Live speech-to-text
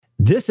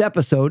This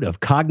episode of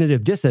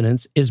Cognitive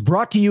Dissonance is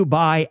brought to you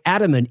by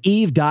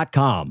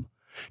AdamandEve.com.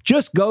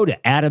 Just go to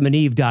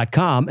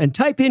AdamandEve.com and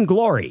type in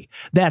Glory.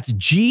 That's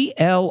Glory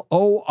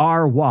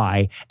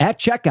at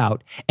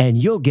checkout,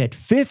 and you'll get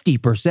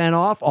 50%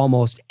 off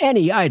almost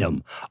any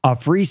item, a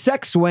free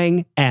sex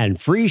swing, and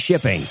free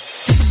shipping.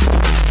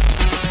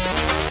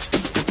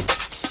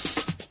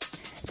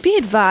 Be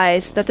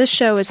advised that this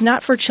show is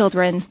not for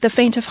children, the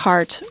faint of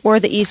heart, or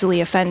the easily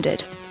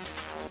offended.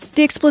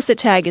 The explicit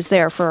tag is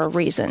there for a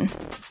reason.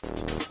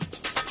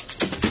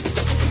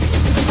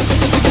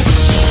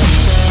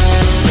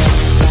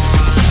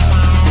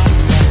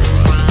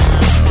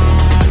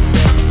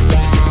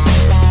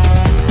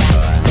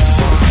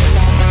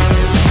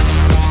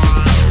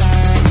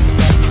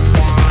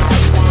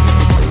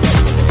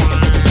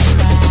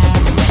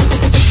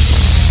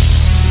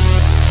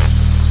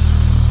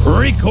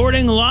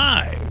 Recording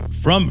live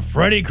from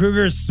Freddy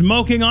Krueger's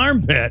smoking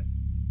armpit,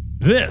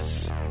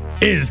 this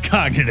is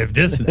Cognitive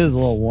Dissonance. It is a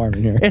little warm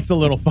in here. It's a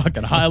little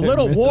fucking hot. A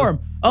little warm.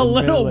 A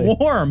little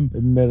warm.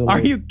 Admittedly.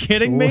 Are you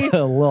kidding me?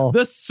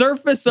 The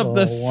surface of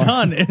the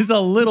sun is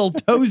a little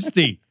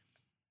toasty.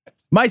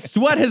 My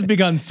sweat has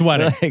begun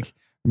sweating. Like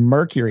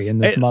mercury in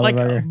this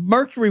motherfucker. Like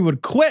mercury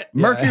would quit.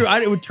 Mercury,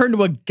 it would turn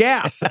to a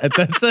gas.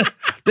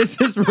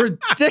 This is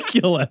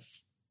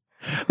ridiculous.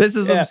 This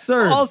is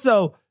absurd.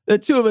 Also, the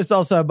two of us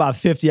also have about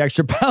 50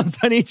 extra pounds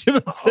on each of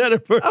us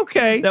that we're all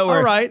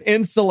right.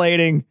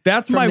 Insulating.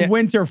 That's my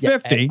winter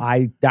 50.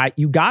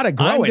 You gotta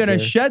grow. I'm gonna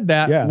shed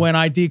that when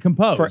I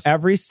decompose. For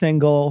every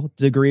single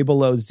degree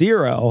below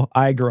zero,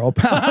 I grow a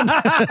pound.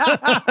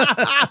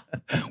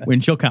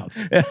 Wind chill counts.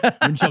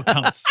 Wind chill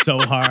counts so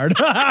hard.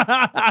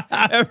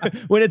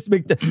 When it's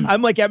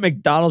I'm like at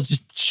McDonald's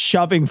just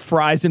shoving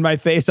fries in my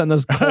face on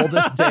those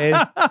coldest days.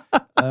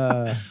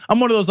 I'm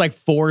one of those like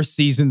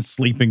 4-season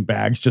sleeping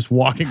bags just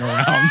walking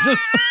around.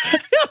 Just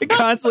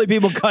constantly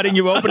people cutting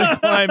you open to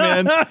climb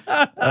in.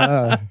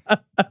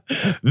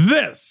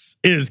 This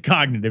is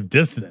Cognitive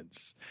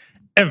Dissonance.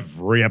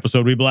 Every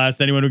episode we blast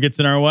anyone who gets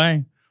in our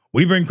way.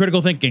 We bring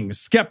critical thinking,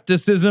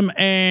 skepticism,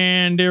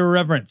 and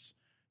irreverence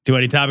to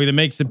any topic that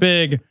makes it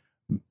big.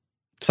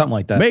 Something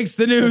like that. Makes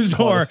the news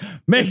or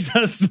makes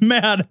us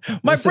mad.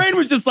 My brain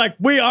was just like,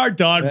 we are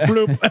done.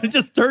 Bloop. And it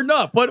just turned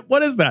up.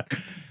 What is that?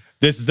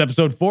 This is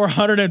episode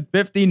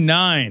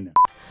 459.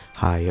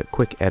 Hi, a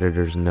quick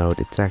editor's note.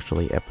 It's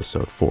actually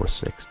episode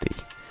 460.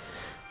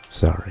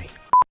 Sorry.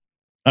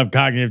 Of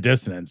Cognitive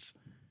Dissonance.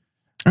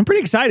 I'm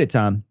pretty excited,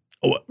 Tom.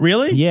 Oh,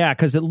 really? Yeah,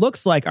 because it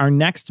looks like our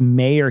next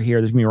mayor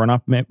here, there's going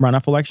to be a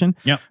runoff election.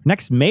 Yep.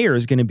 Next mayor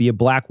is going to be a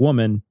black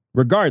woman,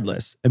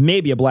 regardless, and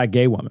maybe a black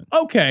gay woman.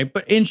 Okay,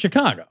 but in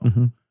Chicago.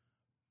 Mm-hmm.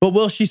 But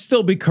will she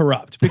still be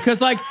corrupt?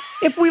 Because, like,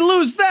 if we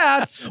lose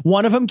that...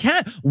 One of them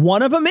can.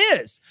 One of them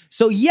is.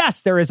 So,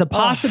 yes, there is a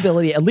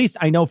possibility. At least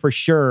I know for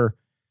sure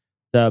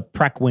the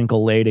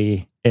Preckwinkle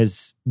lady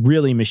is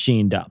really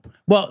machined up.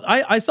 Well,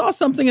 I saw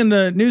something in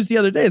the news the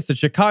other day. It said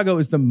Chicago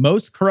is the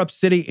most corrupt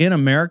city in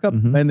America.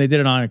 And they did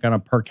it on a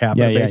per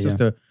capita basis.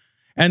 But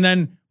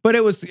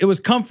it was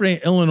comforting.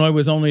 Illinois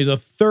was only the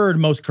third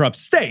most corrupt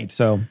state.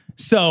 So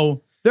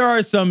there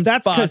are some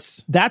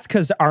spots. That's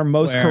because our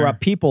most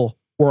corrupt people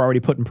were already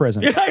put in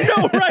prison. Yeah, I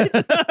know, right?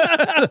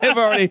 They've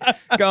already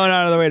gone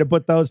out of the way to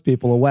put those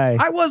people away.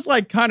 I was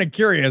like kind of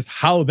curious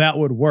how that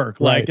would work.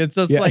 Right. Like it's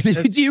just like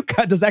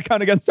does that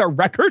count against our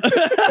record?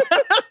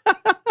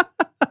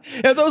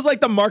 Are those like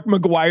the Mark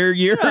McGuire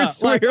years? Yeah,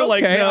 where you're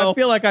like, no. I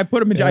feel like I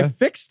put him in jail. I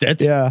fixed it.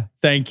 Yeah.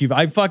 Thank you.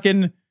 I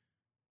fucking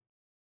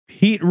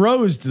Pete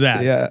Rosed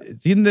that. Yeah.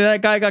 Didn't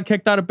that guy got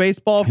kicked out of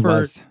baseball He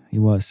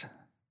was.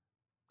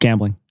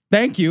 Gambling.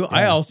 Thank you. Yeah.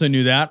 I also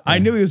knew that. Yeah. I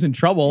knew he was in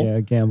trouble. Yeah,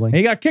 gambling. And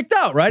he got kicked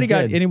out, right?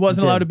 He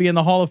wasn't allowed to be in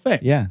the Hall of Fame.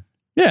 Yeah.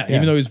 Yeah,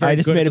 even though he was very good. I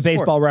just made a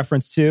baseball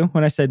reference too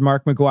when I said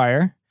Mark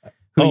McGuire.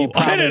 Who you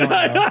probably don't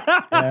know.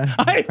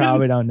 I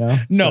probably don't know.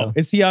 No. So.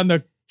 Is he on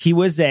the... He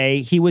was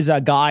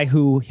a guy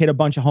who hit a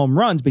bunch of home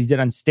runs, but he did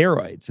on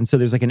steroids. And so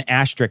there's like an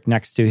asterisk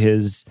next to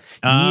his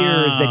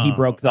years that he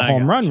broke the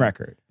home run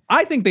record.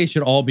 I think they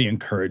should all be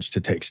encouraged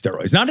to take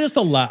steroids, not just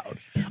allowed.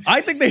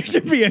 I think they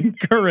should be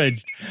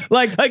encouraged.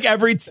 Like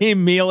every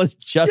team meal is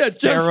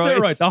just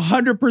steroids.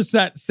 100%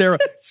 steroids.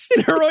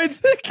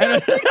 Steroids.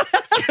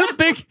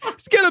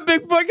 It's got a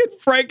big fucking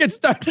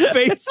Frankenstein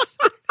face.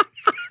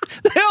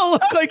 They all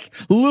look like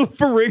Lou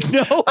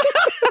Ferrigno.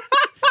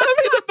 I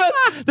mean, the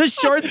best. The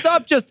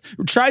shortstop just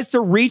tries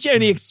to reach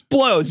and he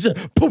explodes.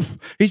 Just,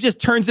 poof. He just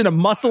turns into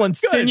muscle and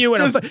sinew.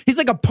 He's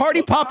like a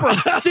party popper of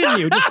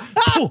sinew. Just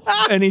poof,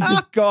 and he's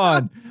just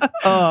gone.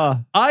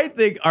 I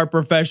think our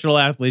professional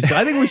athletes,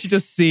 I think we should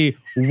just see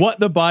what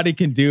the body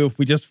can do if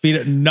we just feed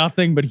it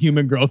nothing but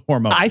human growth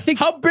hormone. I think.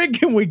 How big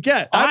can we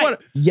get?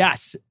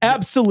 Yes,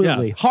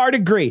 absolutely. Yeah. Hard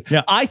agree.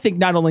 Yeah. I think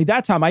not only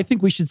that, Tom, I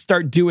think we should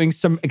start doing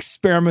some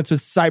experiments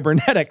with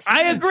cybernetics.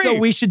 I agree. So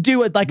we should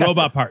do it like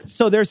robot parts.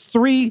 So there's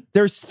three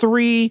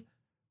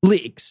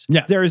leagues.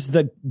 Yeah. There's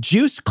the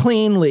Juice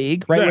Clean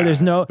League, right? Where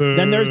there's no,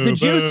 then there's the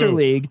Juicer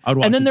League.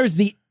 And then there's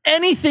the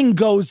anything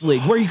goes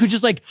league where you could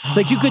just like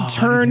you could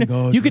turn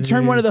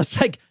one of those,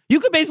 like you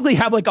could basically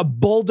have like a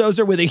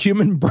bulldozer with a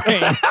human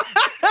brain.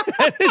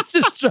 It's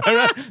just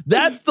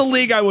that's the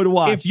league I would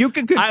watch. If you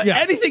could,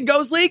 anything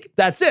goes league,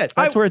 that's it.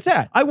 That's where it's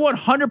at. I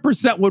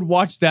 100% would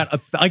watch that.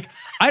 Like,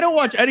 I don't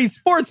watch any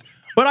sports,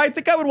 but I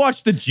think I would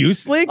watch the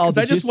Juice League because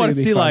I just want to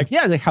see like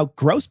how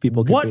gross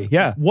people can be.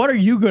 Yeah. What are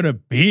you gonna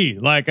be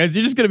like? Is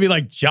you just gonna be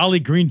like Jolly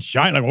Green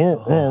Giant, like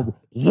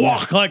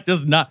walk like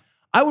just not?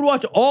 I would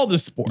watch all the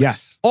sports.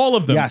 Yes. All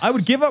of them. Yes. I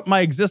would give up my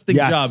existing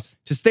job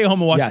to stay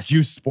home and watch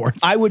Juice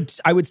sports. I would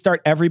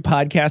start every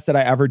podcast that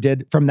I ever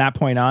did from that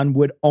point on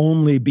would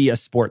only be a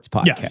sports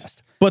podcast.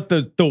 Yes. But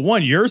the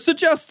one you're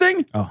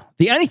suggesting? Oh,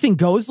 the Anything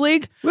Goes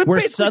League, where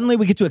suddenly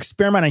we get to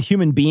experiment on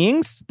human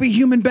beings? Be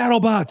human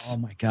battle bots. Oh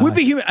my God. Would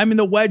be human. I mean,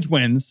 the wedge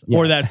wins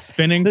or that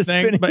spinning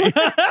thing. But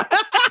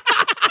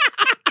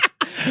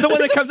the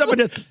one that comes up and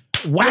just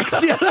whacks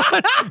the other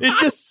one. It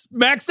just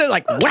smacks it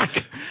like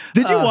whack.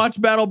 Did you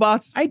watch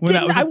BattleBots? I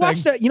didn't. I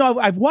watched it.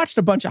 I've watched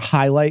a bunch of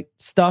highlight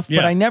stuff,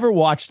 but I never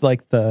watched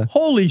like the.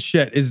 Holy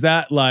shit! Is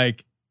that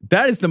like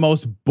that is the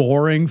most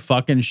boring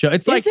fucking show?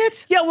 It's is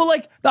it? Yeah. Well,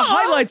 like the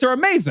highlights are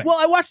amazing. Well,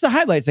 I watched the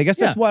highlights. I guess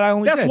that's what I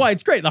only. That's why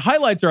it's great. The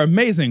highlights are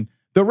amazing.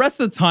 The rest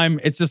of the time,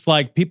 it's just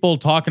like people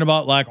talking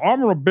about like I'm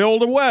gonna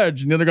build a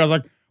wedge, and the other guy's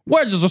like.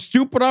 Wedges are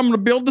stupid. I'm going to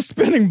build the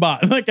spinning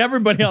bot. Like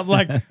everybody else,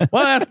 like,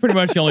 well, that's pretty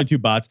much the only two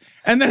bots.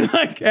 And then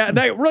like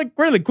that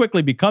really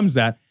quickly becomes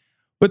that.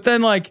 But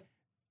then like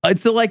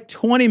it's like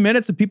 20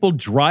 minutes of people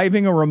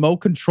driving a remote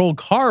controlled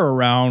car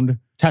around,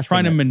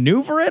 trying to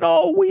maneuver it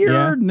all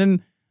weird, and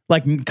then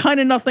like kind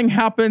of nothing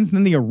happens. And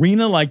then the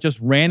arena like just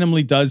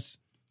randomly does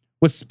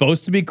what's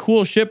supposed to be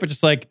cool shit, but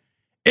just like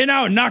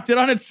knocked it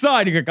on its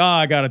side. You're like,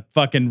 I got a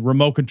fucking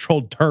remote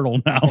controlled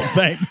turtle now.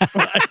 Thanks.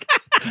 Like,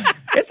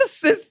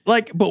 it's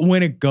like, but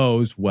when it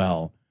goes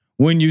well,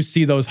 when you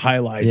see those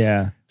highlights,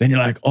 then you're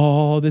like,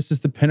 oh, this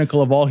is the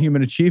pinnacle of all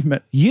human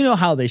achievement. You know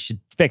how they should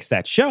fix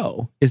that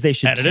show is they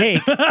should take,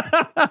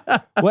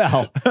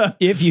 well,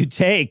 if you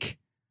take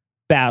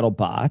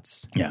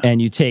BattleBots and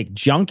you take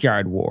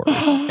Junkyard Wars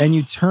and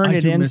you turn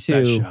it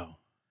into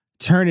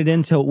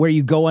where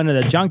you go into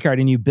the junkyard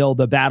and you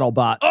build a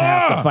BattleBot to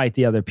have to fight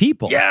the other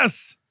people.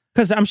 Yes.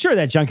 Because I'm sure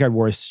that Junkyard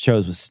Wars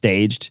shows was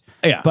staged.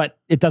 Yeah. But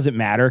it doesn't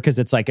matter because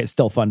it's like it's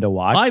still fun to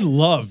watch. I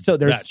love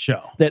that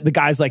show. The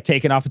guy's like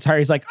taking off a tire.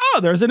 He's like, oh,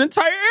 there's an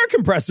entire air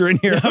compressor in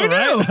here. Who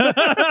knew?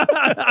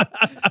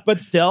 But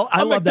still,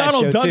 I love that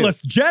show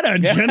Douglas jet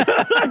engine.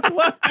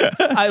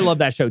 I love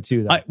that show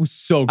too, though. It was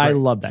so great. I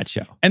love that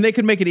show. And they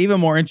could make it even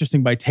more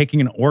interesting by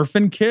taking an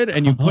orphan kid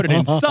and you put it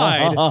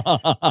inside.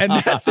 And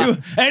that's who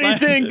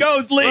anything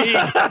goes league.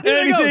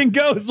 Anything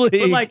goes league.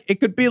 But like it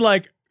could be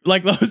like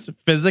those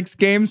physics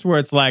games where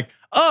it's like,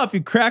 oh, if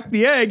you crack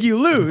the egg, you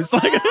lose.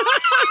 Like, you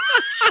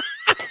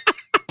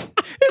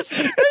just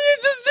do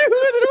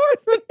it an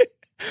orphan.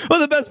 Well,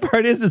 the best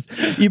part is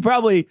you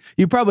probably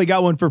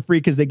got one for free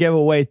because they gave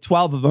away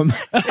 12 of them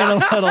in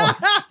a little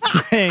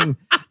thing.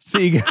 So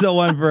you get the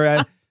one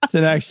for it's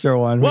an extra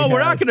one. Well, we're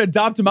not going to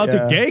adopt them out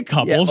to gay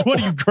couples. Yeah.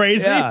 What are you,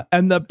 crazy? Yeah,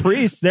 and the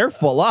priests, they're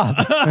full up.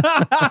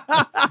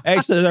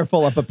 Actually, they're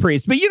full up of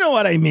priests. But you know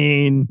what I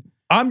mean.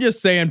 I'm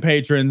just saying,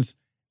 patrons,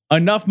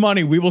 enough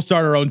money, we will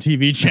start our own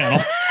TV channel.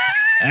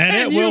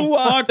 And it will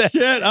fuck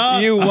shit up.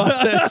 You want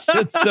that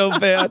shit so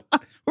bad.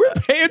 We're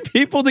paying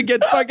people to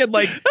get fucking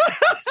like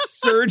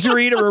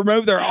surgery to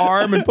remove their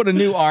arm and put a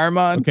new arm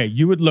on. Okay,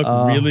 you would look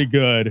really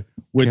good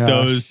with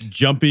those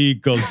jumpy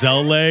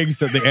gazelle legs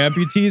that the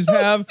amputees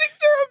have. Those things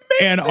are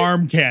amazing. And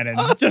arm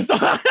cannons. Just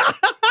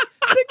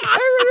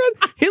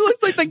he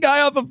looks like the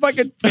guy off a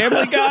fucking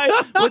Family Guy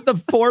with the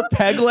 4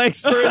 peg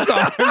legs for his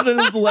arms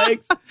and his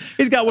legs.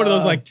 He's got one of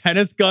those like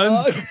tennis guns.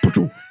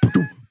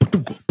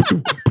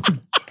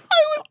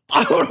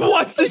 I would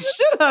watch the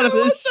shit out of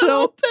this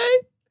show.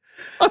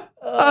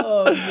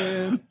 Oh,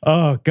 man.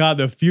 Oh, God,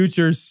 the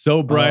future's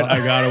so bright.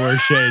 I gotta wear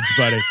shades,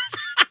 buddy.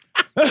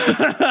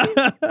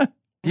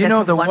 You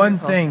know, the one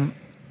thing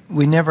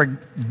we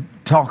never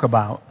talk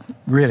about,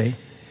 really,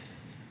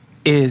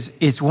 is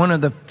it's one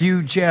of the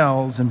few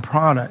gels and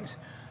products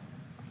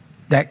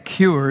that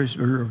cures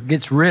or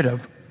gets rid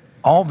of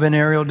all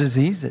venereal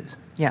diseases.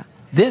 Yeah.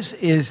 This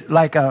is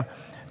like a...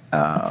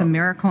 it's a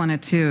miracle in a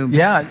tube.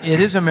 Yeah, it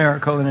is a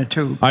miracle in a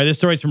tube. All right, this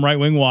story's from Right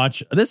Wing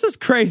Watch. This is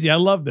crazy. I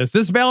love this.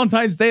 This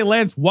Valentine's Day,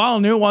 Lance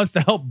Wallnew wants to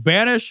help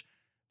banish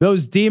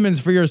those demons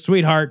for your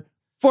sweetheart.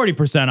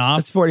 40% off.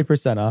 It's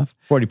 40% off.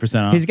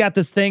 40% off. He's got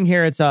this thing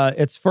here. It's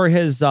for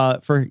his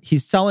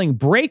he's selling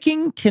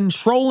Breaking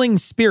Controlling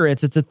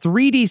Spirits. It's a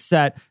 3D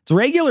set. Its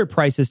regular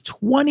price is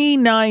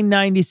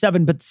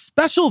 $29.97, but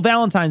special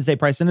Valentine's Day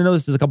price. And I know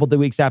this is a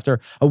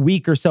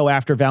week or so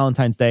after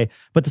Valentine's Day,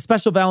 but the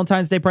special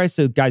Valentine's Day price.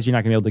 So guys, you're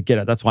not gonna be able to get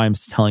it. That's why I'm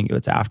telling you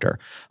it's after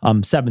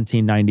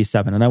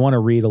 $17.97. And I want to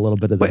read a little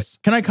bit of this.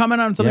 Can I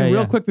comment on something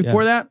real quick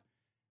before that?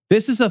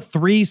 This is a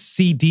 3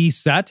 CD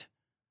set.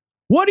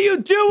 What do you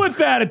do with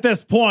that at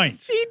this point?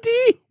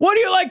 CD? What do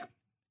you like?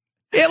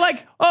 You're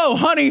like, oh,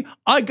 honey,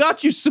 I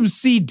got you some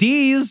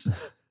CDs.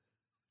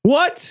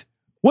 What?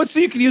 What, so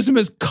you can use them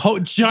as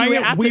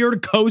giant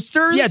weird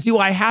coasters? Yeah, do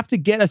I have to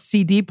get a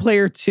CD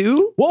player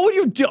too? What would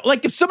you do?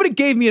 Like, if somebody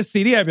gave me a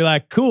CD, I'd be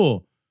like,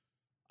 cool.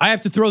 I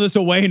have to throw this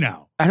away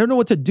now. I don't know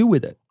what to do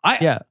with it.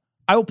 I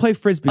will play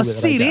Frisbee with it. A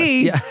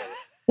CD? Yeah.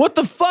 What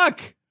the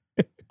fuck?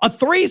 A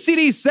 3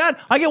 CD set?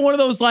 I get one of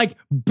those like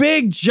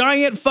big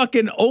giant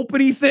fucking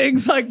opening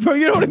things, like, bro,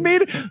 you know what I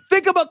mean?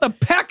 Think about the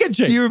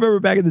packaging. Do you remember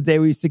back in the day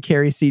we used to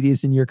carry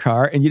CDs in your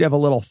car and you'd have a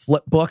little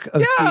flip book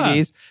of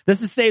CDs? That's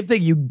the same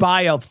thing. You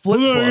buy a flip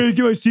book. I gotta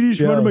get my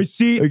CDs from under my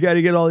seat. I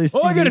gotta get all these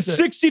CDs. I got a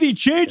 6 CD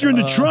changer in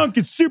the trunk.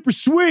 It's super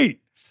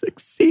sweet.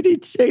 6 CD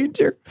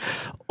changer.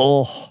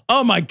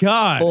 Oh my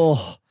God.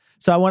 Oh.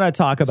 So I want to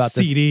talk about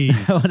CDs.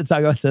 This. I want to talk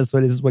about this.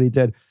 This is what he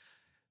did.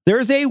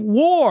 There's a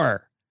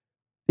war.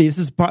 This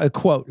is a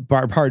quote,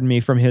 pardon me,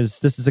 from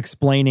this is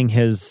explaining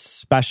his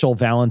special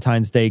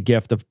Valentine's Day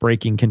gift of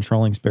breaking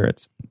controlling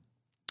spirits.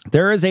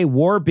 There is a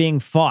war being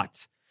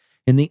fought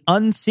in the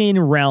unseen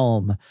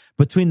realm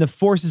between the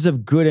forces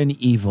of good and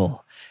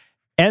evil,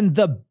 and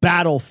the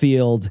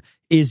battlefield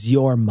is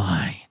your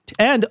mind.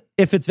 And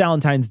if it's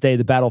Valentine's Day,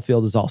 the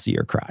battlefield is also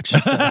your crotch. So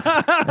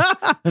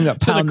I'm going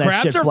to pound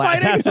that shit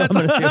flat. That's what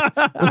I'm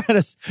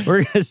going to do.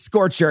 We're gonna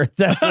scorch earth.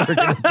 That's what we're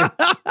going to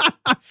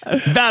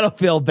do.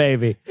 Battlefield,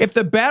 baby. If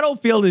the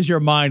battlefield is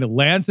your mind,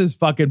 Lance's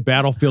fucking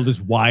battlefield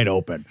is wide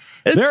open.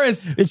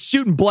 It's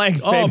shooting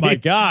blanks, baby. Oh my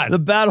God. The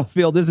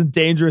battlefield isn't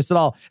dangerous at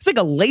all. It's like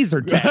a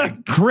laser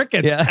tag.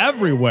 Crickets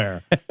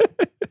everywhere.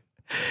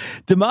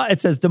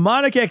 It says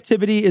demonic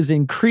activity is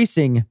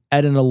increasing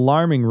at an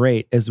alarming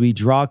rate as we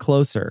draw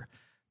closer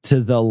to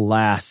the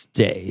last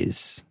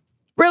days.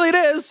 Really, it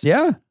is?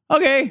 Yeah.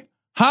 Okay.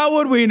 How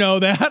would we know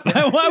that?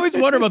 I always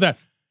wonder about that.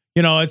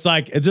 You know, it's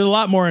like, there's a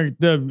lot more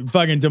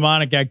fucking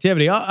demonic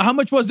activity. How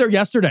much was there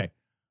yesterday?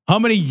 How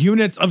many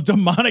units of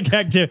demonic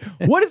activity?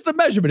 What is the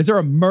measurement? Is there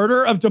a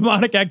murder of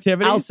demonic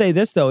activity? I'll say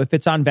this, though. If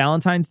it's on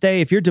Valentine's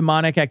Day, if your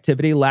demonic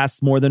activity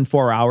lasts more than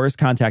 4 hours,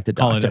 contact a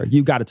doctor.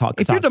 You got to talk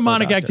to If your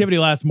demonic activity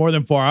lasts more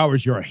than 4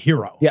 hours, you're a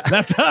hero. Yeah.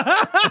 That's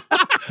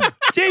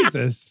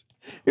Jesus.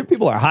 Your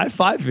people are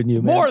high-fiving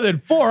you, man. More than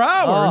 4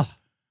 hours?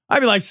 I'd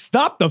be like,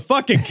 stop the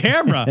fucking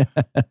camera.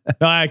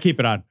 No, I keep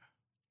it on.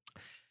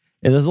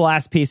 And this is the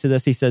last piece of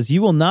this. He says,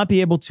 you will not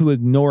be able to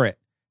ignore it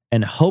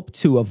and hope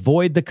to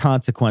avoid the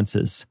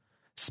consequences.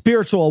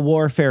 Spiritual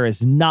warfare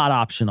is not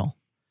optional.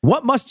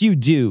 What must you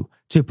do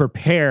to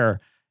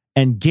prepare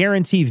and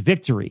guarantee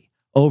victory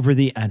over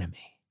the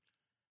enemy?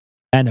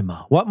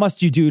 Enema. What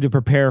must you do to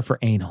prepare for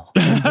anal?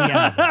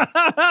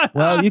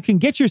 Well, you can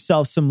get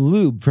yourself some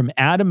lube from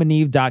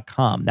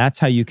adamandeve.com. That's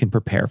how you can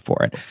prepare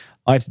for it.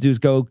 All you have to do is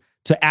go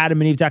to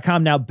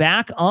adamandeve.com. Now,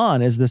 back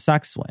on is the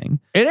sex swing.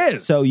 It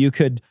is. So you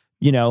could,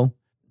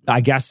 I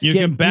guess you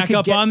can back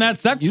up on that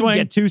sex swing.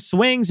 You get 2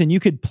 swings and you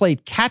could play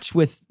catch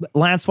with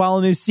Lance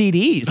Wallen's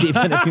CDs,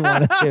 even if you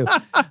wanted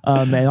to.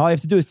 And all you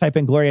have to do is type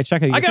in Gloria at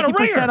checkout. You get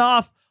 50%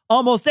 off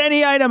almost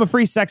any item, a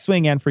free sex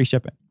swing and free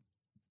shipping.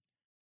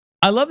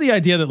 I love the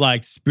idea that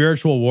like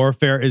spiritual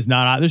warfare is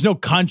not, there's no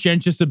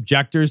conscientious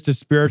objectors to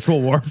spiritual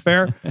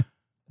warfare.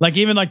 Like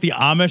even like the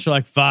Amish are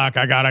like, fuck,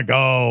 I gotta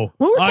go.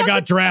 I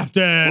got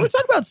drafted. When we're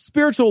talking about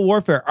spiritual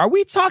warfare, are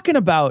we talking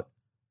about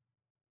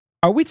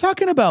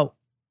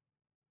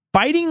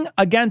fighting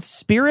against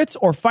spirits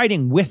or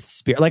fighting with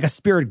spirit, like a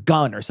spirit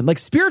gun or something? Like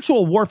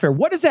spiritual warfare,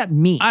 what does that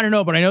mean? I don't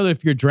know, but I know that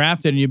if you're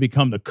drafted and you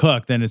become the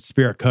cook, then it's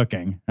spirit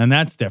cooking. And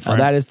that's different.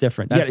 That is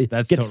different. That's get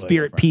totally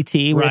spirit different. PT.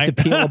 We have to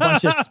peel a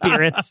bunch of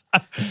spirits.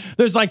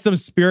 There's like some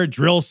spirit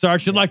drill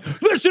sergeant like,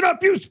 listen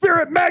up, you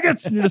spirit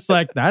maggots. And you're just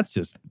like,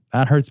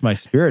 that hurts my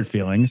spirit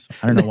feelings.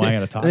 I don't know why I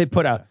gotta talk. They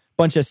put a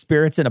bunch of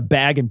spirits in a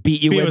bag and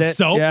beat you with it.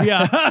 Soap,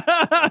 yeah.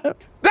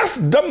 That's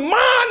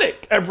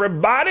demonic,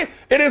 everybody.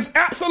 It is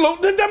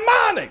absolutely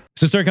demonic.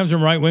 This story comes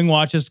from Right Wing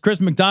Watches. Chris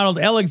McDonald,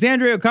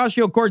 Alexandria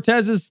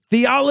Ocasio-Cortez's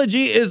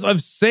theology is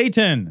of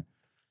Satan.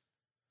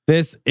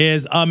 This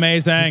is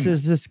amazing.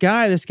 This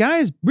guy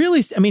is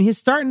really, he's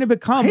starting to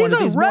become one of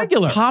these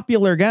more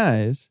popular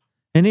guys,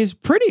 and he's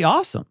pretty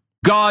awesome.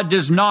 God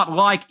does not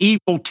like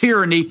evil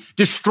tyranny,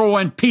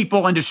 destroying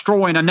people and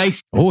destroying a nation.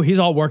 Oh, he's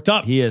all worked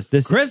up. He is.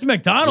 Chris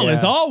McDonald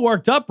is all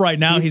worked up right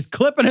now. He's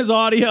clipping his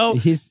audio.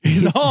 He's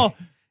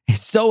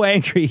so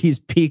angry he's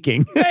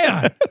peaking.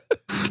 Yeah.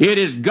 It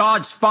is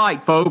God's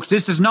fight, folks.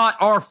 This is not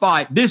our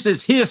fight. This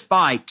is his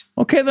fight.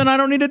 Okay, then I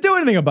don't need to do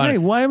anything about it. Hey,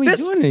 why are we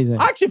doing anything?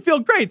 I actually feel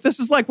great. This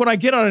is like when I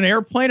get on an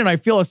airplane and I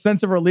feel a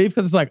sense of relief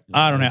because it's like,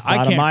 I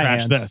can't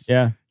crash this.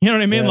 Yeah. You know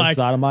what I mean? It's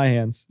out of my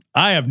hands.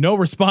 I have no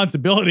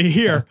responsibility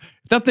here.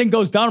 If that thing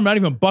goes down, I'm not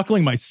even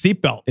buckling my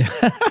seatbelt.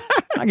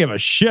 I give a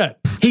shit.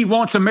 He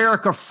wants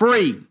America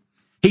free.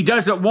 He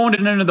doesn't want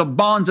it under the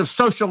bonds of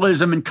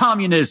socialism and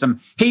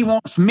communism. He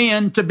wants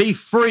men to be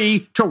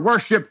free to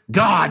worship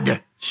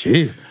God.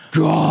 Gee,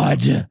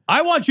 God.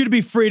 I want you to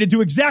be free to do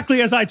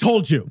exactly as I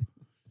told you.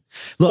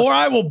 Look, or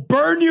I will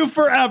burn you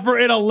forever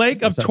in a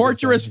lake of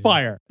torturous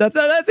fire.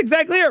 That's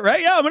exactly it,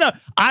 right? Yeah,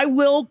 I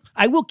will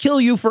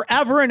kill you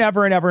forever and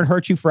ever and ever and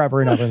hurt you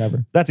forever and ever and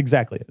ever. That's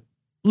exactly it.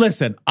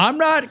 Listen, I'm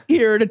not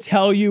here to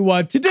tell you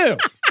what to do.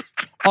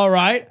 all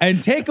right,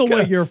 and take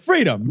away your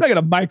freedom. I'm not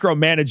going to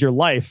micromanage your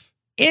life.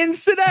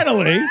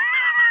 Incidentally,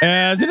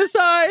 as an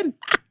aside,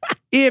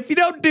 if you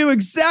don't do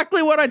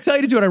exactly what I tell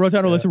you to do, and I wrote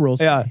down a list of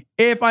rules. Yeah.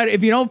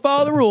 If you don't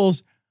follow the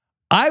rules,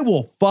 I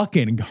will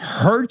fucking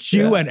hurt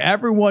you and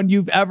everyone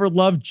you've ever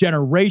loved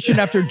generation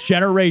after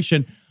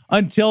generation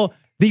until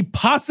the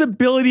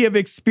possibility of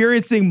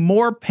experiencing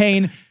more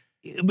pain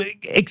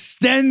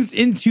extends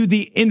into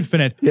the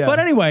infinite. Yeah. But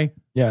anyway,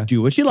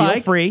 do what you Feel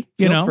like. free.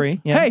 Feel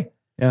free. Yeah. Hey,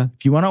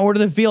 if you want to order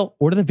the veal,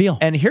 order the veal.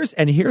 And here's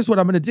what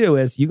I'm going to do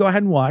is you go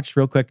ahead and watch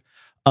real quick.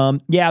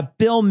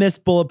 Bill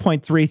missed bullet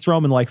point 3. Throw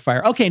him in like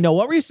fire. Okay, no,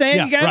 what were you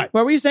saying again? Right.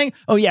 What were you saying?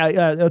 Oh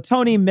yeah,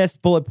 Tony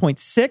missed bullet point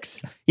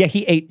 6. Yeah,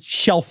 he ate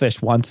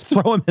shellfish once.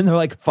 Throw him in there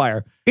like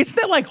fire. Isn't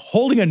that like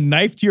holding a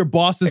knife to your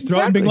boss's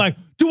throat and being like,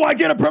 "Do I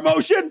get a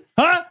promotion?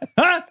 Huh?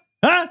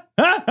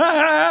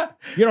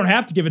 You don't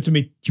have to give it to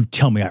me. You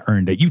tell me I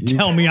earned it. You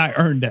tell me I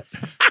earned it."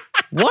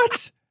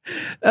 What?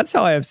 That's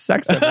how I have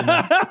sex every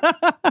night.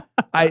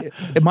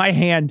 My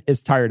hand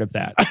is tired of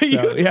that.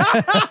 So,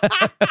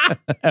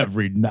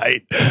 every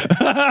night.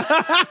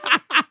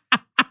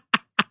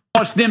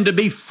 Wants them to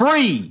be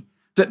free,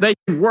 that they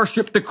can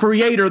worship the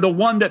Creator, the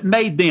one that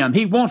made them.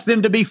 He wants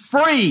them to be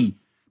free,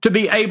 to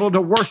be able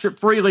to worship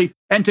freely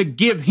and to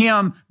give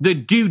him the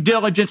due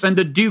diligence and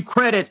the due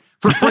credit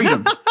for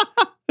freedom.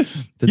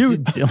 Due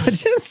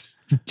diligence?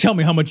 Tell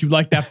me how much you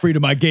like that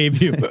freedom I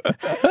gave you.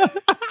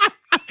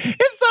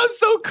 It sounds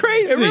so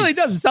crazy. It really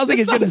does. It sounds like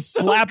he's going to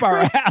slap our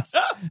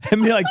ass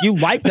and be like, "You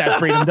like that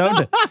freedom, don't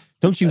you?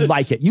 Don't you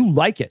like it? You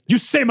like it. You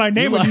say my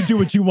name when you do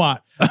what you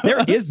want."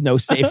 There is no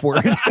safe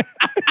word.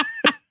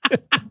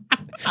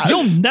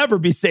 You'll never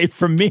be safe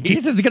from me.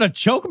 Jesus is going to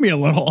choke me a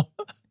little.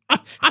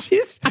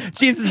 Jesus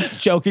is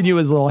choking you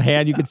with his little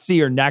hand. You can see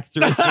your neck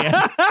through his hand.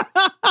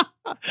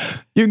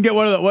 You can get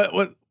one of the,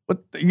 what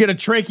you get a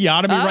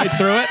tracheotomy right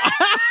through it.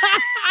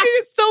 You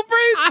can still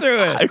breathe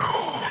through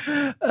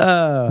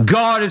it.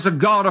 God is a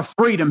God of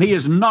freedom. He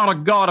is not a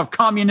God of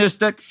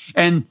communistic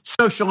and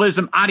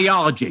socialism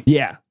ideology.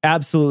 Yeah,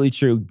 absolutely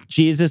true.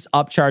 Jesus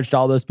upcharged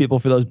all those people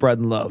for those bread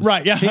and loaves.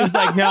 Right, yeah. He was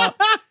like, "No,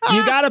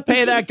 you got to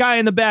pay that guy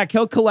in the back.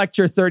 He'll collect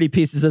your 30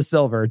 pieces of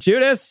silver.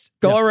 Judas,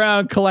 go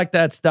around, collect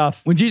that stuff."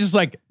 When Jesus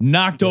like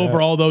knocked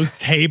over all those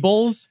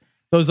tables,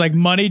 those like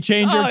money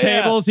changer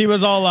tables, he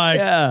was all like,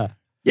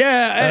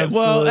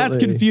 well, that's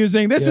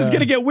confusing. This is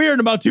going to get weird in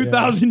about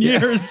 2,000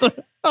 years.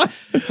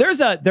 There's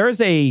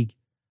a,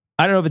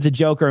 I don't know if it's a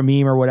joke or a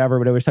meme or whatever,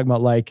 but I was talking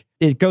about like,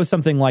 it goes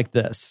something like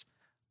this.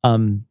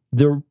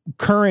 The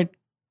current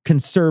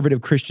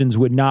conservative Christians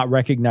would not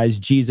recognize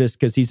Jesus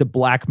because he's a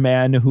black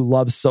man who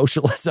loves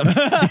socialism.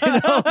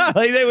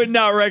 Like they would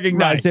not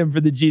recognize him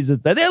for the Jesus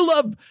that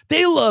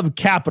they love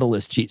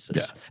capitalist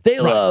Jesus.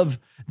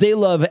 They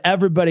love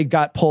everybody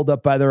got pulled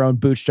up by their own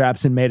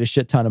bootstraps and made a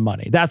shit ton of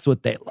money. That's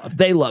what they love.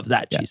 They love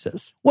that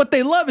Jesus. What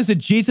they love is a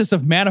Jesus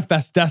of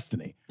manifest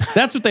destiny.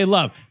 That's what they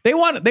love. They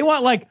want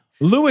like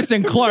Lewis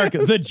and Clark,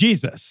 the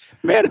Jesus.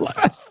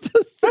 Manifest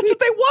destiny. That's what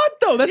they want,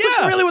 though. That's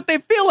really what they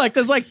feel like.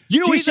 Because, like,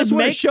 Jesus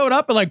would have showed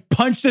up and, like,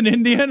 punched an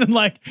Indian and,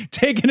 like,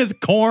 taken his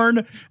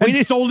corn and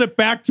sold it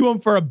back to him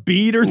for a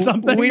bead or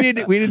something. We need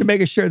to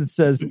make a shirt that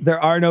says, "There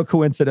are no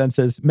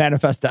coincidences,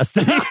 manifest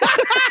destiny."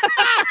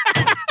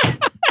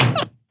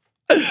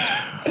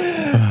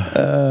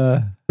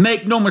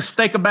 Make no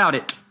mistake about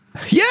it.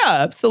 Yeah,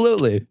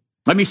 absolutely.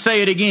 Let me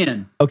say it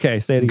again.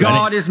 Okay, say it again.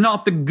 God is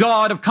not the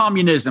God of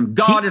communism.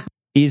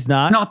 He's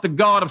not the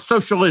God of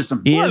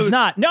socialism. He is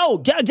not.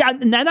 No,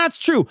 that's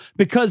true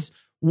because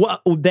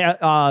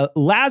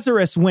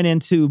Lazarus went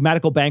into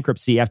medical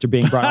bankruptcy after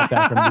being brought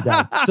back from the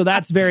dead. So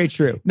that's very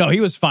true. No, he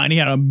was fine. He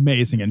had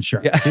amazing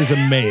insurance. Yeah. He was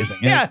amazing.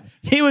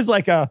 He was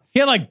like he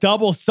had like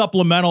double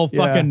supplemental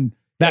fucking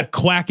that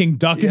quacking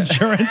duck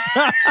insurance.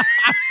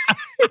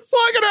 He's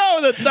walking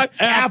around with a duck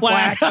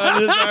Aflac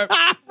on his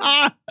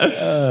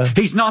arm.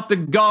 He's not the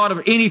God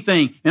of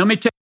anything. And let me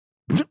tell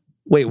you.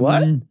 Wait,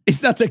 what?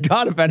 He's not the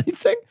God of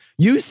anything?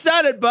 You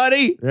said it,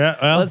 buddy. Yeah,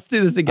 well, let's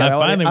do this again. I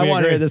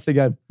want to hear this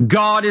again.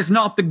 God is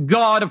not the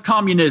God of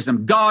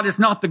communism. God is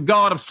not the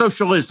God of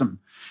socialism.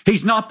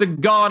 He's not the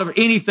God of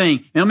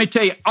anything. And let me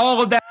tell you,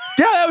 all of that.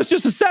 Yeah, that was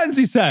just a sentence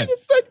he said. He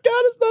just said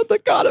God is not the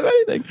God of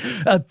anything.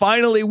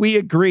 Finally, we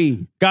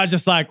agree. God's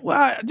just like,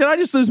 well, did I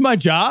just lose my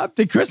job?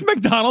 Did Chris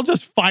McDonald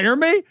just fire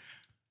me?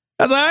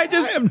 I was like, I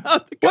am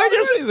not the God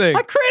of anything.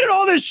 I created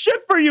all this shit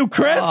for you,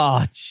 Chris.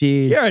 Oh,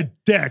 jeez. You're a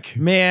dick.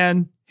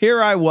 Man,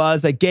 here I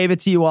was. I gave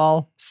it to you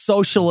all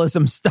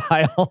socialism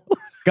style.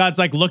 God's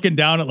like looking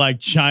down at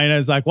like China.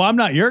 Is like, well, I'm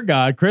not your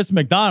God. Chris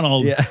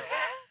McDonald. Yeah.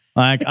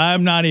 Like,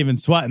 I'm not even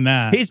sweating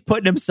that. He's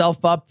putting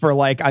himself up for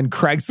like on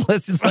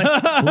Craigslist. He's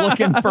like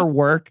looking for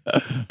work.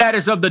 That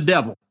is of the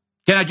devil.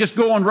 Can I just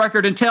go on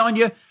record and telling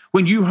you,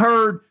 when you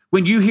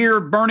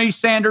hear Bernie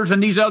Sanders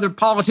and these other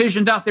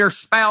politicians out there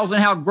espousing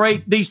how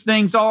great these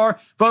things are,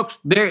 folks,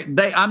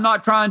 I'm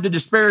not trying to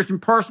disparage them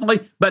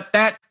personally, but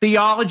that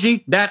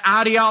theology, that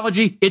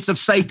ideology, it's of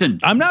Satan.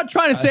 I'm not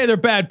trying to say they're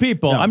bad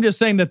people. No. I'm just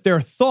saying that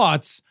their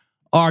thoughts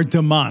are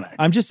demonic.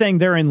 I'm just saying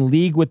they're in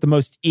league with the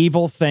most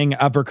evil thing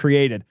ever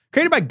created.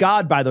 Created by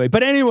God, by the way.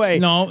 But anyway,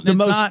 the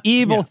most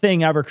evil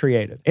thing ever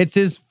created. It's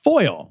his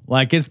foil.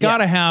 Like it's got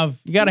to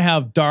have, you got to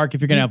have dark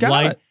if you're going to have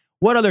light.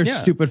 What other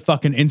stupid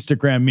fucking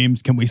Instagram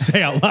memes can we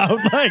say out loud?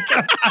 Like,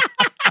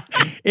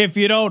 if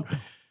you don't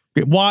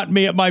want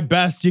me at my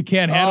best, you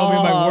can't handle me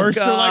at my worst.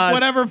 God. Or like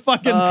whatever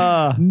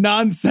fucking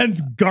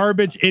nonsense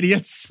garbage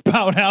idiots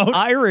spout out.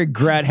 I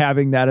regret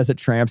having that as a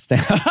tramp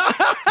stamp.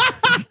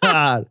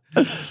 God.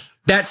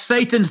 That's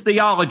Satan's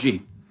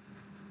theology.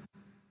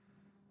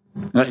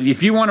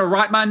 If you want to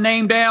write my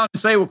name down and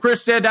say, well,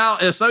 Chris said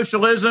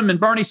socialism and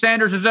Bernie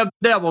Sanders is of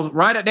the devil,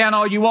 write it down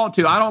all you want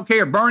to. I don't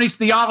care. Bernie's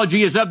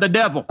theology is of the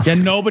devil.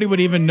 And nobody would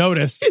even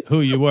notice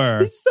who you were.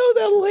 He's so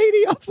that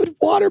lady off with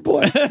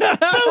Waterboy.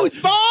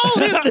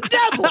 Foosball is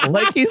the devil.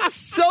 Like he's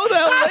so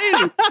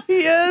that lady. He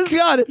is.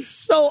 God, it's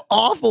so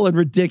awful and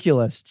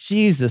ridiculous.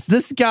 Jesus,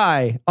 this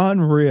guy,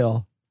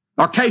 unreal.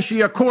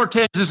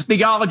 Ocasio-Cortez's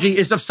theology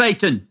is of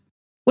Satan.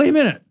 Wait a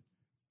minute.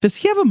 Does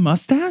he have a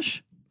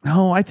mustache?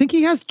 No, I think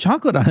he has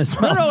chocolate on his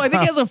mouth. No, I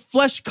think he has a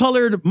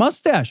flesh-colored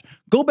mustache.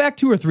 Go back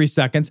 2 or 3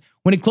 seconds.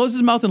 When he closes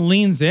his mouth and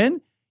leans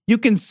in, you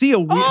can see a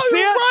weird... Oh, see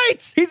you're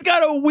right! He's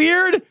got a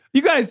weird...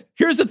 You guys,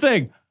 here's the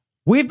thing.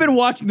 We've been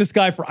watching this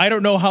guy for I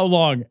don't know how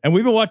long, and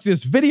we've been watching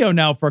this video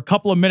now for a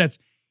couple of minutes.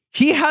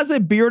 He has a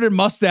beard and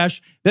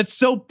mustache that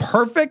so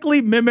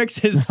perfectly mimics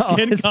his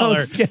skin color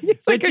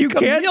It's like that you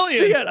can't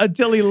see it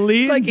until he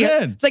leans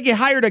in. It's like he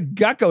hired a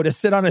gecko to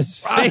sit on his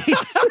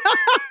face.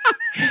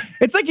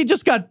 It's like he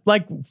just got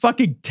like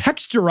fucking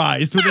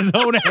texturized with his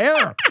own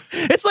hair.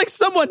 It's like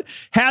someone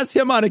has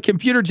him on a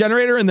computer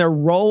generator and they're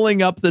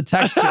rolling up the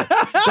texture.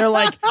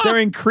 They're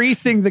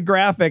increasing the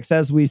graphics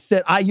as we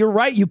sit. You're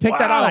right. You picked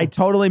that out. I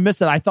totally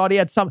missed it. I thought he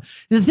had some.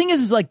 The thing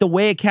is like the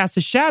way it casts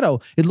a shadow.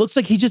 It looks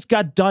like he just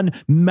got done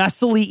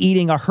messily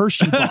eating a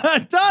Hershey bar.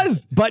 It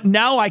does. But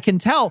now I can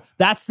tell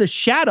that's the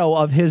shadow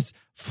of his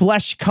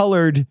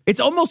flesh-colored. It's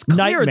almost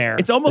clear. Nightmare.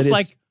 It's almost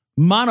like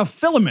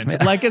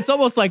monofilament. Like it's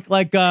almost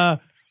like a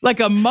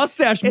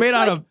mustache made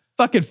out of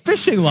fucking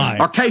fishing line.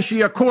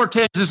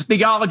 Ocasio-Cortez's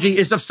theology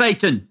is of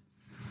Satan.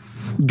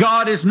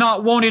 God is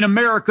not wanting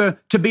America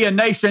to be a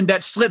nation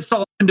that slips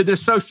off into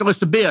this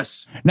socialist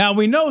abyss. Now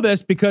we know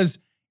this because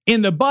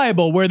in the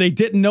Bible, where they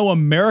didn't know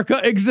America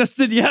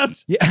existed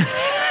yet,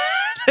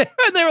 and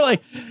they were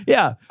like,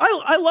 "Yeah,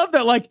 I love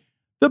that." Like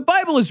the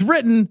Bible is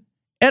written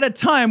at a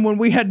time when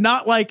we had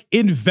not like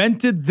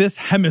invented this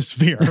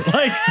hemisphere.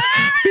 Like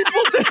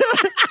people did.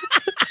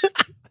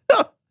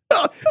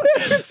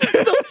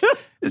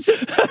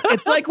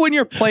 It's like when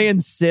you're playing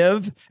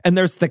Civ and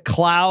there's the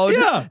cloud.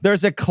 Yeah.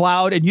 There's a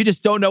cloud and you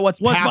just don't know what's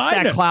past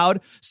that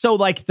cloud. So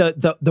like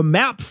the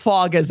map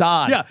fog is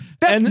on. Yeah.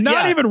 That's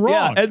not even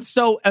wrong. Yeah. And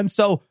so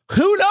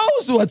who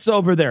knows what's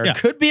over there? Yeah.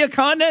 Could be a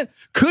continent,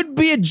 could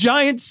be a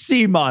giant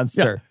sea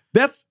monster. Yeah.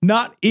 That's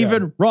not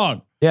even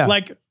wrong. Yeah.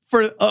 Like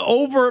for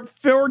over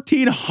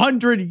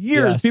 1,400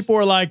 years, people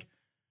were like,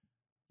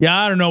 yeah,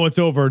 I don't know what's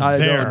over there. I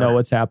don't know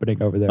what's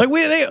happening over there. Like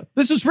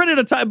this is written at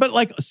a time, but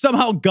like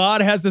somehow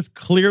God has this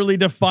clearly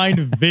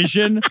defined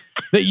vision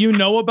that you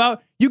know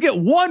about. You get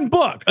one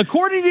book,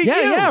 according to you.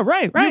 Yeah,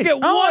 right. You get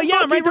one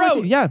book right he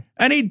wrote. Yeah.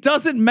 And he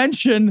doesn't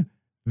mention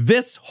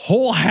this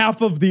whole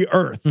half of the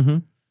earth. Mm-hmm.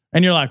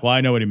 And you're like, well,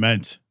 I know what he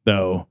meant,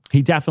 though.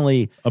 He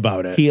definitely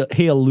about it.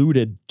 He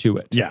alluded to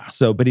it. Yeah.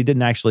 So, but he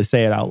didn't actually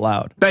say it out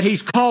loud. That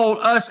he's called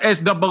us as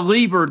the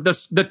believer,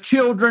 the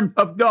children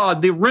of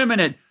God, the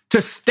remnant,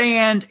 to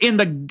stand in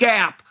the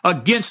gap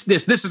against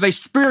this. This is a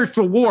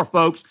spiritual war,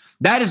 folks.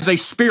 That is a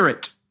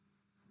spirit.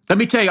 Let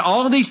me tell you,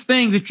 all of these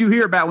things that you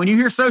hear about, when you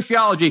hear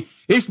sociology,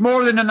 it's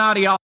more than an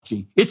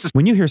ideology.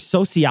 When you hear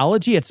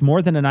sociology, it's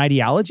more than an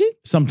ideology?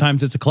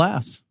 Sometimes it's a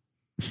class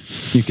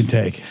you can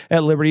take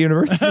at Liberty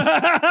University.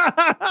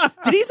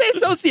 Did he say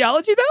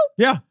sociology though?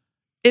 Yeah.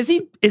 Is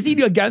he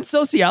against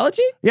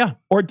sociology? Yeah.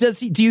 Or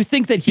do you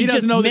think that he doesn't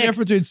just know mixed, the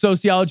difference between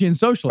sociology and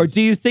socialism? Or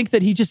do you think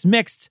that he just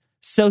mixed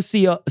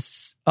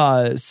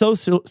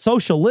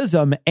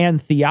socialism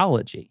and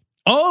theology?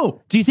 Oh,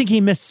 do you think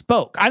he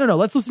misspoke? I don't know.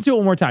 Let's listen to it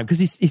one more time because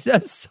he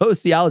says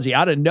sociology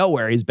out of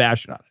nowhere. He's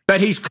bashing on it. That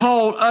he's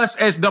called us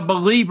as the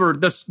believer,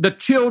 the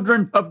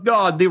children of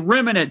God, the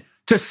remnant,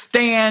 to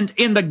stand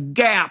in the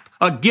gap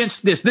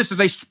against this. This is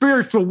a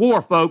spiritual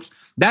war, folks.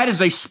 That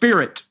is a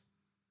spirit.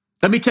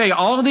 Let me tell you,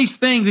 all of these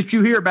things that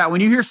you hear about,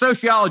 when you hear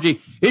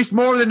sociology, it's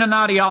more than an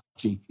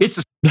ideology. It's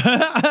a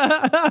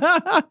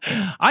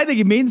I think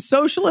he means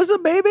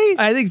socialism, maybe.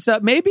 I think so.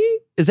 Maybe.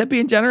 Is that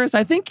being generous?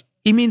 I think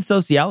he means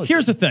sociology.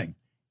 Here's the thing.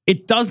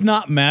 It does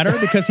not matter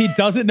because he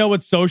doesn't know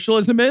what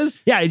socialism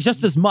is. Yeah,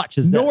 just as much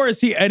as Nor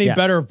is he any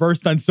better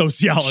versed on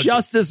sociology.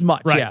 Just as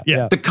much. Right.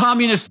 Yeah. The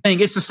communist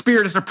thing, it's a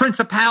spirit, it's a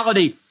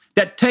principality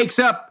that takes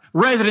up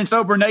residence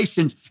over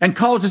nations and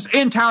causes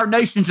entire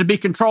nations to be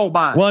controlled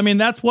by it. Well, I mean,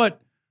 that's what,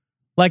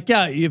 like,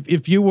 yeah,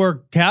 if you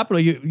were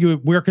capital,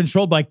 we're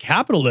controlled by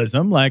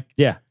capitalism. Like,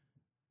 yeah.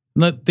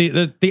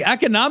 The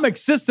economic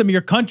system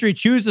your country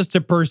chooses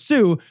to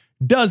pursue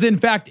does in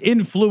fact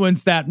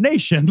influence that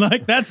nation.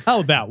 Like, that's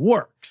how that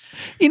works.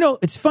 You know,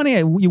 it's funny.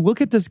 You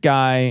look at this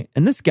guy,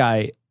 and this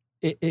guy,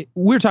 we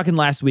were talking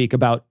last week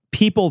about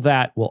people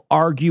that will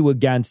argue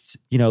against,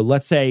 you know,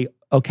 let's say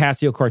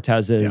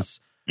Ocasio-Cortez's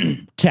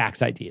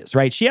tax ideas,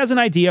 right? She has an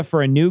idea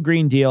for a new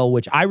Green Deal,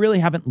 which I really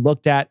haven't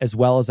looked at as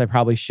well as I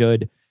probably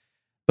should.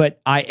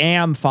 But I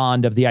am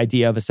fond of the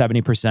idea of a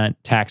 70%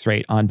 tax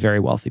rate on very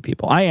wealthy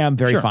people. I am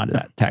very fond of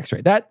that tax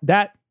rate.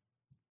 That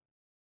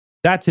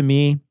to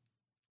me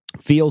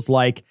feels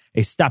like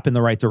a step in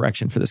the right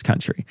direction for this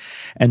country.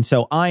 And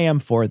so I am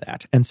for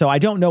that. And so I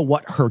don't know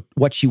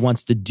what she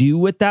wants to do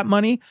with that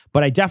money,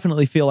 but I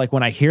definitely feel like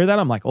when I hear that,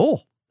 I'm like,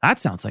 oh, that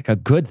sounds like a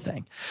good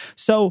thing.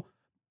 So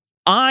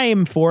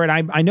I'm for it.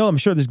 I know, I'm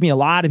sure there's going to be a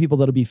lot of people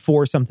that'll be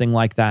for something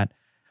like that.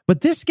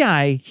 But this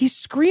guy, he's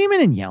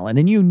screaming and yelling,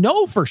 and you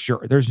know for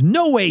sure there's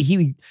no way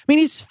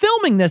he's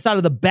filming this out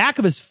of the back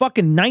of his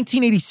fucking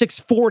 1986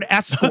 Ford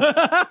Escort.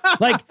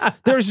 Like,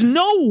 there's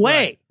no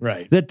way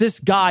that this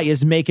guy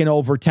is making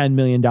over $10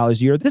 million a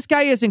year. This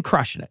guy isn't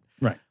crushing it.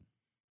 Right.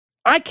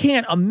 I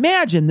can't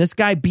imagine this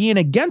guy being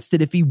against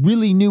it if he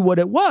really knew what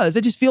it was. I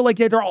just feel like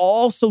they're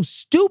all so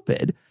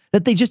stupid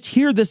that they just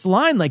hear this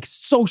line like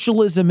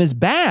socialism is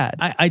bad.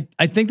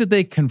 I think that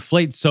they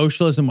conflate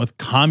socialism with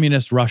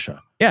communist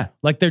Russia. Yeah.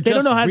 Like they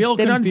don't know how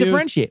to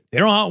differentiate. They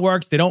don't know how it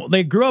works.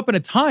 They grew up in a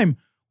time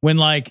when,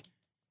 like,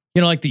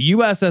 you know, like the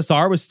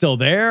USSR was still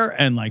there,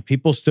 and like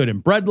people stood in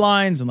bread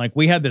lines, and like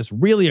we had this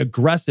really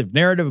aggressive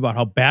narrative about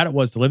how bad it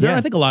was to live there. And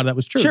I think a lot of that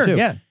was true too.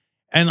 Yeah.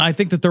 And I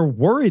think that they're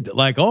worried that,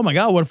 like, oh my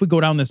God, what if we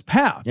go down this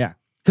path? Yeah.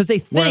 Because they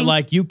think where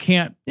like you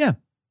can't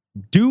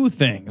do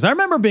things. I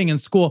remember being in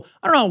school.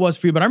 I don't know how it was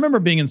for you, but I remember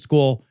being in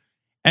school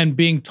and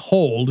being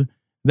told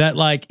that,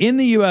 like, in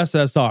the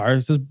USSR,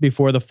 this is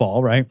before the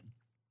fall, right?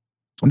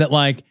 That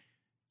like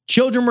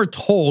children were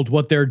told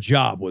what their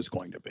job was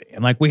going to be.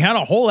 And like we had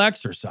a whole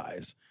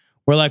exercise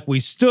where like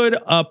we stood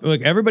up, like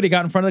everybody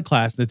got in front of the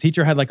class, and the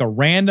teacher had like a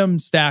random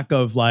stack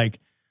of like,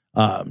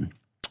 I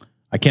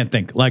can't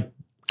think, like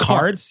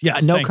cards.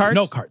 Yes, no cards?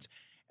 No cards.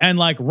 And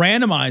like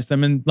randomized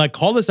them and like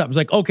called us up. It was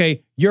like,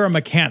 okay, you're a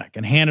mechanic,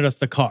 and handed us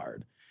the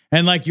card.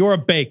 And like, you're a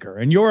baker,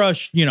 and you're a,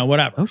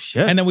 whatever. Oh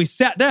shit. And then we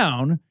sat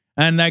down,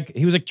 and like,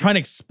 he was like trying to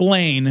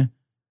explain.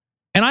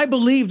 And I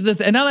believed that,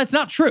 and now that's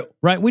not true,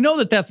 right? We know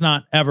that that's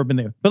not ever been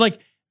there. But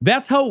like,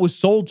 that's how it was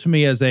sold to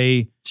me as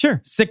a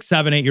 6,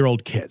 7,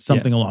 8-year-old kid,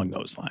 something along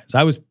those lines.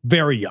 I was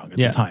very young at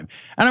the time.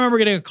 And I remember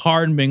getting a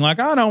card and being like,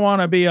 I don't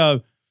want to be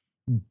a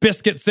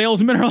biscuit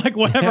salesman or like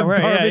whatever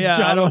garbage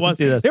job it was.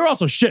 They were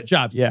also shit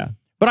jobs. Yeah.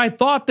 But I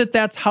thought that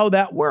that's how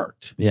that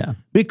worked. Yeah.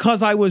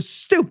 Because I was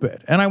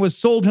stupid and I was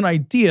sold an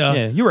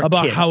idea you were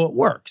about kid how it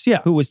works. Yeah.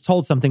 Who was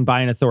told something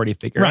by an authority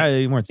figure. Right.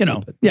 You weren't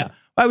stupid.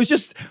 I was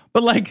just,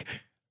 but like,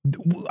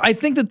 I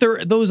think that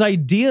those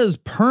ideas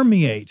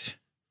permeate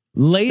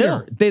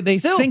later. They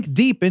sink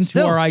deep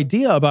into our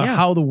idea about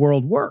how the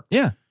world works.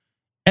 Yeah.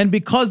 And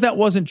because that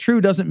wasn't true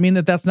doesn't mean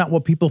that that's not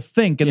what people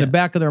think in the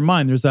back of their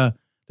mind. There's an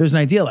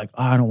idea like,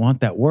 oh, I don't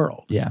want that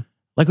world. Yeah.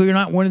 Like, well, you're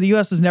not, one of the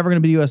U.S. is never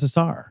going to be the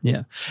USSR.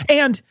 Yeah.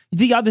 And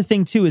the other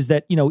thing too is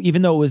that,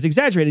 even though it was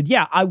exaggerated,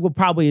 I will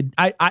probably,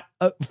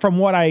 from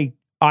what I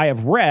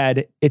have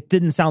read, it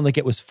didn't sound like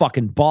it was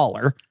fucking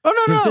baller.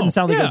 Oh, no. It didn't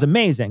sound like it was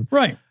amazing.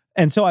 Right.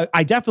 And so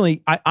I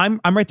definitely, I'm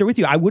right there with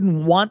you. I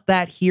wouldn't want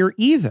that here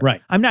either.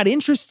 Right. I'm not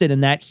interested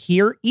in that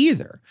here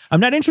either. I'm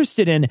not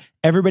interested in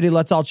everybody,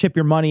 let's all chip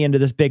your money into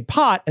this big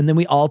pot, and then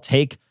we all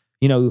take,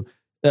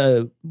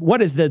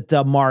 what is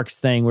the Marx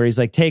thing where he's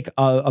like, take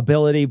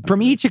ability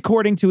from each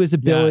according to his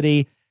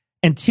ability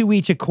and to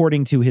each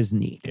according to his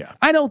need. Yeah.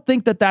 I don't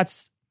think that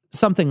that's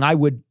something I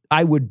would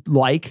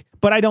like,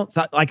 but I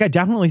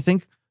definitely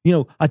think,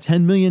 a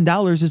 $10 million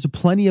is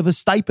plenty of a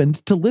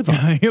stipend to live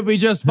on. You'll be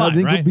just fine, I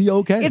think right? it'll be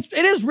okay. It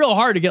is real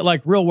hard to get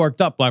like real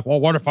worked up. Like, well,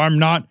 what if I'm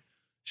not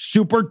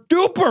super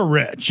duper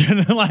rich?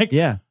 And like,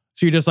 so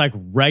you're just like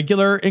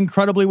regular,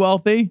 incredibly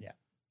wealthy? Yeah.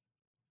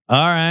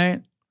 All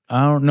right.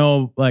 I don't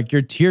know. Like,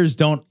 your tears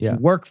don't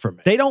work for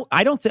me. They don't.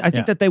 I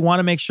think that they want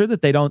to make sure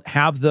that they don't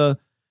have the,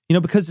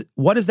 because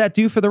what does that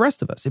do for the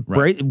rest of us? It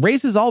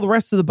raises all the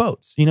rest of the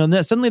boats. And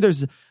then suddenly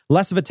there's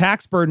less of a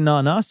tax burden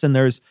on us, and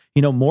there's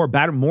more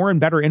and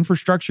better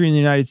infrastructure in the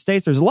United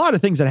States. There's a lot of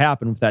things that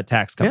happen with that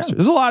tax comes through.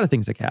 There's a lot of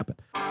things that happen.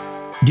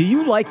 Do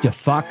you like to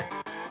fuck?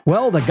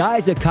 Well, the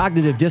guys at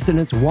Cognitive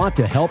Dissonance want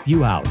to help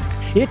you out.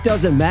 It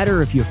doesn't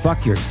matter if you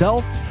fuck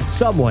yourself,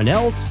 someone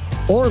else,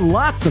 or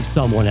lots of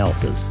someone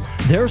else's.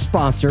 Their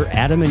sponsor,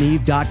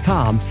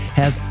 AdamandEve.com,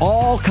 has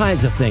all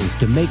kinds of things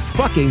to make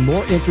fucking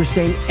more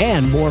interesting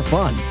and more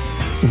fun.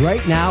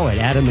 Right now at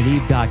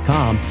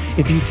AdamandEve.com,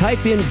 if you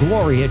type in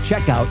Glory at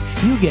checkout,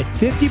 you get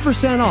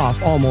 50%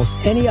 off almost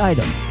any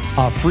item,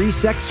 a free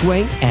sex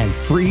swing, and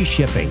free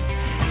shipping.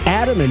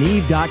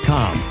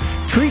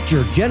 AdamandEve.com. Treat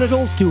your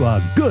genitals to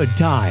a good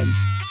time.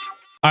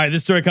 All right,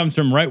 this story comes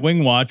from Right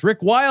Wing Watch.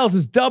 Rick Wiles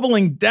is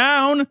doubling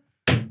down.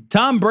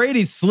 Tom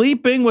Brady's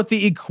sleeping with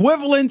the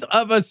equivalent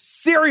of a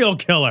serial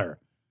killer.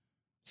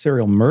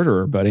 Serial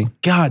murderer, buddy.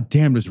 God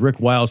damn, does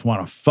Rick Wiles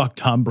want to fuck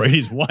Tom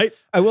Brady's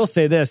wife? I will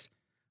say this.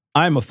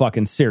 I'm a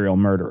fucking serial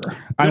murderer.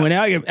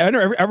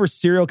 Whenever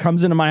cereal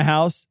comes into my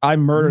house, I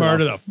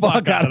murder the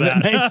fuck out of it.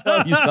 And I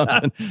tell you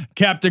something.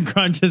 Captain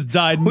Crunch has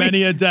died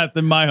many a death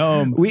in my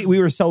home. We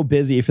were so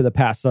busy for the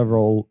past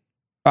several,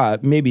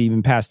 maybe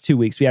even past 2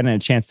 weeks. We hadn't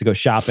had a chance to go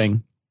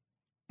shopping.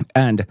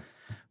 And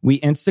we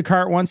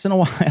Instacart once in a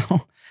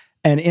while.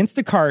 And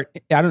Instacart,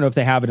 I don't know if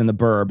they have it in the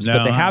burbs,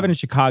 but they have it in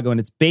Chicago. And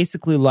it's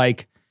basically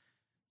like,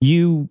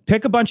 you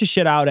pick a bunch of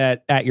shit out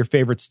at your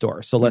favorite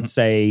store. So let's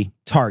say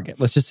Target.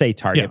 Let's just say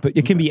Target, but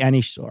it can be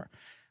any store.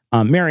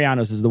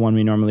 Mariano's is the one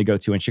we normally go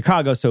to in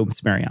Chicago, so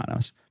it's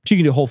Mariano's. But you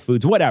can do Whole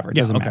Foods, whatever. It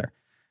doesn't matter.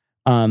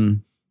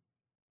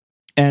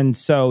 And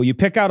so you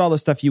pick out all the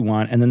stuff you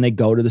want, and then they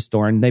go to the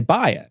store and they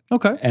buy it.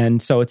 Okay.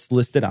 And so it's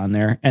listed on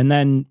there. And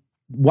then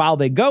while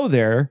they go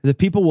there, the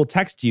people will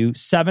text you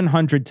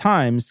 700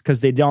 times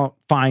because they don't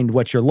find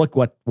what's on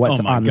the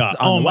website.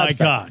 Oh my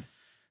God.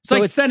 It's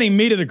like sending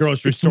me to the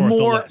grocery store. It's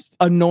more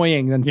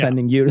annoying than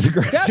sending you to the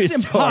grocery store.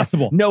 That's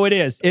impossible. No, it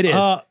is. It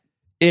is.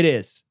 It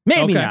is.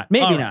 Maybe Okay. not.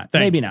 Maybe All right. not.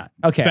 Thank Maybe you. not.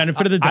 Okay.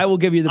 Benefit of the doubt. I will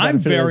give you the benefit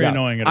of the doubt. I'm very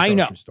annoying at a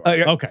grocery store.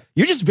 Okay.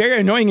 You're just very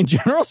annoying in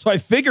general, so I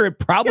figure it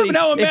probably Yeah, but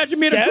now imagine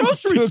me at a extends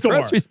grocery to store.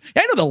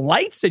 I know the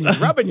lights and you're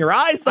rubbing your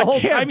eyes the whole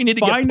time. You need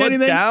to get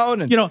put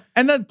down. And,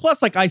 and then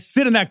plus, like, I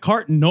sit in that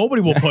cart and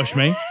nobody will push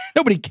me.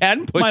 Nobody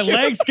can push My you.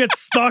 legs get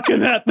stuck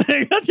in that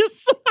thing. I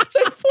just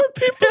like 4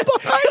 people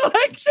behind.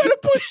 Like, trying to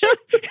push you.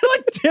 He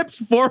like tips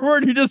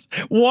forward. You're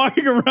just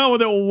walking around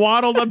with it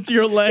waddled up to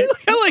your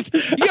legs. You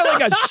got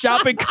like a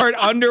shopping cart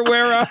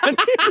underwear on.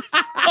 You're just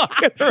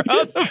walking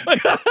around.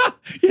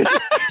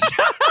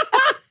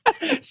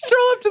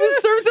 Stroll up to the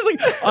service. It's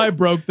like, I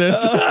broke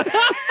this.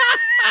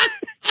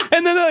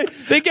 And then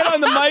they get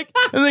on the mic,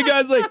 and the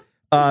guy's like,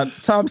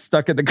 Tom's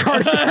stuck in the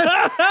cart.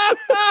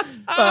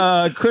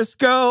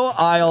 Crisco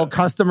aisle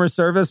customer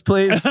service,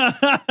 please.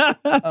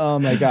 Oh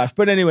my gosh.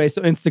 But anyway,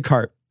 so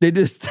Instacart, they did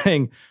this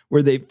thing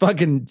where they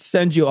fucking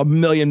send you a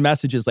million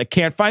messages like,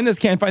 can't find this,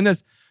 can't find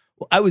this.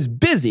 Well, I was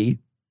busy.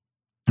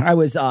 I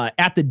was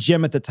at the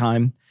gym at the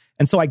time.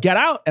 And so I get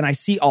out and I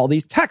see all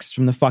these texts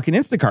from the fucking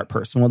Instacart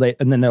person.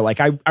 And then they're like,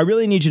 I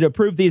really need you to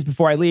approve these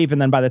before I leave.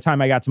 And then by the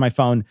time I got to my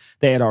phone,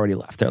 they had already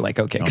left. They're like,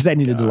 okay, because I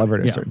need to deliver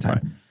it at a certain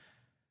time.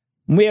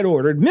 Right. We had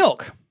ordered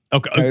milk.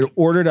 Okay. I had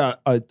ordered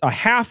a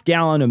half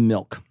gallon of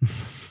milk.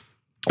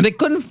 They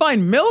couldn't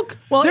find milk?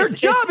 Well, their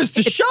job is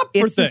to shop for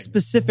things. It's a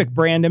specific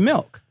brand of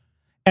milk.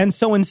 And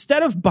so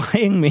instead of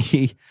buying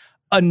me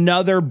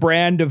another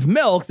brand of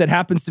milk that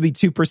happens to be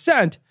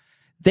 2%,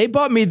 they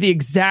bought me the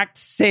exact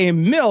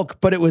same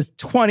milk, but it was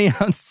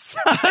 20-ounce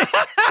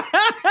size.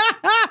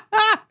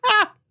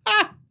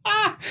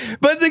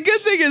 But the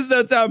good thing is,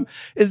 though, Tom,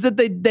 is that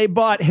they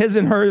bought his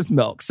and hers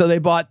milk. So they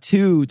bought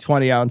 2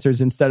 20-ouncers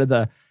instead of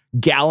the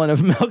gallon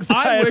of milk.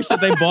 I wish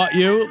that they bought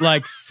you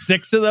like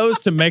 6 of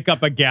those to make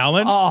up a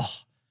gallon. Oh.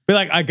 Be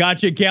like, I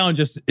got you a gallon.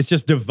 It's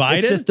just divided.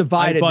 It's just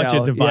divided. I bought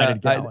you a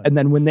divided gallon. And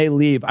then when they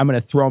leave, I'm going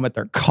to throw them at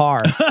their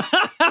car.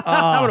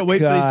 I'm going to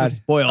wait for these to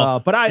spoil.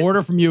 But I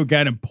order from you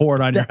again and pour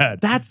it on your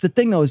head. That's the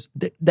thing, though, is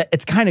that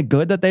it's kind of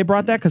good that they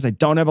brought that because I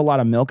don't have a lot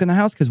of milk in the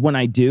house. Because when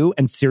I do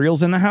and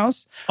cereal's in the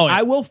house,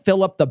 I will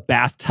fill up the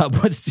bathtub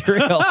with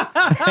cereal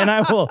and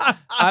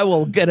I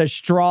will get a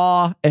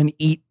straw and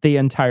eat the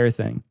entire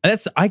thing.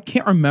 I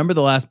can't remember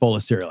the last bowl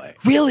of cereal I ate.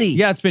 Really?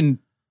 Yeah, it's been.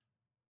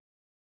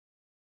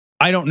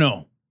 I don't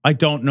know. I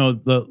don't know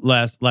the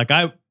last. Like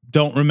I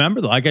don't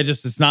remember. Like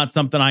it's not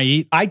something I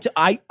eat.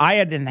 I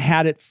hadn't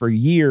had it for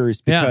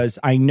years because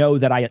I know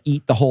that I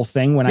eat the whole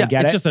thing when I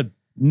get it. It's just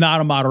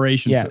not a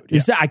moderation food.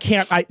 Yeah. I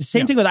can't.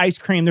 Same thing with ice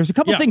cream. There's a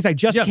couple things I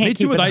just can't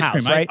keep in the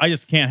house. Right? I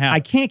just can't have. I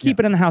can't keep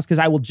it in the house because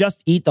I will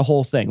just eat the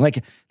whole thing.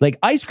 Like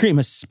ice cream,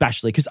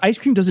 especially because ice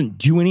cream doesn't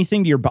do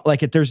anything to your body.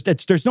 Like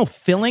there's no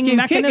filling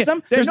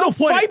mechanism. There's no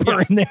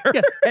fiber in there.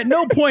 Yes. At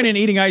no point in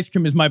eating ice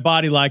cream is my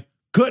body like,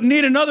 couldn't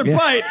eat another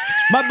bite.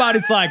 My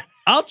body's like,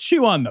 I'll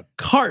chew on the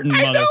carton,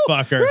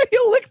 motherfucker. Right?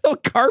 You lick the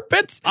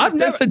carpet.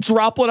 There's a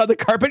droplet on the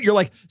carpet. You're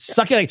like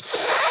sucking, like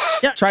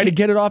trying to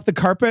get it off the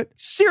carpet.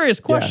 Serious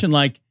question.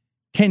 Like,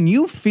 can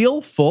you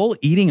feel full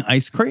eating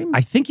ice cream? I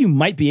think you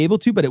might be able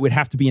to, but it would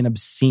have to be an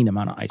obscene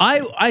amount of ice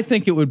cream. I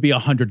think it would be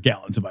 100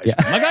 gallons of ice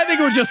cream. Like, I think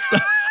it would just,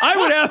 I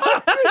would have.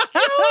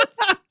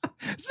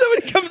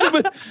 Somebody comes in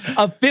with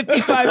a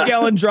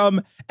 55-gallon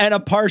drum and a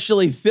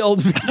partially filled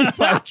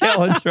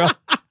 55-gallon drum.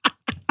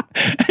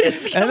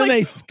 And then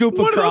they scoop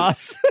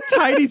across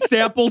tiny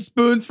sample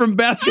spoons from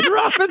Baskin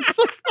Robbins.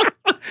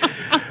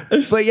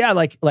 But yeah,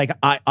 like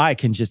I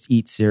can just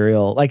eat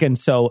cereal. Like, and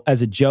so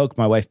as a joke,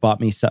 my wife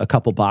bought me a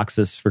couple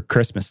boxes for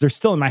Christmas. They're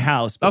still in my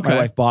house, but my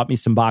wife bought me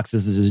some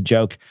boxes as a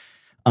joke.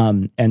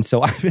 And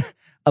so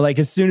like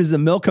as soon as the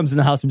milk comes in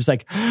the house, I'm just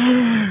like,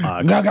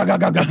 I'm like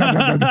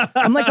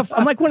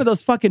one of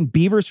those fucking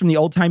beavers from the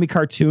old timey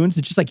cartoons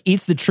that just like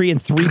eats the tree in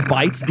 3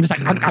 bites. I'm just like,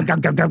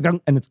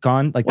 and it's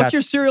gone. Like, what's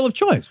your cereal of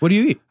choice? What do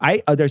you eat?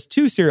 There's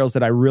 2 cereals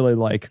that I really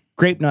like: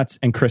 Grape Nuts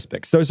and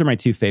Crispix. Those are my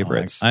 2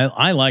 favorites. I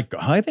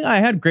think I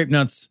had Grape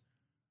Nuts.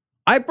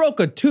 I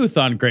broke a tooth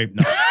on Grape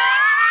Nuts.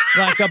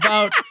 like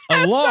about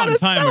a long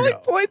time ago.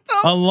 Point,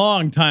 though. A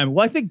long time.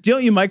 Well, I think,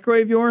 don't you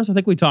microwave yours? I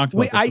think we talked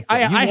about this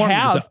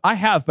before. I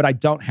have, but I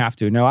don't have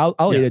to. No,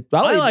 I'll eat it.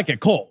 I like it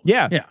cold.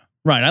 Yeah. Yeah.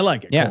 Right. I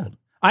like it cold.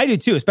 I do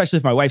too, especially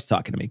if my wife's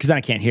talking to me, because then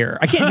I can't hear her.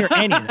 I can't hear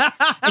anything,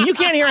 and you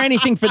can't hear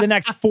anything for the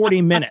next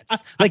 40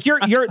 minutes. Like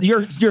your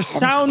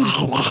sound,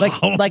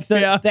 like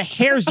the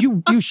hairs.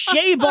 You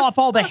shave off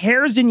all the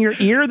hairs in your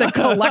ear that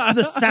collect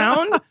the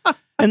sound,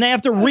 and they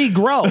have to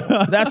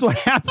regrow. That's what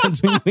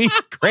happens when you eat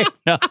grape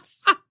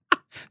nuts.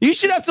 You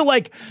should have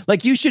to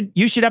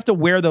you should have to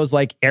wear those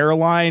like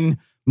airline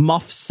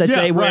muffs that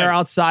they wear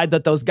outside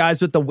that those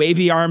guys with the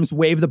wavy arms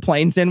wave the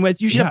planes in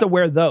with. You should have to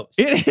wear those.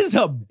 It is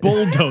a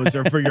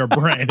bulldozer for your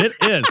brain. It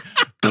is.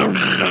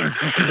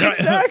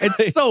 Exactly.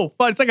 It's so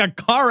fun. It's like a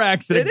car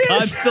accident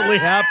constantly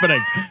happening.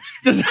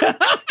 Just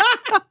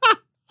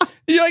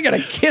you're like at a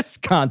Kiss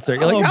concert.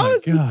 You're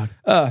like,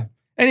 God.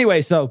 Anyway,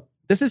 so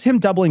this is him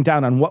doubling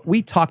down on what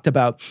we talked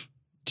about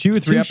 2 or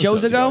 3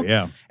 shows ago.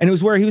 Yeah. And it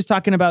was where he was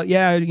talking about,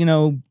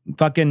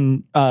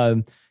 fucking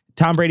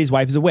Tom Brady's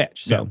wife is a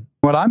witch. So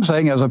what I'm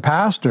saying as a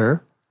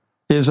pastor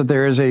is that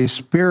there is a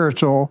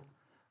spiritual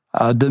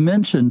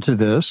dimension to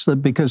this, that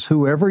because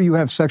whoever you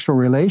have sexual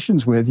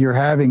relations with, you're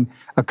having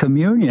a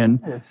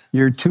communion.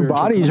 Your two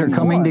bodies are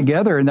coming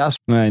together, and that's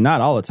not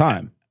all the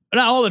time.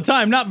 Not all the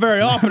time. Not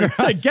very often.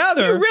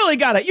 Together. You really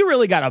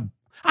gotta.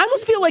 I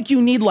almost feel like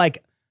you need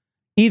like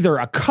either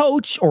a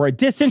coach or a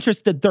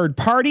disinterested third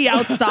party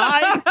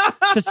outside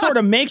to sort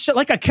of make sure,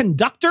 like a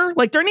conductor.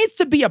 Like there needs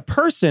to be a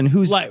person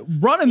who's like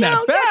running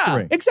that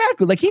factory. Yeah,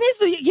 exactly. Like he needs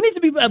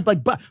to be like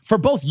for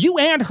both you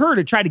and her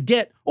to try to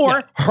get,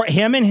 or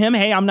him and him.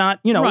 Hey, I'm not,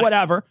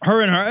 whatever.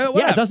 Her and her. Whatever.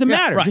 Yeah, it doesn't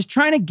matter. Right. Just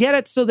trying to get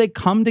it so they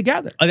come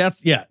together.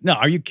 No,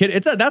 are you kidding?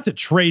 That's a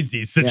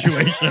tradesy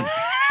situation.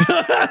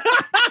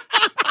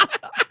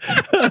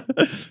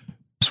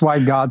 That's why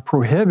God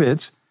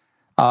prohibits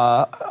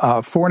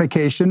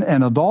fornication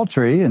and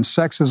adultery, and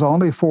sex is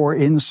only for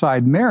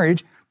inside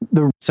marriage.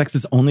 Sex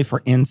is only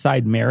for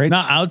inside marriage?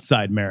 Not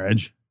outside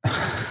marriage.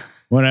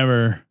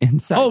 Whatever.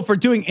 Inside. Oh, for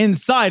doing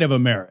inside of a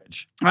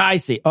marriage. I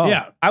see. Oh,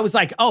 yeah. I was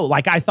like,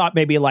 I thought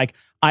maybe like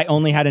I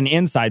only had an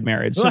inside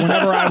marriage. So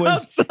whenever I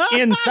was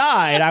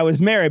inside, I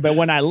was married. But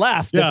when I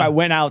left, if I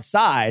went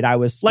outside, I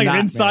was like not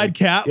an inside married.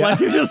 cat. Yeah. Like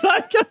you're just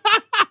like...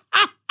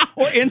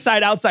 Or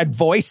inside outside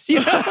voice.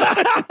 The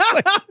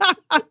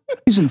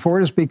reason for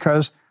it is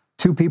because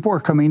two people are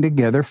coming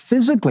together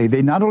physically.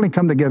 They not only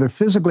come together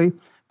physically,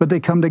 but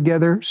they come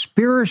together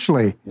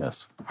spiritually.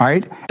 Yes. All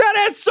right?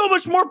 That adds so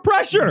much more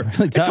pressure.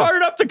 It's hard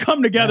enough to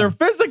come together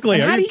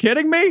physically. Are you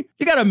kidding me?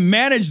 You got to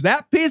manage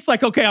that piece.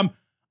 Like, okay,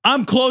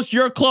 I'm close,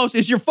 you're close.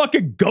 Is your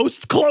fucking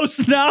ghost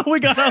close now? We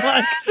got to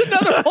like... It's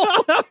another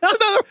whole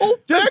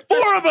There's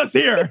 4 of us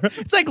here.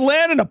 It's like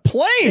landing a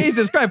plane.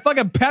 Jesus Christ.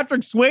 Fucking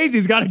Patrick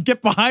Swayze's got to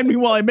get behind me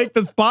while I make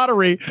this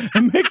pottery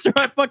and make sure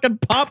I fucking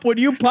pop when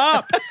you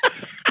pop.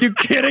 You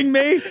kidding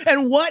me?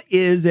 And what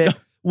is it?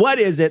 What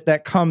is it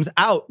that comes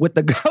out with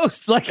the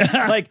ghosts? Like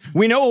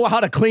we know how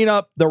to clean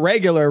up the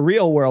regular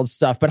real world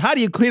stuff, but how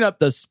do you clean up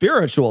the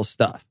spiritual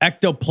stuff?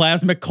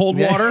 Ectoplasmic cold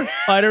water?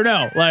 I don't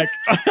know. Like,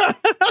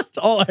 it's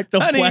all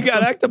ectoplasm. Honey, you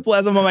got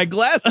ectoplasm on my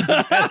glasses.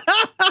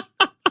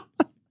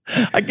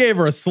 I gave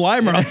her a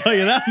Slimer, I'll tell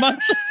you that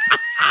much.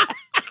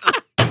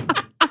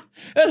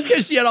 That's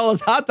because she had all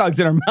those hot dogs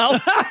in her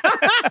mouth.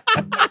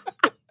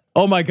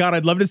 Oh my God,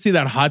 I'd love to see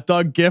that hot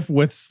dog gif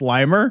with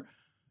Slimer.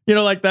 You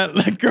know, like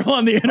that girl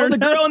on the internet. Oh, the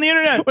girl on the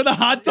internet. With a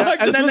hot dog.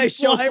 Yeah, and then they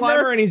show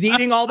Slimer and he's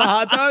eating all the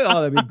hot dogs.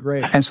 Oh, that'd be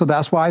great. And so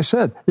that's why I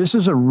said this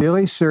is a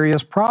really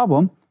serious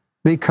problem,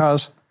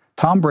 because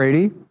Tom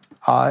Brady,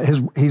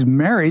 he's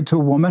married to a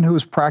woman who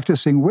is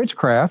practicing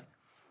witchcraft.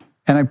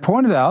 And I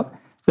pointed out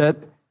that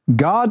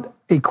God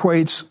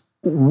equates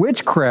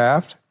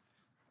witchcraft,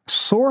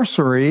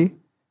 sorcery,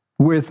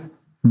 with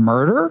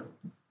murder,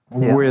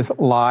 with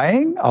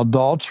lying,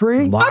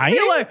 adultery.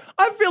 I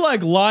feel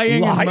like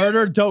lying and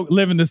murder don't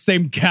live in the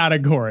same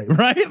category,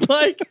 right?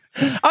 Like,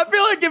 I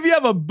feel like if you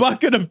have a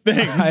bucket of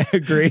things. I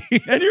agree.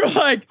 And you're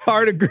like,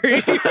 hard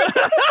agree.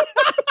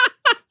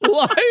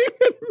 Lying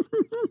and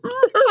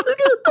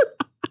murder.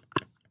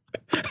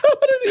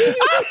 What an idiot.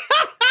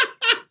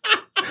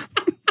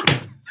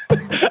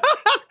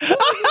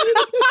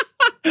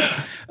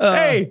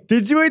 Hey,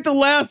 did you eat the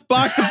last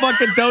box of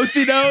fucking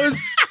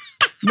Dosey-Dos?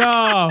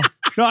 No,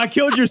 I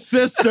killed your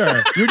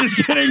sister. You're just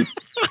kidding. Because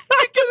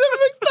it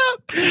mixed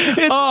up.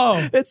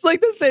 It's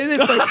like the same.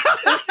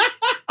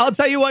 I'll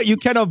tell you what, you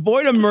can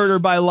avoid a murder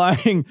by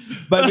lying,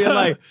 by being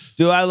like,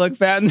 do I look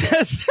fat in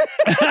this?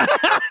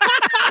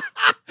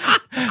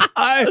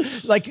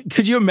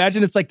 Could you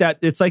imagine? It's like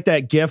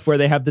that GIF where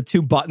they have the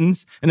 2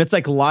 buttons and it's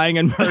like lying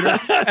and murder,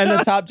 and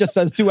the top just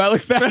says, do I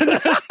look fat in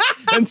this?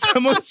 And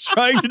someone's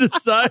trying to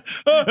decide.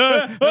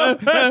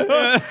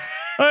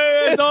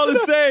 It's all the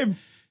same.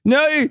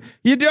 No,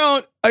 you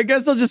don't. I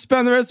guess I'll just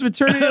spend the rest of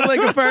eternity like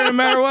a fire no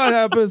matter what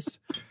happens.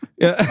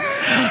 Yeah.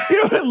 You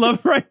know what I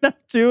love right now,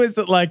 too, is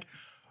that, like,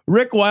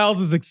 Rick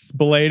Wiles is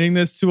explaining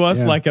this to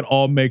us like it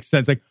all makes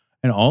sense. Like,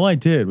 And all I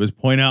did was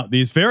point out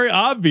these very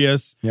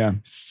obvious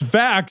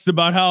facts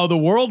about how the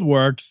world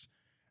works.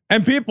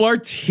 And people are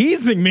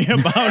teasing me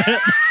about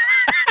it.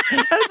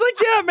 And it's like,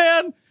 yeah,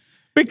 man.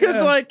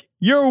 Because like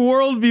your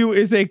worldview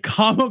is a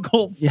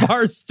comical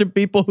farce to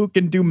people who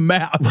can do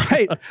math.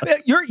 Right.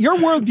 Your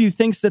worldview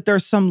thinks that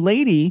there's some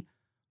lady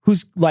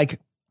who's like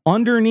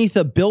underneath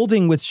a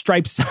building with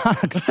striped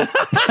socks.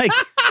 Like,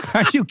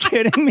 are you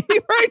kidding me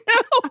right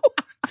now?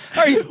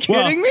 Are you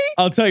kidding me?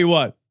 I'll tell you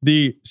what.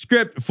 The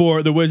script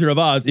for The Wizard of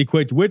Oz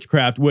equates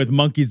witchcraft with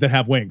monkeys that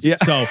have wings. Yeah.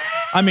 So,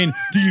 I mean,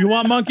 do you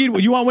want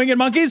you want winged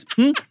monkeys?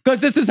 Because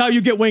this is how you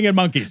get winged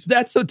monkeys.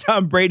 That's what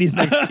Tom Brady's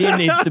next team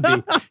needs to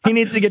be. He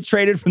needs to get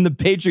traded from the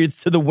Patriots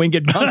to the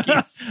winged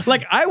monkeys.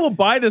 Like, I will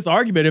buy this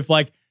argument if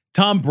like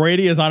Tom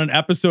Brady is on an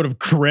episode of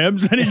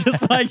Cribs and he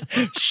just like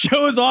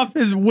shows off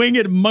his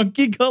winged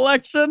monkey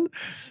collection.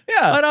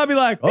 Yeah. And I'll be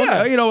like,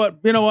 okay, you know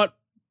what?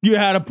 You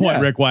had a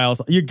point, Rick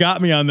Wiles. You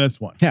got me on this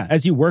one. Yeah,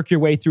 as you work your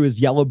way through his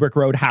Yellow Brick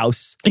Road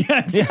house.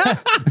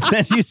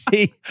 Then you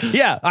see,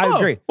 I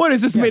agree. What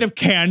is this made of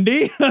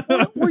candy?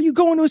 Where you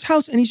go into his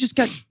house and he's just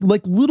got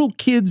like little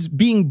kids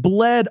being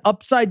bled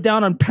upside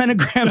down on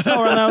pentagrams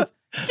all around the house.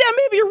 Yeah,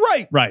 maybe you're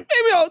right. Right.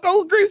 Maybe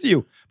I'll agree with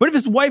you. But if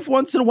his wife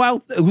once in a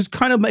while, who's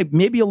kind of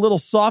maybe a little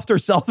softer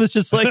self, is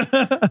just like,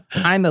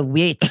 I'm a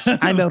witch.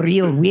 I'm a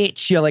real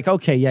witch. You're like,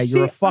 okay, yeah,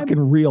 you're a fucking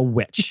real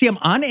witch. You see, I'm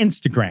on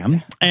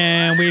Instagram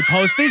and we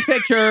post these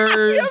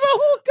pictures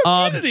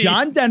of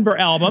John Denver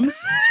albums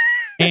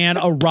and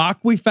a rock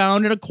we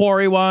found in a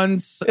quarry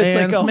once. It's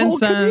like a whole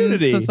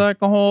community. It's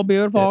like a whole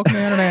beautiful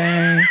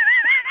community.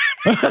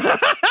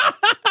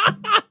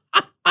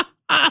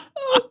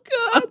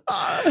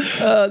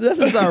 This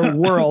is our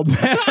world,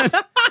 man.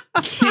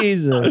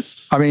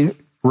 Jesus. I mean,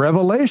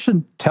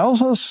 Revelation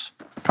tells us,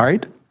 all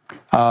right?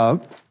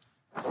 What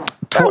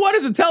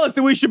does it tell us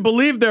that we should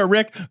believe there,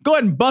 Rick? Go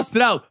ahead and bust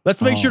it out.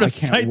 Let's make sure to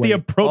cite the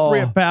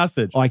appropriate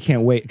passage. Oh, I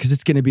can't wait, because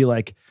it's going to be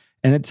like,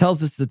 and it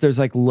tells us that there's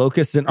like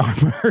locusts in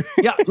armor.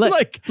 Yeah,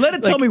 let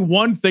it tell me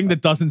one thing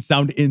that doesn't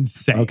sound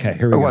insane. Okay,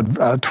 here we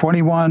go.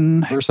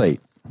 21, verse 8.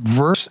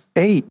 Verse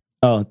 8.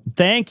 Oh,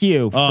 thank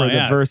you for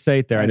the verse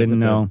 8 there. I didn't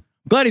know.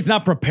 Glad he's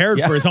not prepared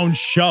for his own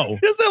show.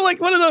 Is it like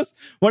one of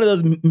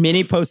those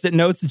mini Post-it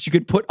notes that you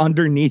could put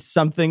underneath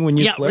something when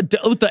you flip?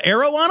 With the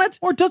arrow on it?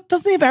 Or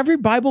doesn't every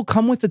Bible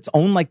come with its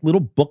own like little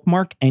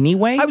bookmark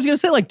anyway? I was gonna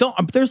say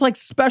there's like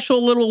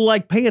special little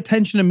like pay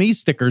attention to me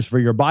stickers for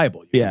your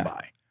Bible you can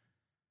buy.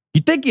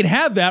 You'd think you'd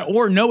have that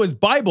or know his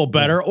Bible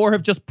better or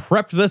have just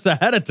prepped this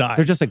ahead of time.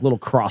 They're just like little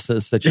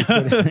crosses that you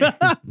put in there.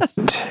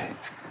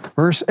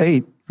 Verse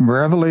 8,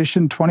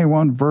 Revelation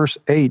 21, verse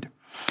 8.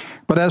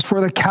 But as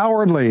for the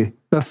cowardly,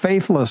 the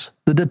faithless,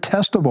 the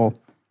detestable,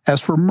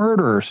 as for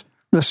murderers,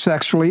 the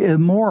sexually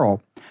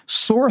immoral,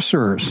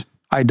 sorcerers,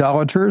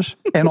 idolaters,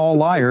 and all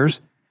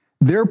liars,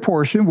 their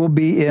portion will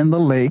be in the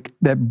lake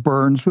that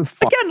burns with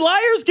fire. Again,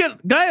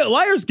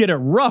 liars get it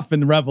rough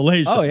in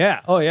Revelation. Oh, yeah.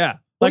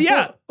 Like,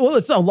 well,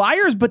 it's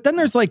liars, but then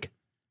there's like,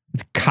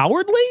 it's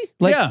cowardly?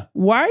 Like,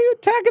 why are you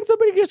attacking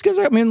somebody just because,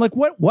 I mean, like,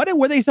 what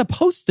were they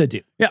supposed to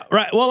do? Yeah,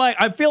 right. Well,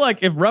 I feel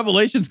like if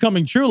Revelation's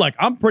coming true, like,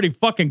 I'm pretty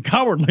fucking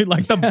cowardly.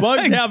 Like, the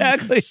bugs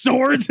have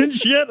swords and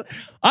shit.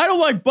 I don't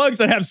like bugs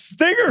that have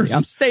stingers.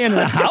 I'm staying in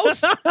the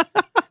house.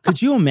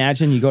 Could you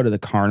imagine you go to the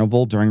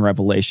carnival during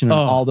Revelation and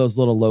all those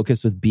little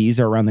locusts with bees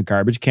are around the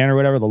garbage can or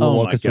whatever? The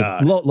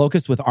little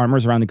locusts with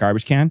armors around the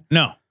garbage can?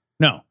 No.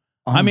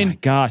 Oh I mean, my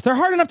gosh, they're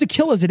hard enough to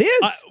kill as it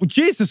is.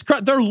 Jesus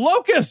Christ, they're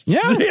locusts.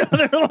 Yeah.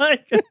 They're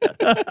like.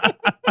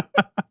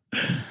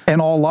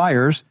 And all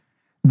liars,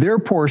 their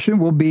portion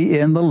will be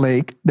in the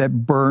lake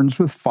that burns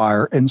with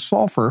fire and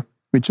sulfur,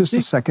 which is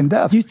the second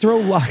death. You throw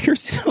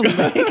liars in a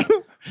lake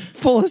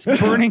full of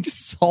burning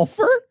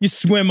sulfur? You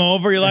swim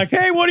over, you're like,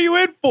 hey, what are you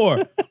in for?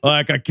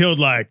 Like, I killed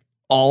like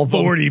all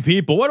 40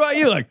 people. What about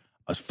you? Like,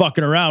 I was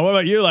fucking around. What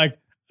about you? Like,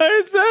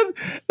 I said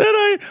that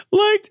I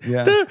liked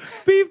the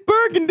beef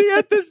burgundy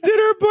at this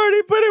dinner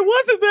party, but it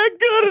wasn't that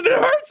good and it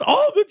hurts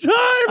all the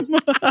time.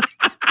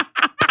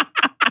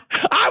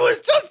 I was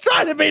just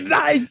trying to be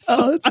nice.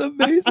 Oh, that's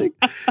amazing.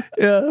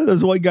 Yeah,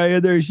 there's one guy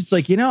in there. He's just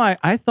like,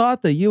 I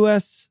thought the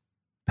U.S.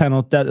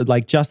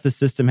 justice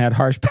system had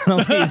harsh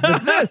penalties,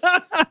 but this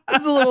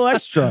is a little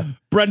extra.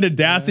 Brendan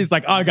Dassey's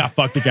like, I got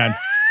fucked again.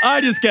 Are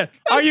you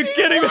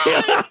kidding me?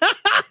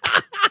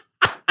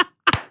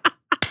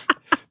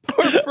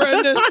 Poor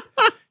Brendan.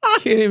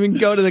 Can't even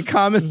go to the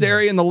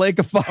commissary in the lake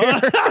of fire.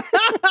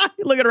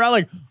 Looking around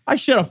like, I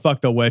should have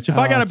fucked a witch. If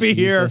I got to be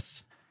here.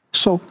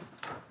 So,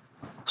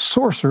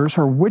 sorcerers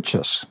are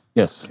witches.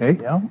 Yes.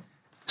 Okay. Yeah.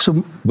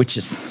 So,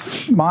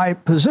 witches. My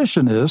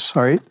position is,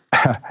 all right,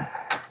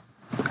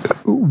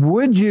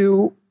 would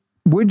you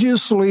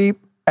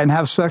sleep and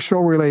have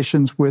sexual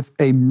relations with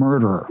a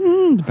murderer?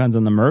 Depends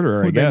on the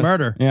murderer, I guess. They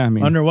murder? Yeah, I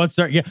mean. Under what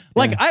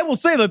I will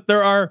say that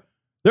there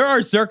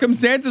are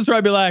circumstances where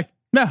I'd be like,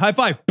 yeah, high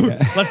five.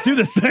 Yeah. Let's do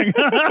this thing.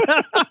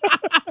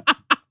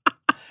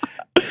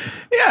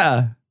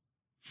 Yeah.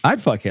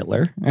 I'd fuck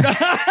Hitler.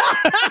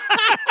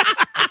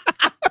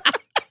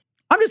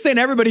 I'm just saying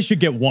everybody should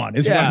get one,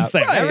 is what I'm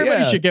saying. Right,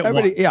 everybody should get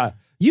one. Yeah.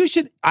 You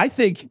should, I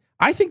think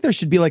there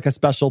should be like a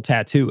special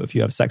tattoo if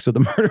you have sex with a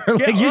murderer.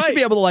 Like you should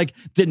be able to like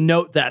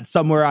denote that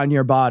somewhere on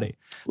your body.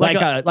 Like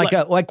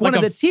one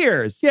of the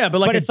tears. Yeah,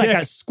 but it's like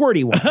a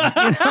squirty one.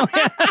 You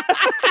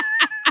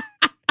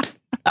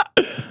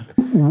know?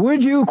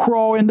 Would you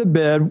crawl into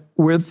bed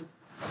with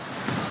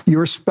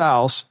your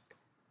spouse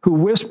who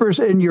whispers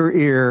in your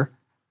ear,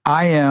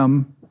 I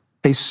am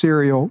a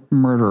serial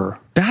murderer?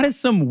 That is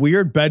some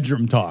weird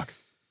bedroom talk.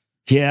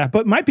 Yeah,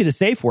 but might be the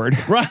safe word.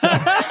 Right.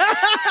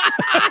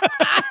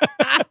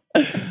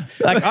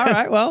 Like, all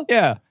right, well,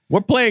 yeah,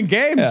 we're playing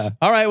games. Yeah.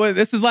 All right, well,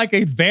 this is like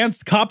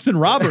advanced cops and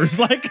robbers.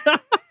 Like, oh,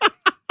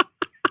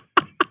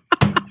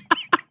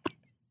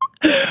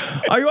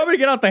 you want me to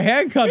get out the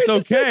handcuffs?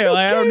 Okay.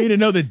 Like, I don't need to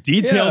know the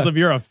details of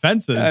your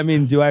offenses. I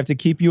mean, do I have to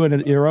keep you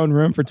in your own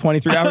room for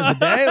 23 hours a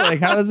day? Like,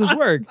 how does this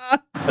work?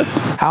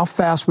 How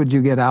fast would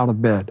you get out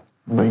of bed?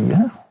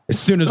 As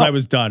soon as I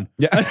was done.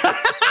 Yeah.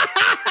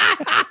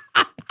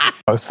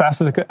 As fast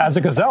as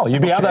a gazelle.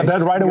 You'd be out of that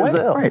bed right away.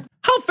 Right.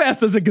 How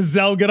fast does a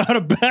gazelle get out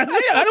of bed?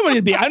 I don't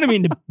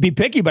mean to be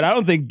picky, but I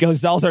don't think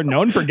gazelles are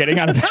known for getting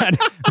out of bed.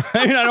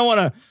 I mean, I don't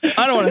want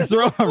to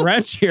throw a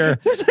wrench here.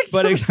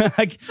 But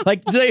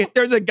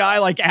there's a guy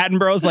like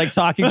Attenborough's like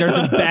talking. There's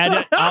a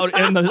bed out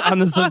on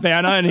the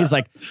savannah, and he's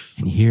like,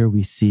 and here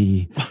we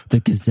see the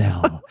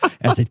gazelle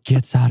as it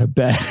gets out of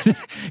bed,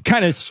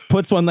 kind of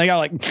puts one leg out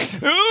like, does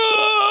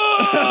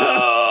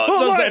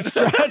that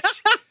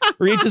stretch,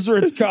 reaches for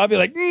its coffee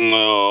like,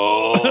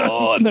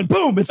 and then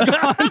boom, it's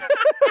gone.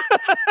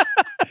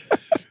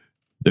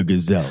 The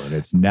gazelle in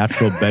its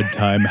natural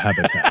bedtime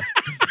habitat.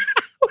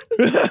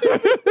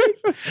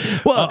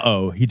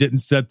 Well, he didn't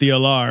set the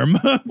alarm.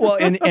 Well,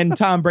 in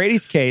Tom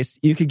Brady's case,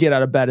 you could get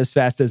out of bed as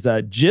fast as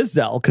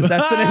Giselle, because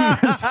that's the name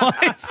of his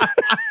wife.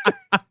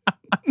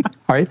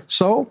 All right.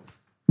 So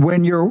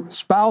when your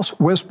spouse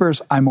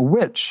whispers, I'm a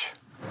witch,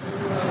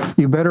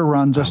 you better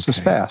run just as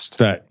fast.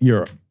 That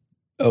you're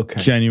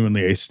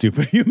genuinely a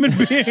stupid human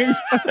being.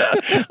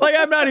 Like,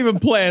 I'm not even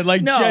playing.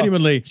 Like, no,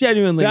 genuinely.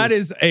 That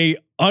is a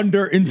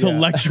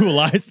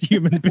under-intellectualized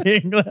human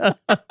being.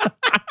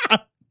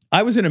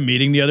 I was in a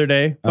meeting the other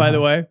day, by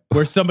the way,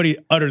 where somebody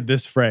uttered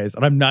this phrase,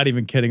 and I'm not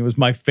even kidding. It was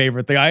my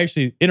favorite thing. I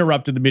actually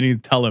interrupted the meeting to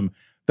tell him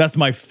that's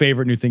my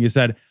favorite new thing. He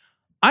said,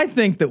 I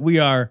think that we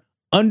are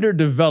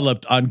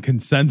underdeveloped on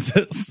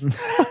consensus.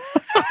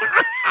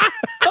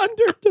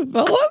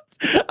 Underdeveloped?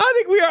 I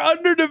think we are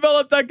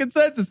underdeveloped on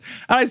consensus.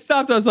 And I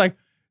stopped. I was like,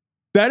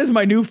 that is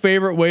my new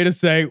favorite way to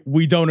say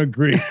we don't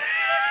agree.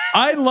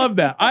 I love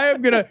that. I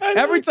am going to,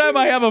 every time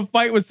I have a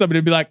fight with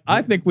somebody, be like,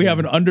 I think we have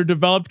an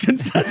underdeveloped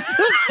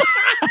consensus.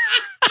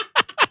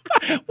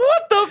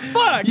 What the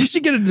fuck? You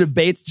should get into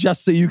debates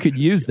just so you could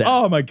use that.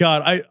 Oh my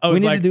God. We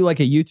need to do like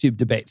a YouTube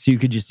debate so you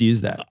could just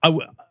use that.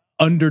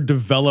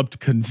 Underdeveloped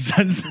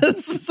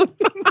consensus.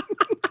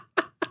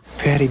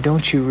 Patty,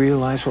 don't you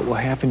realize what will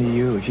happen to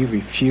you if you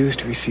refuse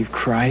to receive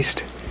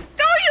Christ?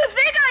 Don't you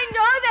think I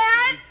know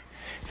that?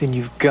 Then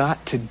you've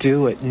got to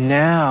do it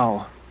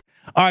now.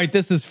 All right,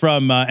 this is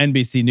from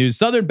NBC News.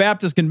 Southern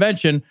Baptist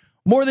Convention,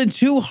 more than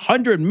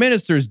 200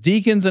 ministers,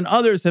 deacons, and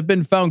others have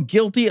been found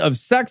guilty of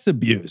sex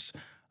abuse,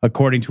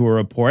 according to a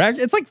report.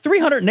 Actually, it's like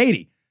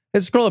 380.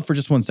 Let's scroll up for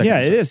just 1 second. Yeah,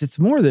 it is. It's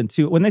more than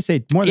two. When they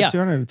say more than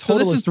 200,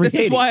 total so is 380.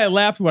 This is why I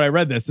laughed when I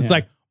read this. It's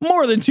like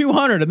more than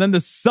 200. And then the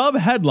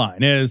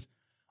sub-headline is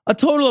a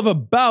total of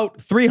about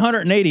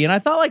 380. And I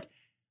thought, like,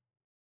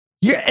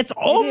 yeah, it's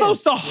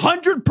almost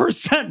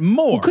 100%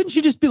 more. Well, couldn't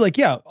you just be like,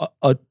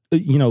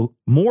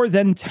 more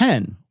than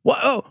 10?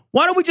 Why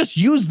don't we just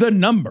use the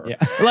number? Yeah.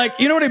 Like,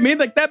 you know what I mean?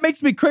 Like, that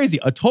makes me crazy.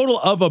 A total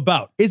of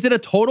about. Is it a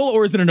total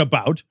or is it an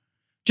about?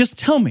 Just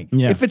tell me.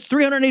 Yeah. If it's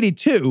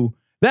 382,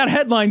 that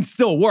headline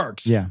still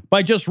works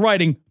by just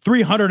writing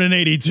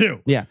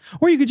 382. Yeah.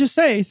 Or you could just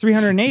say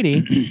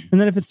 380,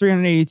 and then if it's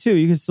 382,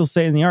 you can still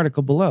say in the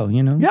article below,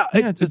 you know? Yeah.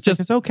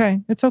 It's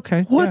okay. It's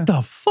okay. What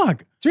the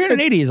fuck?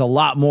 380 is a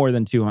lot more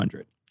than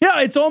 200.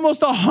 Yeah, it's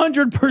almost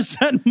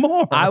 100%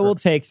 more. I will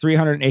take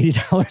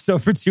 $380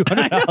 over $200.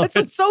 I know,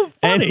 it's so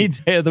funny. Any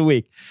day of the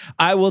week.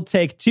 I will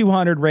take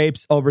 200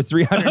 rapes over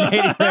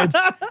 380 rapes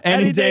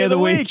any day of the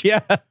week.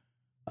 Yeah.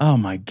 Oh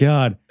my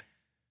God.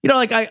 You know,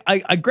 like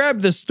I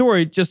grabbed this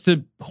story just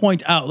to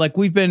point out, like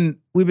we've been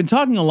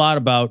talking a lot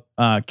about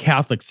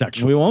Catholic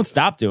sexual. We won't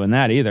stop doing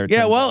that either.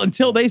 Yeah, well,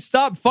 until they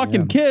stop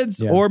fucking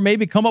kids, or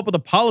maybe come up with a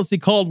policy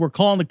called "We're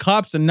calling the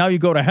cops and now you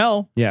go to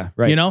hell." Yeah,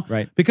 right. You know,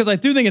 right? Because I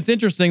do think it's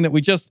interesting that we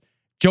just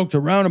joked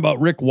around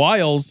about Rick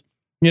Wiles.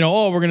 You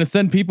know, we're going to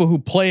send people who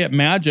play at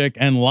Magic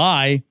and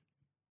lie.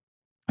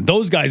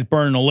 Those guys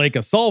burn in a lake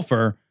of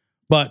sulfur.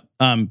 But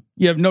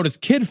you have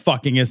noticed kid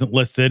fucking isn't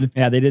listed.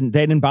 Yeah, they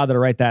didn't bother to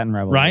write that in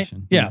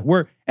Revelation. Right?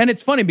 Yeah. And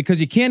it's funny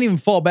because you can't even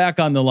fall back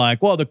on the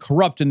the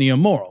corrupt and the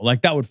immoral.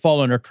 Like that would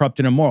fall under corrupt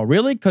and immoral.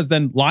 Really? Because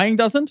then lying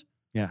doesn't?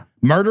 Yeah.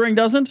 Murdering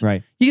doesn't?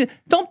 Right. You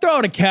don't throw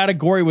out a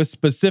category with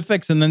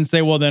specifics and then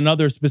say, well, then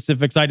other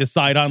specifics I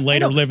decide on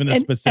later live in the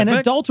specifics. And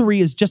adultery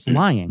is just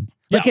lying.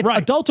 Like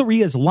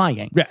adultery is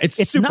lying. Yeah, it's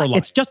super lying.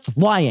 It's just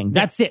lying.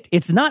 That's it.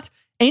 It's not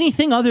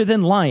anything other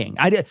than lying.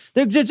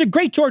 There's a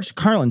great George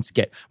Carlin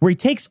skit where he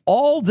takes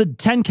all the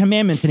 10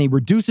 commandments and he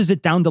reduces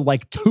it down to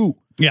like 2.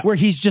 Yeah. Where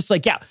he's just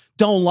like,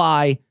 don't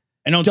lie.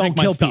 And don't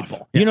kill stuff.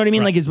 people. You know what I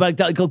mean? Right. Like, it's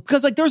like,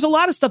 because like there's a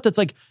lot of stuff that's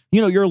like,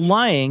 you're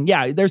lying.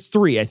 Yeah, there's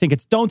 3. I think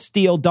it's don't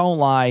steal, don't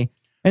lie,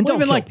 and don't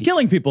even kill like people.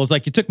 Killing people is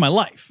like you took my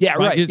life. Yeah,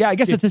 right. Yeah, I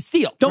guess it's a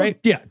steal.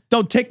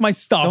 Don't take my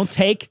stuff. Don't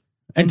take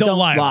and don't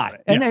lie. About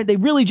it. And they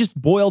really just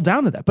boil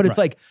down to that. But it's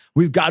like,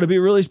 we've got to be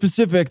really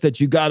specific that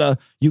you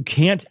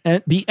can't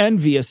be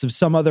envious of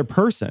some other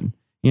person.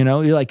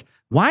 You're like,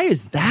 why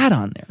is that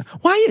on there?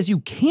 Why is you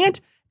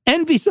can't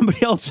envy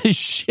somebody else's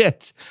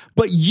shit,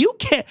 but you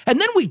can't? And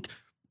then we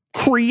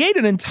create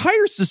an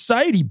entire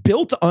society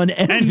built on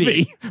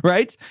envy,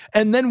 right?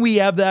 And then we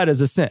have that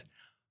as a sin.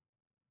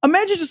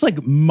 Imagine just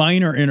like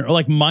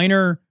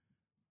minor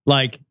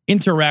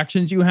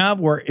interactions you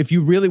have where if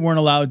you really weren't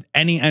allowed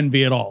any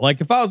envy at all.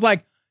 Like if I was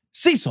like,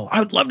 Cecil, I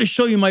would love to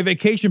show you my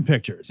vacation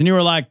pictures. And you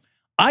were like,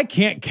 I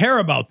can't care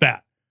about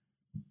that.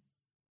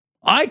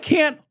 I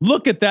can't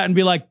look at that and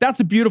be like, that's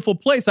a beautiful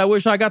place. I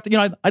wish I got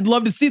to, I'd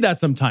love to see that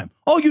sometime.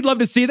 Oh, you'd love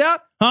to see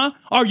that? Huh?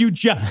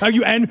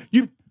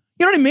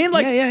 You know what I mean?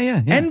 Like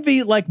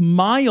envy, like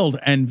mild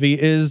envy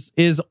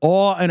is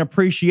awe and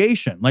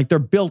appreciation. Like they're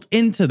built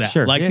into that.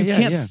 Sure. Like you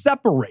can't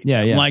separate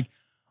them. Yeah. Like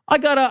I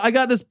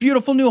got this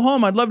beautiful new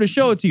home. I'd love to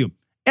show it to you.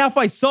 If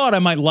I saw it, I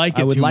might like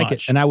it. I would too like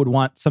much. it, and I would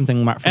want something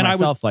for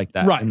myself like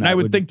that. Right. And I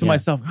would think to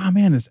myself, oh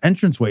man, this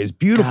entranceway is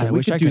beautiful. God,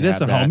 we could do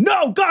this at home.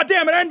 No,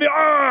 goddamn it, envy.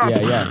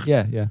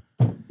 Yeah.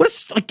 What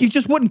is like you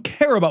just wouldn't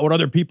care about what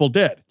other people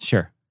did.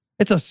 Sure.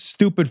 It's a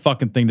stupid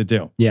fucking thing to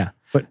do. Yeah.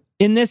 But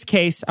in this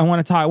case, I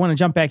want to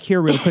jump back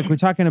here real quick. We're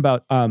talking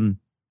about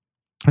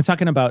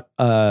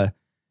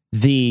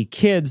the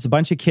kids, a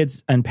bunch of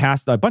kids and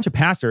a bunch of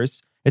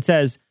pastors. It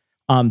says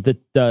that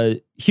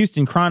the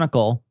Houston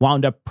Chronicle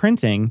wound up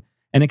printing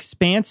an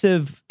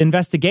expansive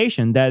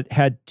investigation that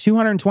had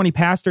 220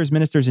 pastors,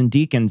 ministers, and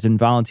deacons and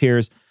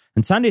volunteers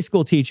and Sunday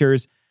school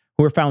teachers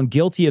who were found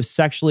guilty of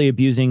sexually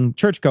abusing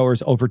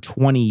churchgoers over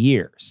 20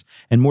 years.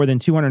 And more than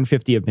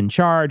 250 have been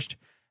charged,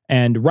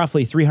 and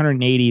roughly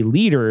 380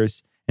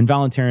 leaders and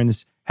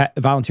volunteers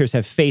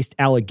have faced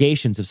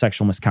allegations of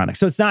sexual misconduct.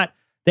 So it's not,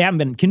 they haven't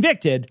been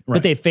convicted,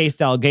 but they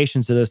faced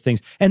allegations of those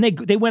things. And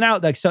they went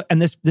out like so.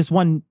 And this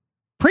one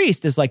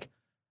priest is like,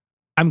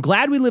 I'm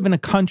glad we live in a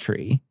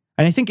country.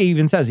 And I think he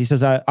even says,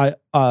 he's like,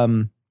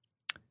 the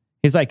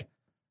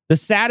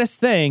saddest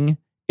thing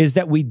is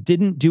that we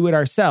didn't do it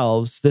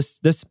ourselves.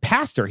 This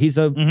pastor, he's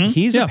a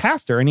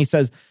pastor, and he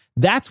says,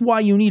 that's why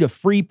you need a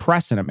free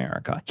press in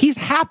America. He's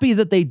happy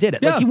that they did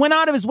it. Like he went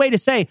out of his way to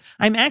say,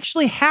 I'm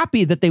actually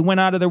happy that they went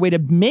out of their way to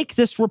make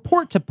this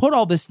report, to put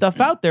all this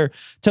stuff out there,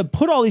 to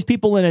put all these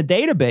people in a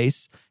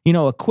database, a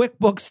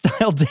QuickBooks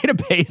style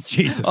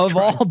database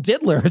all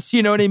diddlers.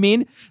 You know what I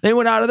mean? They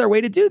went out of their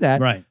way to do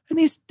that. Right. And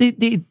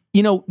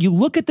you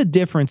look at the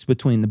difference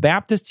between the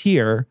Baptist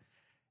here,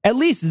 at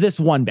least this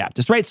one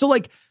Baptist, right? So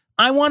like,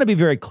 I want to be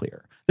very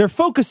clear. They're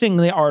focusing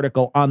the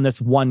article on this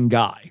one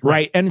guy,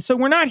 right? And so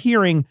we're not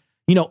hearing,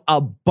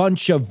 a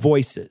bunch of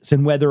voices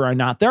and whether or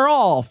not they're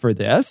all for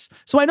this.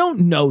 So I don't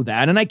know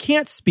that, and I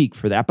can't speak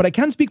for that, but I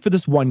can speak for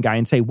this one guy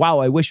and say, wow,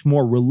 I wish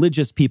more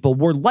religious people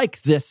were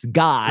like this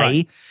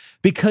guy,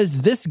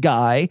 because this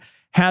guy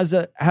has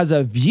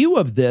a view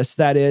of this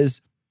that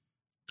is,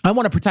 I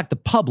want to protect the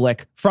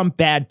public from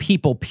bad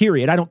people,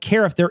 period. I don't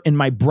care if they're in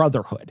my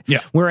brotherhood. Yeah.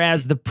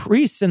 Whereas the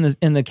priests in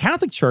the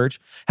Catholic Church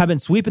have been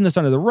sweeping this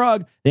under the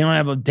rug. They don't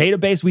have a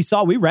database.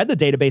 We read the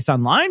database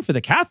online for the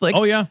Catholics.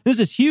 Oh, yeah. There's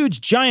this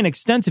huge, giant,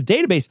 extensive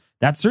database.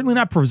 That's certainly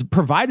not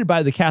provided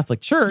by the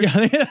Catholic Church.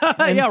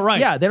 Yeah, right.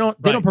 Yeah, they don't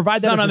provide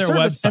It's that not as on a their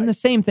service. website. And the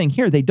same thing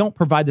here. They don't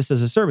provide this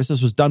as a service.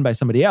 This was done by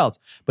somebody else.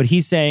 But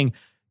he's saying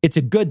it's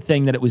a good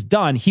thing that it was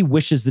done. He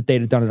wishes that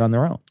they'd have done it on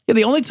their own. Yeah,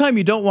 the only time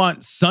you don't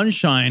want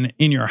sunshine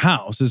in your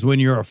house is when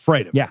you're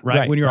afraid of it,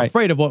 right? When you're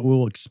afraid of what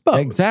will expose.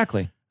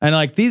 Exactly. And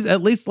like these,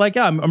 at least like,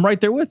 I'm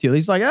right there with you.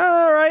 He's like,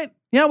 all right,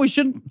 yeah, we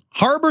shouldn't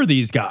harbor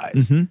these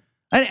guys. Mm-hmm.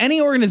 And any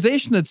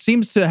organization that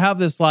seems to have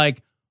this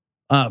like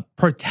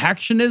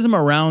protectionism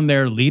around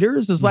their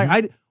leaders is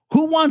like,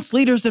 who wants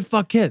leaders that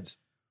fuck kids?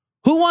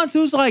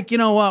 Who's like, we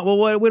don't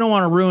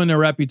want to ruin their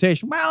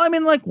reputation. Well, I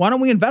mean, like, why don't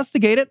we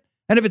investigate it?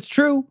 And if it's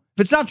true,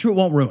 if it's not true, it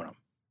won't ruin them,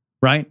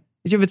 right?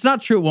 If it's not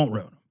true, it won't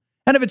ruin them.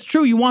 And if it's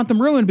true, you want them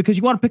ruined because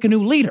you want to pick a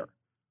new leader.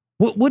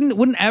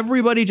 Wouldn't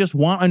everybody just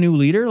want a new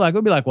leader? Like, it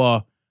would be like,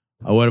 well,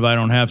 what if I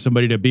don't have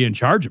somebody to be in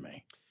charge of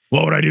me?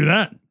 What would I do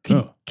then?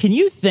 Can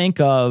you think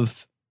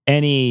of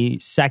any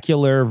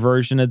secular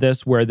version of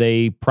this where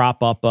they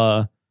prop up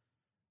a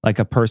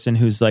person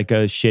who's like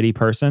a shitty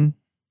person?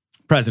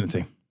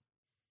 Presidency.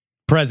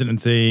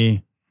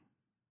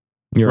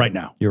 Right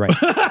now. You're right.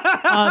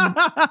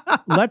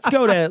 Let's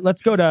go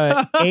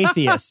to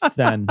atheists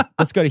then.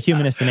 Let's go to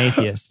humanists and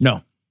atheists.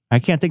 No, I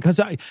can't think, because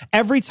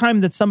every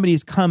time that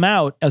somebody's come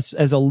out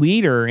as a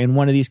leader in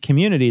one of these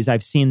communities,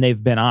 I've seen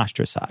they've been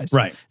ostracized.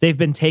 Right. They've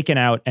been taken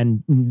out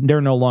and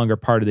they're no longer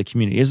part of the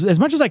community. As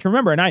much as I can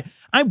remember, and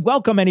I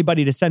welcome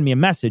anybody to send me a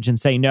message and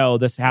say, no,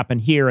 this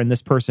happened here and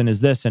this person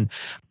is this. And,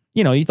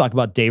 you know, you talk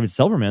about David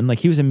Silverman, like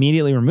he was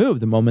immediately removed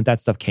the moment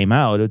that stuff came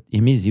out. He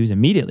was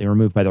immediately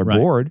removed by their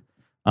board.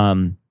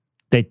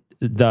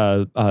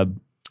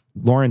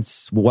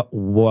 Lawrence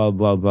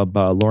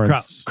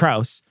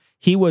Krauss.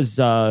 He was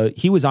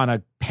on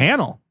a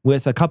panel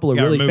with a couple of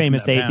really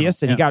famous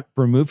atheists, and he got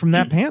removed from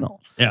that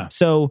panel. Yeah.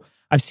 So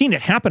I've seen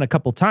it happen a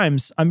couple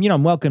times. I'm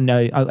welcome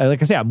to,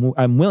 like I say,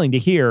 I'm willing to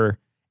hear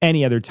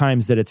any other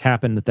times that it's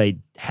happened that they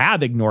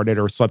have ignored it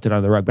or swept it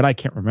under the rug, but I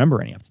can't remember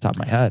any off the top of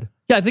my head.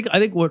 Yeah, I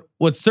think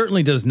what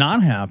certainly does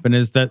not happen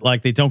is that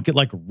like they don't get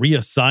like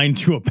reassigned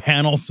to a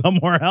panel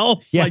somewhere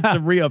else, like to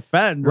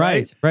reoffend,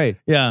 right? Right.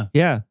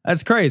 Yeah.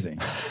 That's crazy.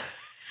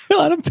 You're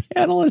on a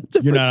panel in a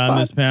different You're not spot. on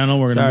this panel.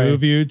 We're going to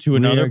move you to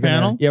another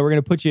panel. We're going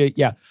to put you.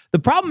 Yeah. The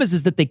problem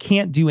is that they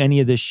can't do any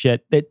of this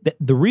shit.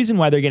 The reason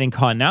why they're getting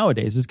caught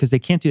nowadays is because they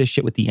can't do this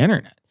shit with the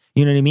internet.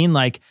 You know what I mean?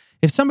 Like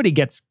if somebody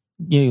gets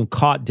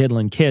caught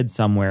diddling kids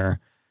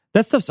somewhere,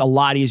 that stuff's a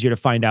lot easier to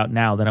find out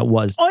now than it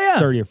was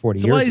 30 or 40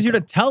 years ago. It's a lot easier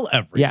to tell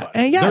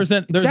everybody.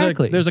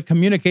 Exactly. There's a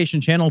communication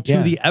channel to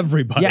the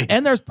everybody. Yeah,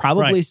 and there's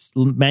probably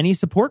many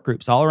support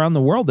groups all around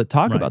the world that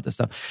talk about this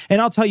stuff. And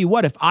I'll tell you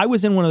what, if I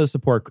was in one of the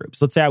support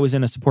groups, let's say I was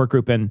in a support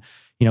group in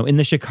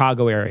the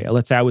Chicago area.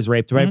 Let's say I was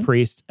raped by a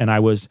priest and I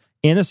was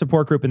in a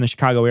support group in the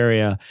Chicago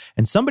area,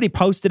 and somebody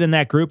posted in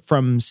that group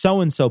from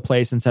so-and-so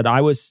place and said, I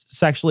was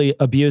sexually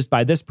abused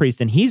by this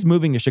priest and he's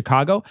moving to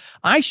Chicago,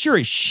 I sure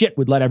as shit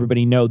would let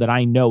everybody know that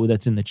I know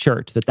that's in the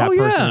church, that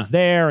person is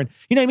there. And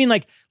you know what I mean?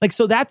 Like,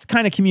 so that's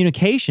kind of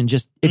communication.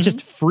 It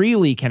just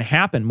freely can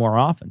happen more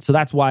often. So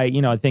that's why,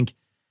 I think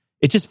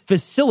it just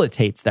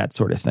facilitates that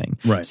sort of thing.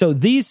 Right. So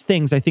these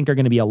things I think are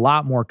going to be a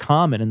lot more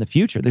common in the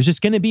future. There's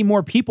just going to be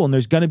more people and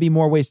there's going to be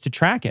more ways to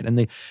track it.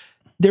 And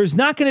there's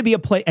not going to be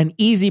an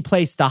easy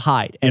place to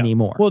hide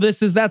anymore. Well,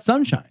 this is that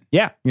sunshine.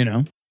 Yeah.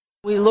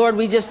 Lord,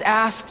 we just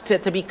ask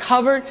to be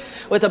covered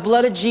with the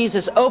blood of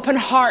Jesus. Open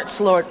hearts,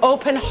 Lord.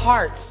 Open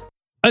hearts.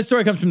 This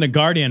story comes from The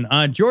Guardian.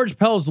 George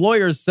Pell's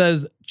lawyers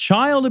says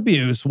child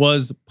abuse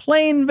was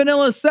plain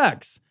vanilla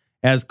sex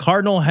as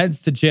Cardinal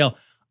heads to jail.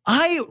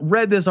 I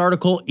read this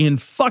article in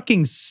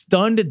fucking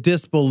stunned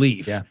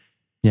disbelief.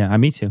 Yeah,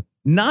 me too.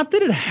 Not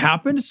that it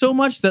happened so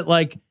much that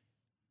like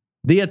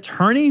the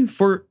attorney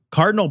for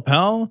Cardinal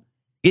Pell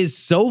is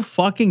so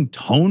fucking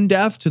tone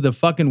deaf to the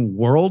fucking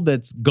world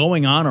that's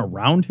going on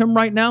around him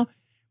right now.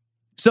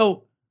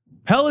 So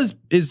Pell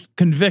is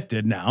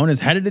convicted now and is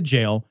headed to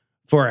jail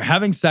for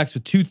having sex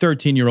with two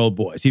 13-year-old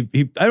boys. He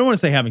I don't want to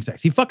say having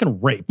sex. He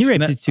fucking raped. He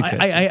raped two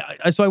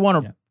kids. So I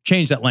want to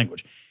change that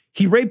language.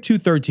 He raped two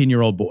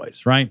 13-year-old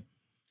boys, right?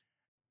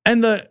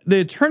 And the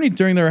attorney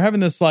during there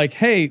having this like,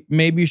 hey,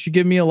 maybe you should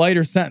give me a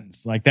lighter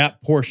sentence, like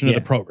that portion of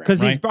the program.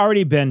 Because he's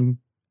already been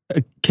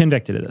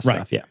convicted of this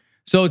stuff, yeah.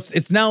 So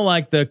it's now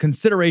like the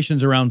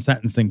considerations around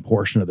sentencing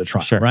portion of the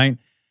trial, right?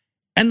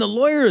 And the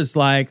lawyer is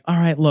like, all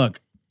right, look,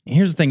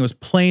 here's the thing. It was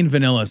plain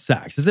vanilla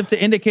sex, as if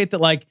to indicate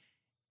that like,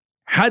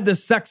 had the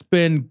sex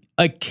been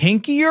a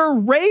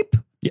kinkier rape?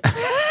 Yeah.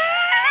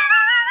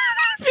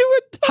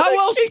 How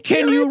else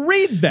can you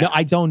read that? No,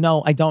 I don't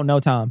know.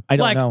 Tom. I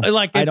don't know.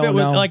 Like if it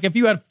was like if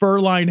you had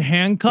fur-lined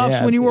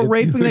handcuffs when you were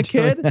raping a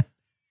kid.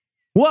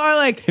 Well,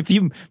 like if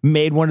you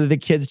made one of the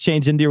kids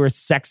change into a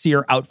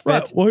sexier outfit.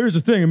 Right. Well, here's the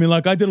thing. I mean,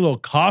 like I did a little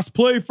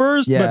cosplay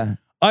first, but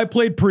I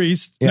played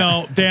priest. Yeah.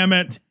 No, damn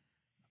it.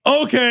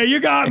 Okay, you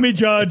got me,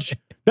 Judge.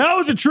 That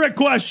was a trick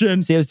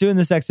question. See, I was doing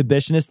this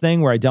exhibitionist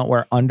thing where I don't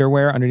wear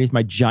underwear underneath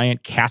my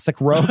giant cassock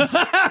robes.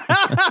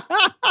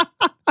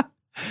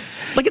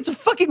 Like it's a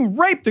fucking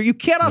rape there. You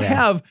cannot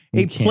have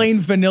a plain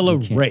vanilla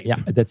rape. Yeah,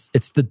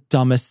 it's the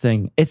dumbest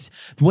thing. It's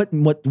what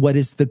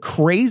is the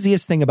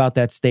craziest thing about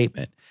that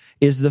statement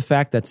is the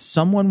fact that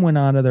someone went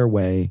out of their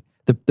way,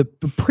 the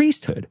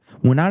priesthood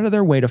went out of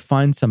their way to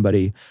find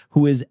somebody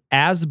who is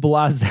as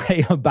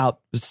blasé about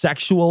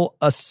sexual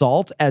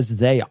assault as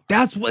they are.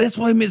 That's what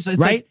I mean. It's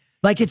right?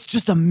 Like it's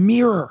just a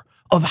mirror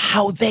of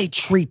how they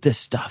treat this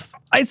stuff.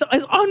 It's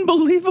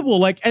unbelievable.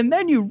 Like, and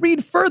then you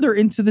read further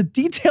into the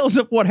details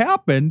of what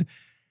happened.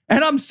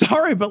 And I'm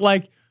sorry, but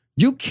like,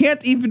 you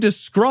can't even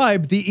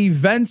describe the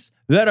events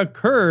that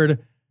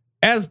occurred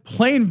as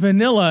plain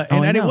vanilla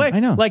in any way. I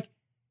know. Like,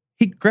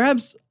 he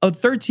grabs a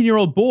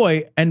 13-year-old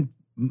boy and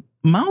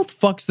mouth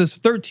fucks this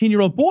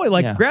 13-year-old boy.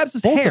 Like, grabs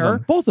his hair.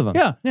 Both of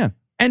them. Yeah.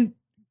 And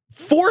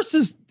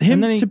forces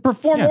him to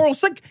perform oral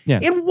sex. Yeah.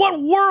 In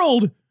what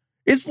world?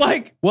 It's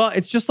like, well,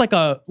 it's just like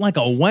a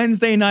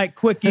Wednesday night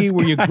quickie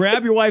where you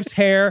grab your wife's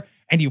hair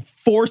and you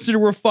force her to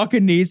her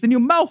fucking knees and you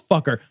mouth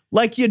fuck her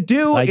like you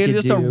do in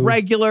just a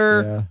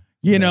regular,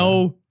 you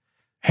know,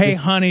 hey,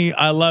 honey,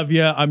 I love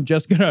you. I'm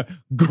just going to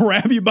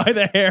grab you by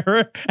the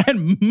hair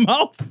and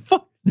mouth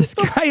fuck. This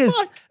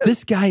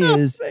guy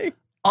is,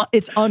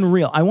 it's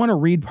unreal. I want to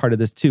read part of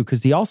this too,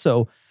 because he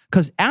also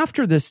because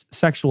after this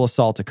sexual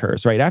assault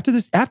occurs, right?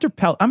 After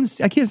Pell, I'm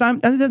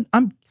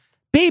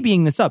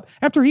babying this up.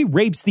 After he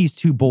rapes these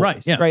two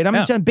boys, right?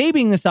 I'm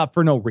babying this up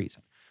for no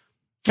reason.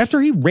 After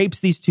he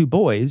rapes these two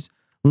boys,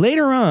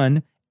 later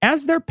on,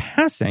 as they're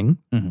passing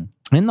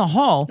in the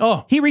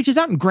hall, he reaches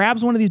out and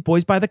grabs one of these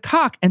boys by the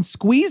cock and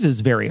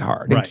squeezes very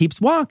hard and keeps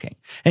walking.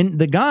 And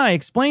the guy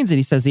explains it.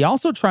 He says he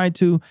also tried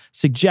to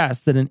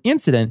suggest that an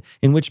incident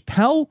in which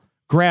Pell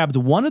grabbed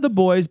one of the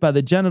boys by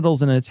the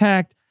genitals and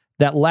attacked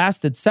that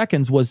lasted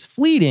seconds was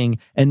fleeting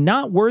and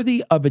not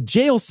worthy of a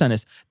jail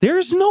sentence.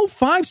 There's no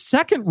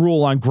 5-second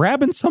rule on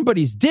grabbing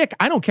somebody's dick.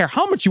 I don't care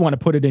how much you want to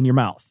put it in your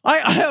mouth.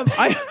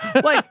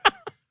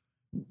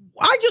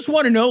 I just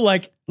want to know,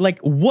 like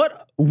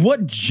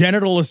what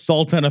genital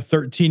assault on a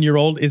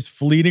 13-year-old is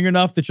fleeting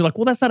enough that you're like,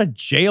 well, that's not a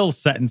jail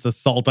sentence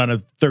assault on a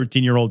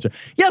 13-year-old.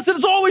 Yes,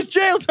 it's always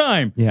jail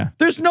time. Yeah.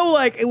 There's no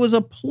it was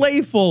a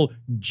playful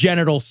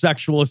genital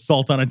sexual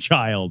assault on a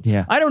child.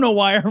 Yeah. I don't know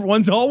why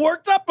everyone's all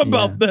worked up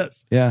about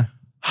this. Yeah.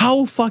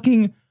 How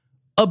fucking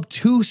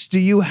obtuse do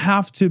you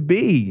have to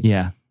be?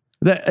 Yeah.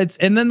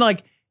 And then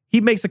he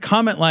makes a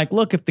comment like,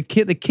 look, if the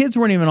kids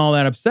weren't even all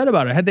that upset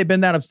about it. Had they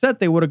been that upset,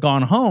 they would have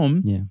gone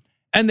home. Yeah.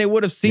 And they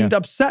would have seemed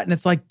upset. And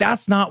it's like,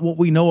 that's not what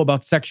we know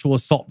about sexual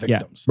assault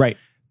victims. Yeah, right.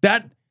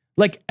 That,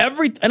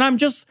 and I'm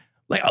just,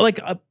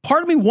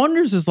 part of me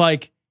wonders is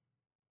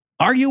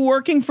are you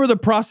working for the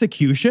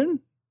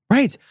prosecution?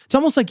 Right. It's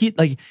almost like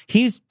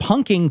he's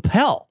punking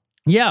Pell.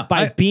 Yeah.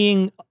 By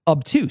being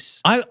obtuse.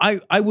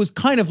 I was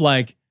kind of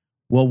like,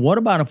 well, what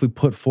about if we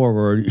put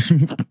forward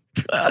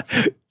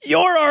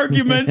your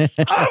arguments?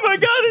 Oh my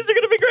God, this is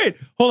going to be great.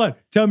 Hold on.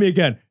 Tell me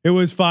again. It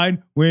was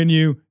fine when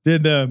you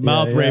did the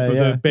mouth rape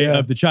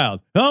of the child.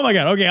 Oh my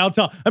God. Okay, I'll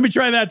tell. Let me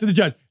try that to the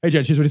judge. Hey,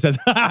 judge, here's what he says.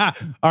 All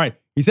right.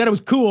 He said it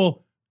was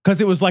cool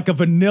because it was like a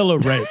vanilla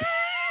rape.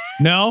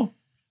 No.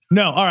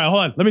 All right,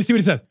 hold on. Let me see what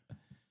he says.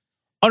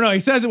 Oh no,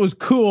 he says it was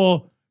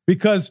cool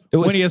because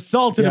when he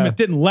assaulted him, it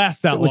didn't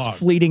last that long. It was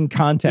fleeting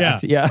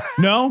contact. Yeah.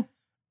 No?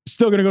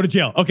 Still going to go to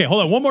jail. Okay,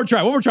 hold on. One more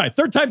try.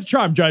 Third time's a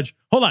charm, judge.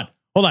 Hold on.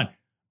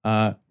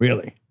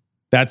 Really?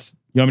 You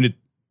want me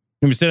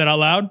to say that out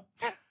loud?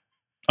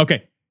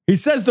 Okay. He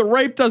says the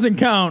rape doesn't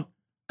count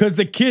because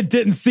the kid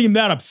didn't seem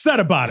that upset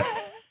about it.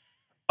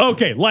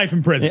 Okay, life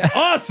in prison. Yeah.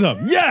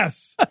 Awesome.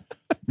 Yes.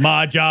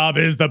 My job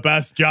is the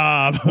best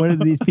job. One of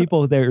these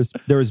people, there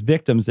was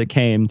victims that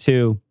came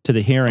to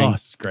the hearing. Oh,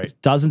 it's great.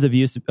 Dozens of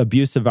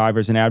abuse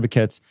survivors and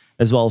advocates,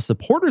 as well as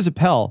supporters of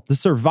Pell. The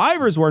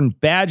survivors wore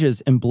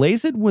badges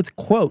emblazoned with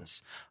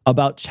quotes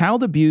about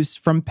child abuse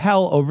from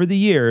Pell over the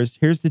years.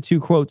 Here's the two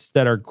quotes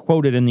that are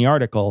quoted in the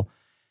article.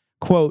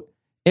 Quote,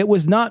 "It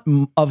was not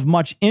of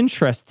much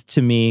interest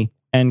to me,"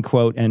 end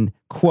quote, and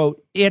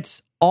quote,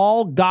 "It's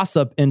all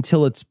gossip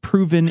until it's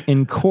proven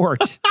in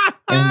court,"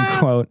 end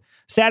quote.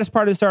 Saddest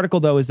part of this article,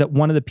 though, is that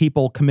one of the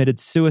people committed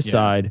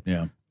suicide.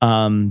 Yeah.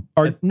 Pardon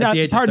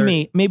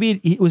me,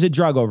 maybe it was a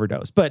drug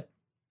overdose, but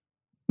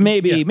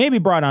maybe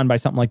brought on by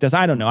something like this.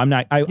 I don't know. I'm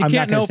not going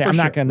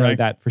to know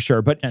that for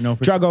sure. But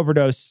drug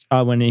overdose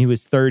when he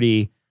was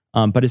 30.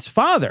 But his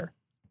father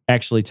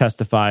actually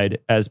testified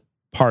as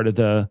part of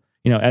the,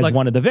 as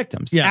one of the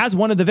victims. Yeah. As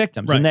one of the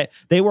victims. Right. And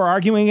they were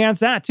arguing against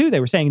that too. They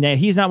were saying that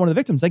he's not one of the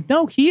victims. Like,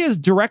 no, he is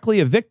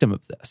directly a victim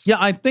of this. Yeah,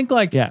 I think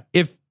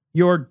if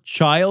your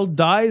child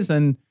dies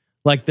and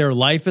their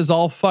life is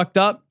all fucked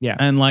up,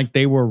 and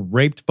they were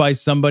raped by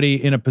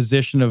somebody in a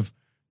position of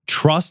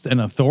trust and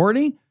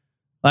authority,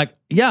 I'm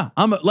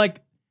 100%.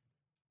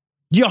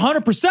 Yeah,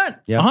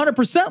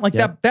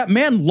 100%. That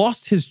man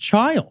lost his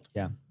child.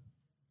 Yeah.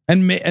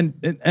 And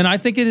I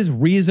think it is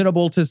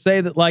reasonable to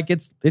say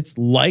that it's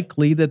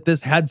likely that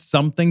this had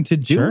something to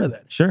do with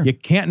it. Sure. You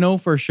can't know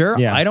for sure.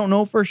 Yeah. I don't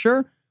know for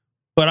sure,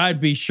 but I'd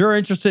be sure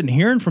interested in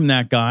hearing from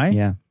that guy.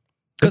 Yeah.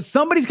 Because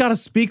somebody's got to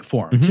speak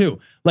for him too.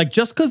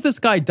 Just because this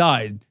guy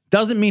died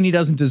doesn't mean he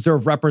doesn't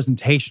deserve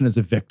representation as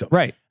a victim.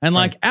 Right. And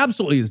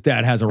absolutely his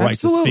dad has a right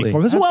to speak for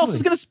him. Because who else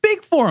is going to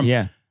speak for him?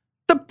 Yeah.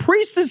 The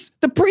priest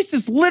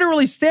is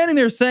literally standing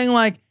there saying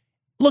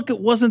look, it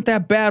wasn't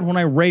that bad when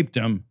I raped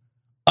him.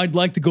 I'd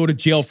like to go to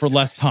jail for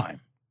less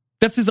time.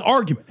 That's his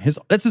argument.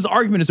 That's his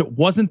argument is it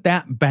wasn't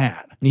that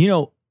bad.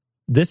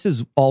 This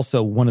is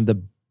also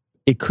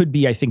it could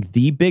be, I think,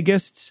 the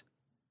biggest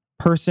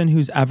person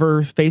who's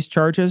ever faced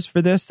charges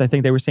for this. I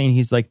think they were saying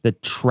he's the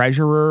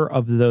treasurer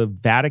of the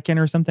Vatican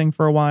or something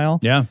for a while.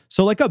 Yeah.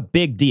 So a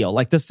big deal.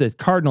 The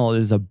cardinal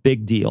is a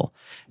big deal.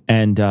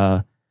 And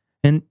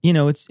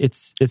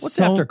it's what's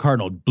after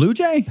Cardinal? Blue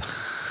Jay?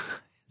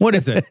 What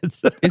is it?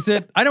 Is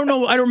it? I don't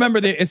know. I don't remember.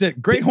 Is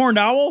it Great Horned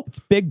Owl? It's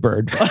Big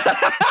Bird.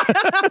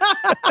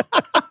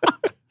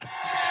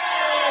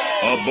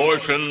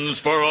 Abortions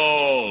for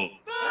all.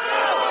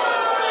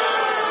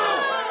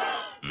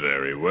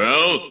 Very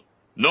well.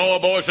 No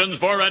abortions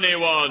for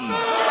anyone.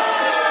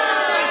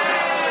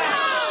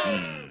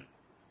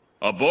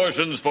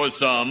 Abortions for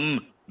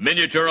some,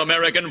 miniature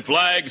American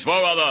flags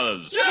for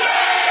others.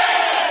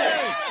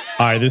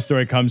 All right, this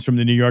story comes from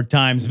the New York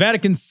Times.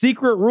 Vatican's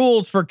secret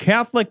rules for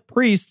Catholic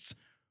priests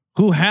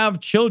who have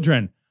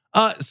children.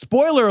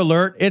 Spoiler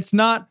alert, it's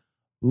not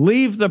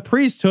leave the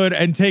priesthood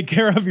and take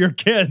care of your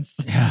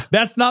kids. Yeah.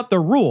 That's not the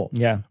rule.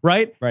 Yeah.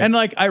 Right? And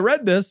like I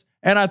read this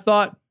and I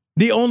thought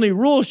the only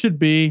rule should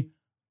be,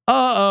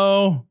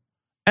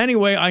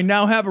 anyway, I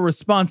now have a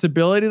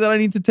responsibility that I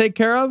need to take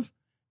care of.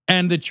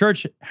 And the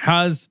church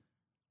has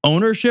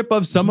ownership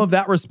of some of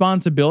that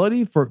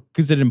responsibility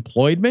because it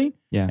employed me.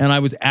 Yeah. And I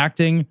was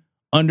acting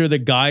under the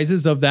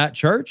guises of that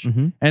church.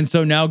 And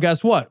so now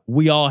guess what?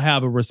 We all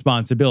have a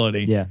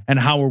responsibility. Yeah. And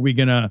how are we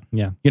going to,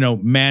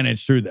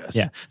 manage through this?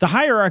 Yeah. The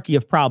hierarchy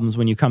of problems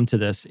when you come to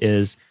this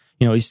is,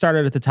 you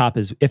started at the top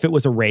is if it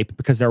was a rape,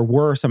 because there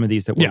were some of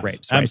these that were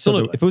rapes. Right?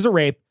 Absolutely. So if it was a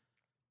rape,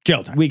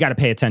 jail time. We got to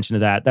pay attention to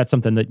that. That's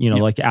something that,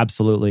 like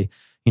absolutely,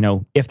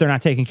 if they're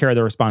not taking care of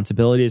their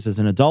responsibilities as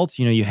an adult,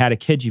 you had a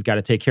kid, you've got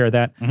to take care of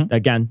that.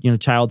 Again,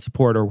 child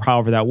support or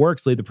however that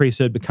works, leave the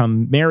priesthood,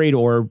 become married,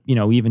 or,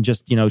 even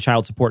just,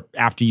 child support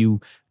after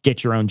you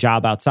get your own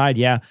job outside.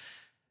 Yeah.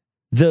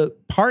 The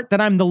part that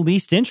I'm the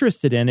least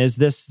interested in is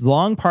this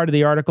long part of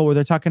the article where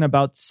they're talking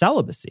about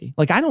celibacy.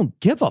 Like, I don't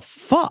give a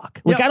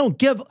fuck. Like,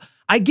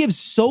 I give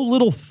so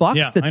little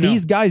fucks that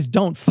these guys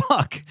don't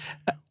fuck.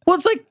 Well,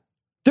 it's like,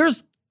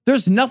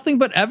 there's nothing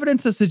but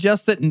evidence to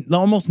suggest that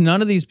almost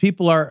none of these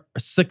people are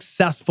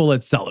successful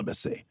at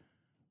celibacy,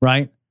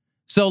 right?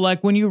 So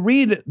like when you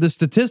read the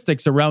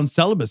statistics around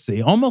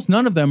celibacy, almost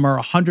none of them are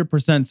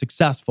 100%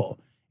 successful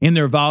in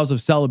their vows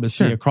of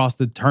celibacy across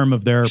the term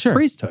of their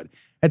priesthood.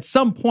 At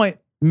some point,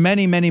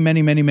 many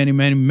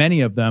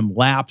of them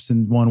lapse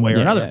in one way or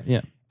another.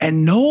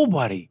 And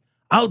nobody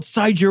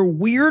outside your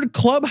weird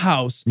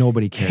clubhouse,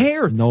 nobody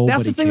cares.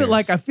 That's the thing that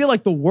like I feel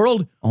like the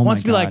world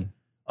wants to be like,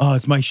 oh,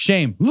 it's my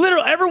shame.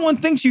 Literally, everyone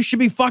thinks you should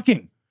be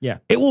fucking. Yeah.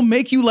 It will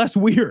make you less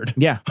weird.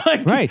 Yeah.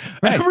 Like, right.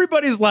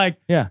 Everybody's like,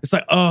 it's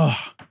like, oh,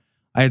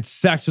 I had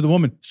sex with a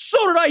woman. So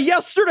did I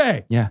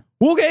yesterday. Yeah.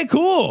 Okay,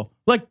 cool.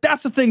 Like,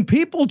 that's the thing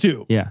people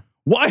do. Yeah.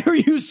 Why are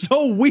you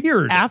so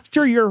weird?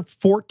 After you're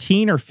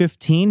 14 or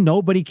 15,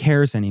 nobody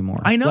cares anymore.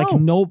 I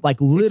know.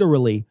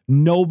 Literally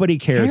nobody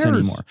cares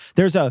anymore.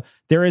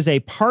 There is a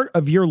part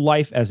of your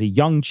life as a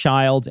young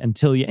child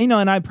until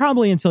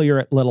until you're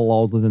a little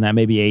older than that,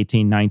 maybe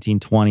 18,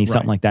 19, 20,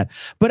 something like that.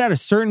 But at a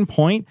certain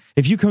point,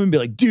 if you come and be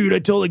like, dude, I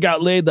totally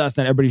got laid last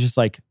night, everybody's just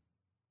like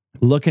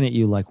looking at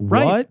you like,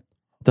 what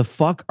the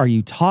fuck are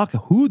you talking?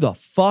 Who the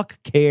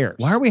fuck cares?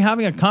 Why are we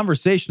having a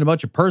conversation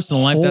about your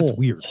personal life? That's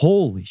weird.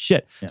 Holy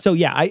shit. Yeah. So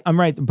I'm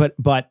right. But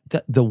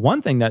the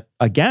one thing that,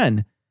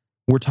 again,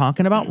 we're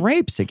talking about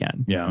rapes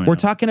again. Yeah, we're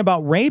talking about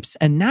rapes.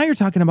 And now you're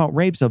talking about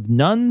rapes of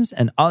nuns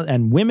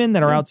and women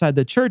that are outside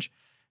the church.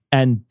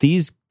 And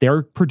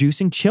they're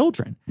producing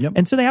children. Yep.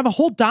 And so they have a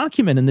whole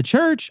document in the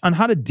church on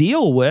how to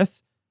deal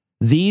with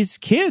these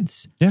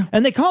kids. Yeah.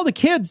 And they call the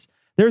kids,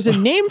 there's a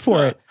name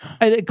for it.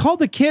 They call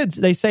the kids,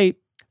 they say,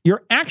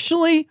 you're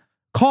actually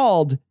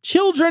called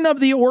children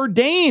of the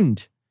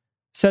ordained.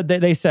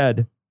 They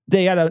said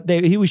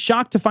he was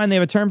shocked to find they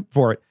have a term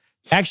for it.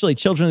 Actually,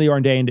 children of the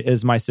ordained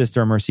is my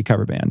sister Mercy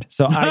cover band.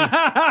 So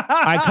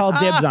I call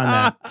dibs on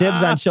that.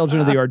 Dibs on children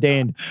of the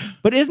ordained.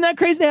 But isn't that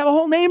crazy? They have a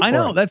whole name for it. I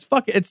know. That's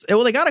fucking.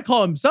 They got to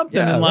call him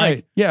something. And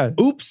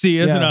oopsie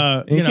isn't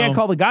a. You can't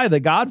call the guy the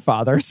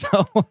Godfather,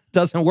 so it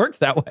doesn't work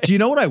that way. Do you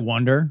know what I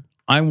wonder?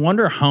 I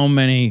wonder how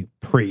many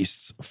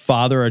priests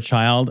father a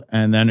child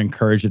and then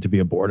encourage it to be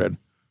aborted.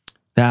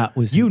 That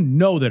was,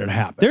 that it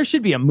happened. There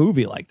should be a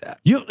movie like that.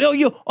 You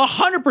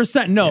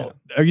 100% no.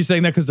 Yeah. Are you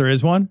saying that because there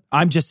is one?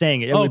 I'm just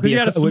saying it. Because you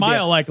had a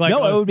smile like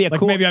no, it would be a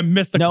cool. Maybe I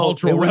missed a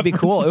cultural reference. It would be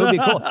cool. It would be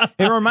cool.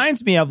 It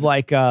reminds me of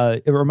I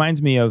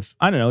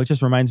don't know. It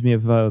just reminds me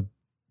of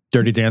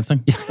Dirty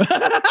Dancing.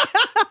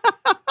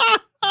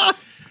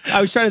 I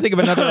was trying to think of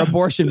another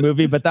abortion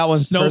movie, but that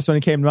one's the first one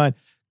that came to mind.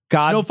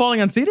 Snow Falling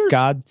on Cedars?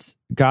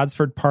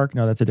 Godsford Park.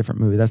 No, that's a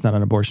different movie. That's not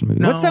an abortion movie.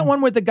 No. What's that one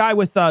with the guy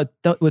with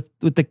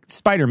the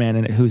Spider-Man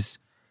in it? Who's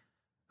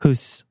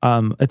it's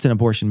an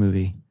abortion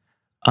movie.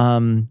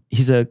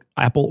 He's a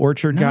apple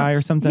orchard guy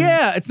or something.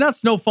 Yeah, it's not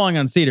Snow Falling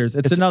on Cedars.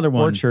 It's another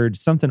one.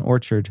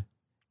 Orchard.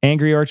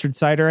 Angry Orchard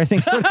Cider, I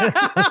think.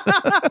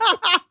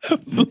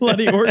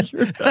 Bloody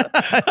Orchard.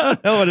 I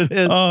don't know what it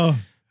is. Oh,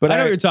 but I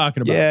know what you're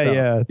talking about.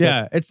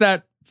 Yeah. It's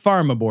that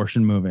farm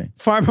abortion movie.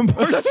 Farm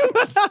abortion.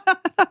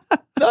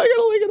 No, I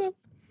gotta look it up.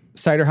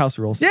 Cider House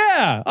Rules.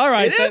 Yeah, all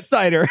right. It is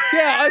cider.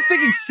 Yeah, I was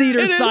thinking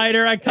cedar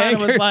cider. I kind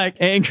of was like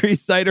Angry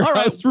Cider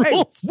House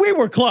Rules. We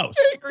were close.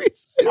 Angry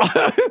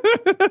Cider.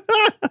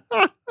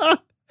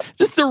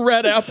 Just a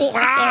red apple.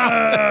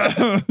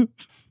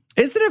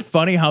 Isn't it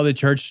funny how the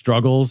church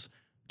struggles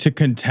to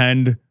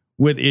contend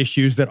with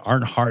issues that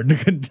aren't hard to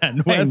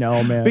contend with? I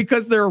know, man.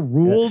 Because their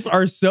rules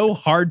are so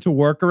hard to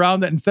work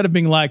around that instead of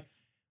being like,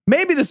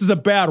 maybe this is a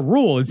bad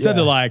rule, instead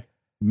they're like,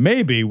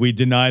 maybe we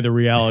deny the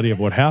reality of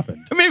what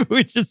happened. Maybe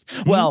we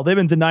just, they've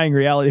been denying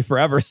reality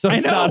forever, so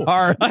it's not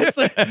hard.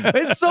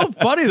 It's so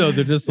funny, though.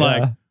 They're just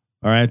like, all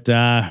right,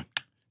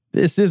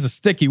 this is a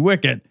sticky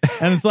wicket.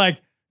 And it's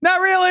like,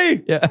 not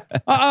really. Yeah.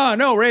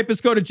 No,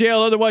 rapists go to jail.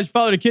 Otherwise, you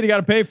follow the kid, you got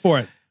to pay for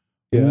it.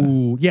 Yeah.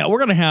 Ooh, yeah, we're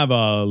going to have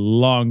a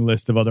long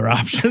list of other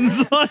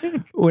options.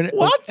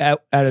 What?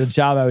 At a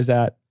job I was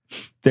at,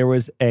 there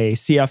was a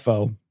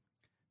CFO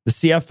the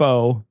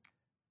CFO,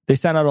 they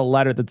sent out a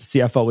letter that the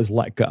CFO was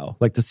let go.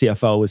 Like the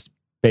CFO was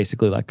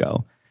basically let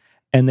go.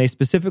 And they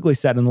specifically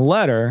said in the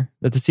letter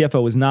that the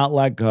CFO was not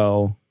let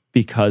go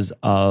because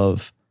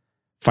of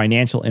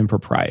financial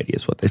impropriety,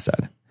 is what they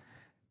said.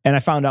 And I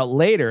found out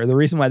later the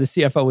reason why the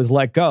CFO was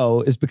let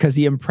go is because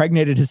he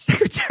impregnated his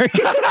secretary.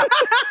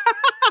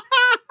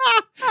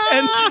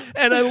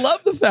 And I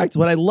love the fact,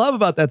 what I love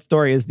about that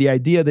story is the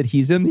idea that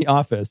he's in the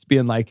office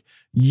being like,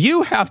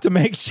 you have to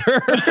make sure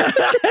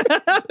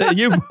that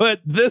you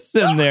put this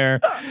in there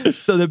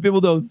so that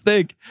people don't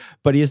think.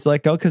 But he's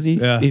let go because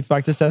he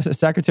fucked his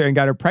secretary and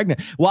got her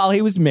pregnant while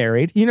he was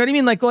married. You know what I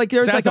mean? Like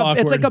there's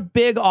it's like a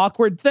big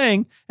awkward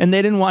thing. And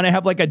they didn't want to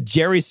have like a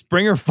Jerry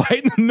Springer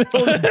fight in the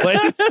middle of the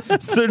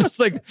place. So just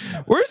like,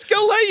 we're just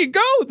going to let you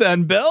go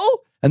then,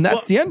 Bill. And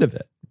that's the end of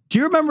it. Do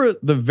you remember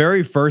the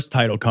very first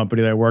title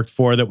company that I worked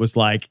for that was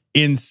like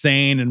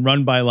insane and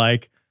run by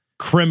like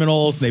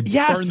criminals? They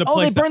burned the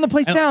place down. They burned the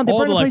place down. They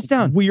burned the place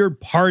down.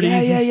 Weird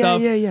parties and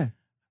stuff. Yeah.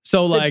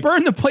 So like they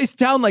burned the place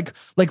down like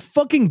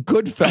fucking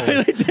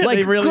Goodfellas. They did. Like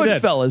They really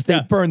Goodfellas. did.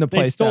 They burned the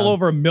place down. They stole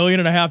over $1.5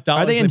 million.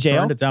 Are they in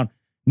jail? Burned it down.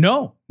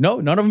 No,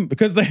 none of them,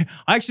 because they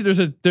actually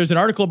there's an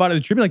article about it in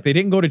the Tribune, like they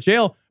didn't go to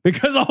jail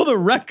because all the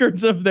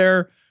records of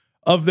their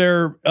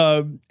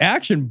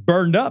action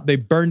burned up. They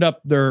burned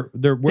up their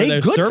where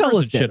their servers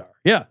and shit are.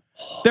 Yeah,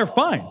 they're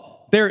fine.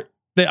 They're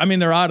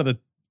out of the.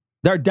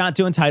 They're not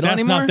doing title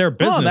that's anymore. Not their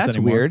business. Oh, that's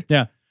anymore. weird.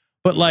 Yeah,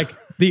 but like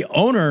the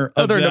owner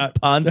of they're that into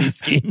Ponzi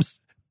schemes.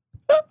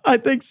 I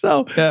think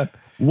so. Yeah,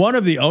 one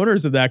of the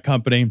owners of that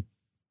company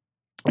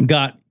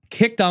got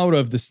kicked out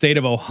of the state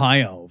of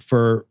Ohio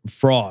for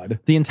fraud.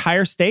 The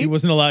entire state?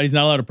 He's not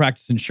allowed to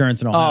practice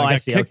insurance in Ohio. I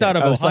got see. kicked out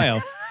of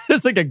Ohio.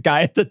 There's like a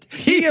guy at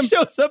he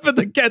shows up at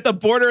the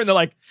border and they're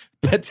like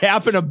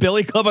tapping a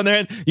billy club on their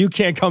hand. You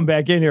can't come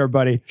back in here,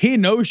 buddy. He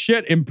no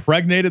shit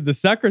impregnated the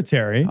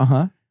secretary,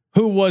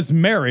 who was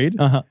married.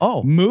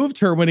 Moved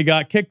her when he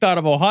got kicked out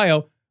of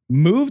Ohio.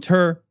 Moved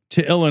her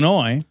to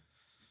Illinois,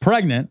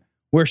 pregnant,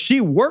 where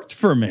she worked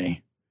for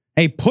me.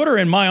 And he put her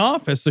in my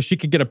office so she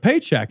could get a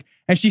paycheck.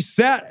 And she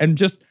sat and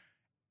just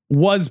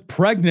was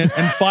pregnant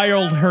and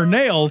filed her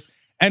nails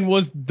and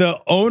was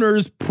the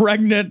owner's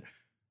pregnant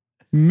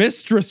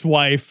mistress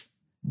wife,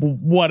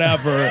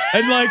 whatever.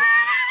 And like,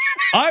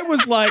 I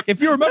was like,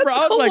 if you remember,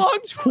 I was like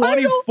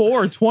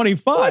 24,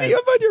 25. What do you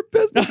have on your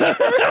business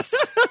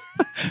cards?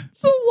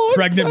 It's a long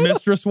pregnant title.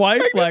 Mistress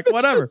wife, like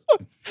whatever.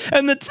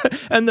 And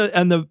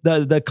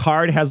the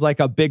card has like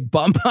a big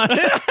bump on it.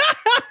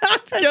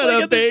 It's got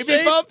like a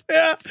baby bump.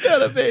 Yeah. It's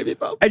got a baby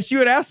bump. And she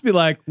would ask me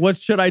like, what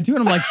should I do?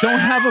 And I'm like, don't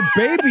have a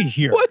baby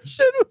here. What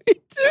should we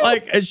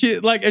do? And she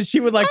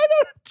would like,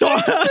 what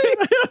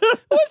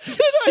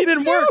should she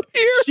didn't work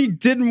here? She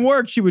didn't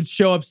work. She would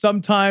show up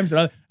sometimes.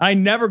 And I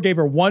never gave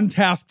her one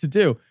task to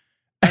do.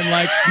 And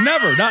like,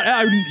 never.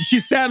 She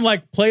sat and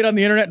like played on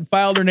the internet and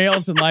filed her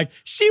nails and like,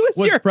 she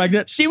was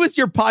pregnant. She was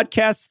your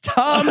podcast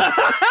Tom.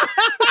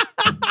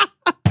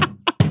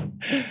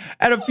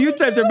 And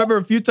I remember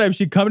a few times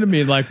she'd come to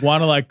me and like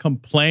want to like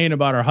complain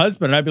about her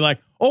husband. And I'd be like,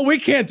 oh, we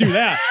can't do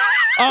that.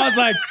 I was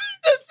like,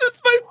 this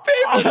is my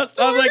favorite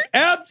story. I was like,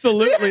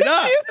 absolutely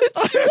not.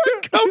 That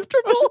you're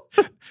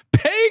comfortable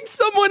paying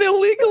someone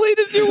illegally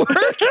to do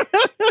work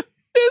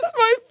is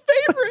my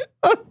favorite.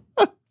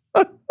 Well,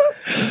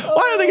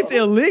 I don't think it's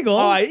illegal.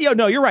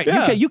 No, you're right.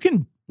 Yeah. You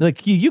can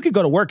like you could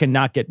go to work and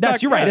not get.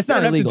 You're right. It's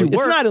not illegal.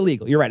 It's not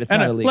illegal. You're right. It's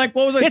not illegal. Like,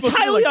 what was I? It's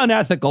highly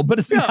unethical, but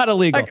it's not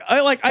illegal.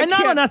 And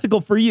not unethical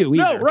for you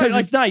either, because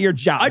it's not your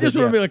job. I just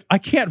want to be like, I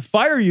can't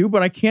fire you,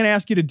 but I can't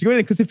ask you to do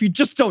anything, because if you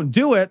just don't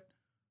do it,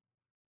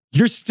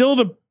 you're still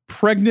the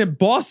pregnant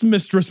boss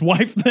mistress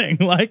wife thing.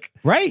 Like,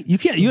 right? You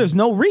can't. There's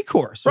no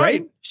recourse,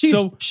 right?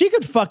 She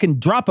could fucking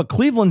drop a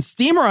Cleveland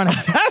steamer on a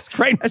desk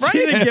right in front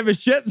She of didn't you. give a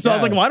shit. So I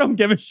was like, well, I don't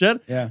give a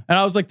shit. Yeah. And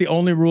I was like, the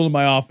only rule in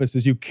my office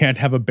is you can't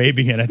have a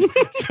baby in it.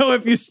 So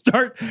if you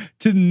start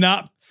to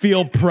not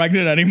feel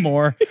pregnant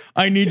anymore,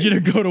 I need you to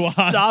go to a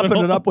hospital.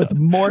 Stopping it up with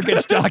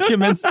mortgage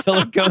documents till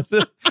it goes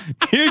in.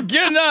 You're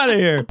getting out of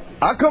here.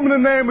 I come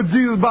in the name of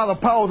Jesus by the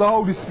power of the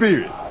Holy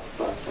Spirit.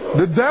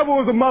 The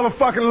devil is a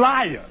motherfucking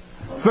liar.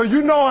 So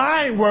you know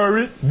I ain't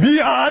worried.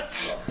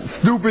 Biatch.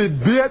 Stupid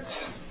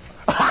bitch.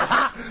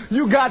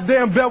 You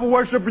goddamn devil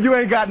worshiper, you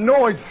ain't got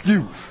no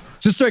excuse.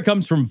 This story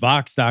comes from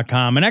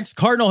Vox.com. An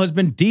ex-cardinal has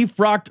been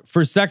defrocked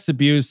for sex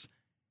abuse.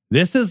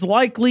 This has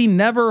likely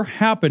never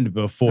happened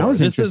before. That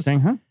was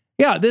interesting, huh?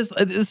 Yeah, this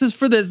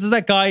is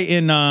that guy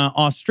in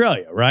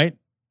Australia, right?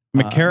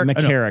 McCarrick.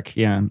 McCarrick,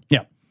 yeah.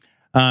 Yeah.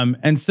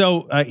 And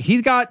so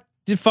he got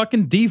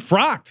fucking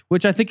defrocked,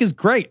 which I think is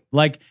great.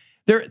 Like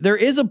there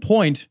is a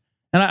point,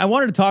 and I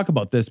wanted to talk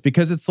about this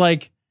because it's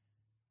like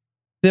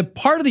the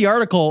part of the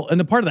article and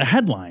the part of the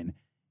headline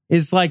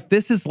is like,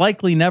 this has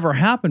likely never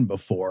happened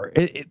before.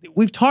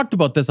 We've talked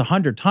about this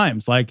 100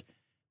 times. Like,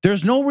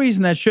 there's no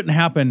reason that shouldn't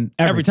happen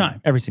every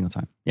time. Every single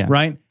time. Yeah.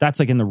 Right? That's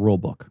like in the rule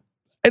book.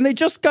 And they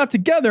just got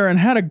together and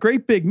had a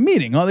great big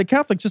meeting. The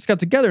Catholics just got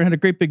together and had a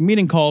great big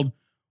meeting called,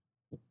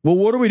 well,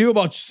 what do we do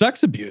about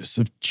sex abuse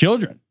of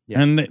children?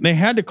 Yeah. And they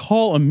had to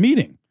call a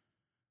meeting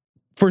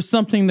for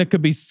something that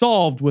could be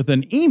solved with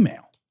an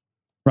email,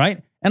 right?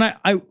 And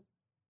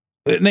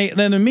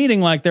then the meeting,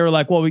 like, they were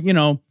like, well, you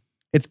know,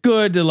 it's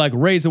good to like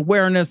raise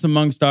awareness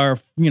amongst our,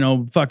 you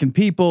know, fucking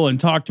people and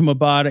talk to them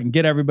about it and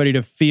get everybody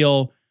to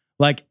feel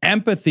like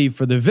empathy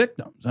for the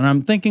victims. And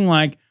I'm thinking,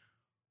 like,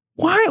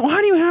 why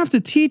do you have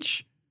to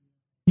teach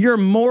your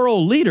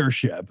moral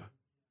leadership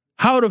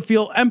how to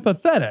feel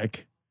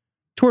empathetic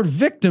toward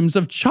victims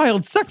of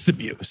child sex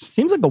abuse?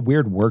 Seems like a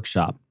weird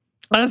workshop.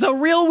 That's a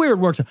real weird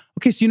workshop.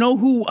 Okay, so you know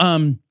who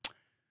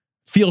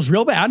feels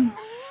real bad?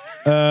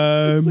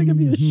 Seems like it'd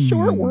be a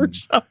short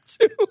workshop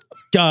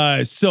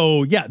too.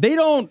 So yeah, they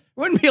don't.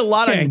 Wouldn't be a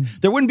lot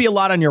there wouldn't be a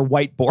lot on your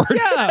whiteboard.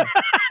 Yeah.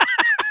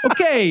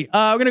 Okay,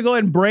 we're gonna go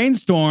ahead and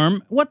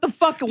brainstorm. What the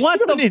fuck?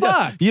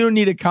 You don't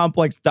need a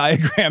complex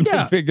diagram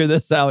to figure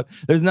this out.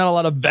 There's not a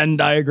lot of Venn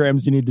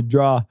diagrams you need to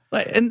draw.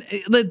 And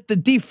the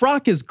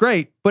defrock is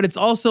great, but it's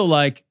also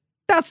like,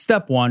 that's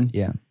step one.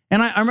 Yeah.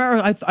 And I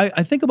remember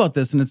I think about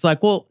this, and it's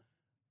like, well,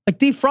 like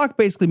defrock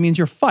basically means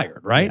you're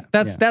fired, right?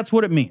 Yeah, that's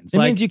what it means. It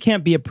means you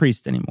can't be a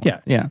priest anymore. Yeah.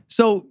 Yeah.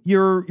 So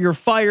you're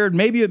fired.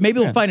 Maybe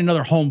they'll find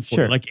another home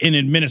for you, like in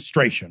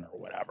administration or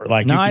whatever.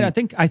 Like, no, I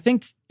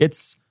think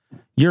it's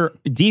you're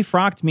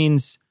defrocked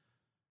means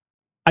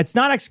it's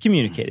not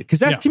excommunicated,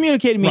 because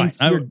excommunicated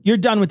means you're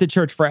done with the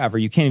church forever.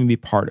 You can't even be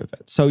part of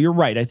it. So you're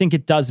right. I think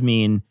it does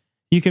mean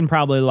you can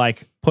probably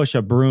like push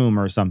a broom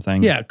or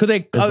something. Yeah, could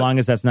they? As long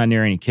as that's not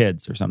near any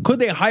kids or something. Could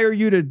they hire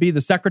you to be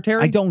the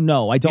secretary? I don't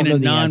know. I don't know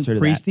the answer to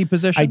that. Non-priesty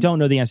position? I don't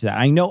know the answer to that.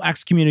 I know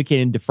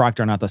excommunicated and defrocked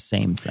are not the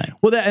same thing.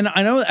 Well, and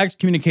I know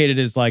excommunicated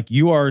is like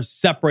you are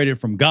separated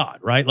from God,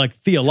 right? Like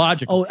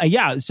theological. Oh,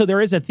 yeah. So there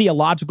is a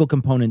theological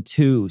component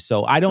too.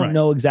 So I don't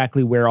know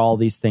exactly where all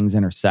these things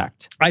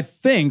intersect. I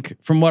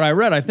think, from what I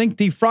read, I think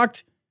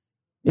defrocked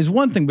is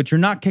one thing, but you're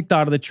not kicked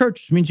out of the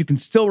church, which means you can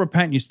still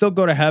repent, you still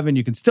go to heaven,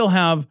 you can still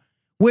have,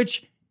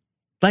 which,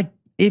 like,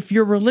 if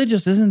you're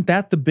religious, isn't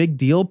that the big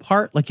deal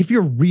part? Like, if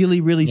you're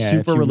really, really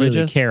super religious,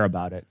 really care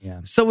about it. Yeah.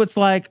 So it's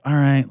like, all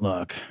right,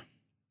 look,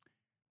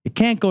 you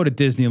can't go to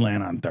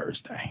Disneyland on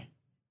Thursday,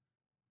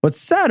 but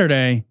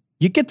Saturday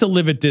you get to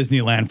live at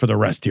Disneyland for the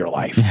rest of your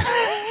life.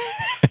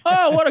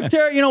 Oh,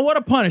 what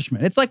a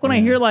punishment! It's like when I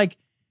hear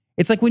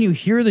it's like when you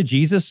hear the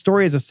Jesus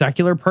story as a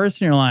secular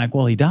person, you're like,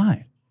 well, he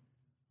died.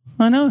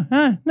 Oh no,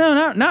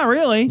 not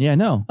really. Yeah,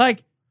 no.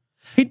 Like,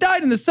 he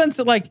died in the sense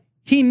that, like,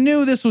 he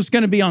knew this was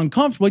going to be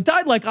uncomfortable. He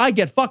died like I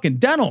get fucking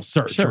dental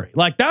surgery. Sure.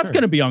 Like, that's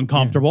going to be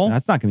uncomfortable. Yeah,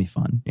 that's not going to be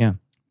fun. Yeah.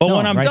 But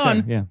when I'm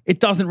done, it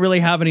doesn't really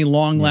have any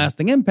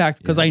long-lasting impact,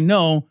 because I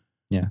know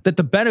that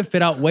the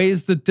benefit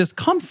outweighs the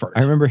discomfort.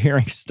 I remember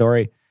hearing a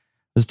story. I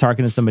was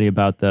talking to somebody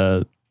about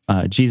the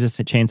Jesus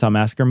Chainsaw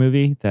Massacre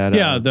movie. That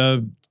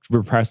the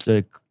repressed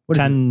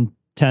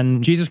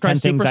 10 Jesus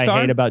Christ 10 things Superstar?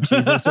 I hate about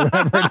Jesus or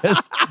whatever it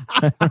is.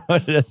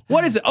 What it is.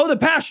 What is it? Oh, the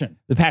Passion.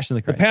 The Passion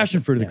of the Christ. The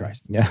Passion Fruit of the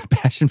Christ. Yeah,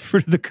 Passion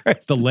Fruit of the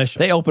Christ. Delicious.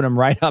 They open them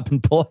right up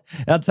and pull.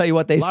 I'll tell you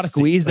what, they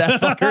squeeze that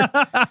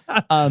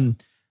fucker.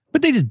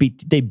 But they just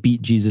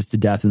beat Jesus to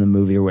death in the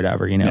movie or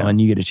whatever, you know,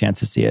 and you get a chance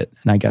to see it.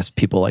 And I guess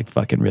people like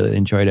fucking really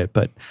enjoyed it.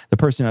 But the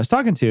person I was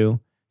talking to,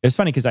 it was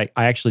funny because I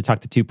actually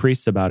talked to two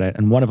priests about it,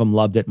 and one of them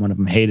loved it and one of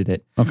them hated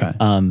it. Okay.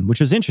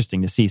 Which was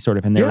interesting to see, sort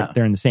of, and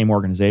they're in the same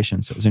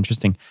organization. So it was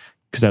interesting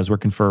because I was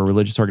working for a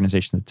religious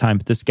organization at the time.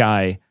 But this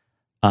guy,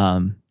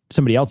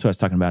 somebody else who I was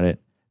talking about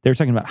it, they were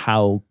talking about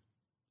how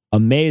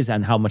amazed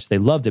and how much they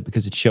loved it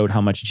because it showed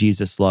how much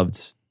Jesus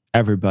loved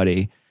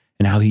everybody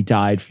and how he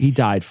died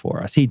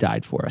for us. He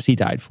died for us. He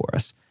died for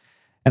us.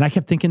 And I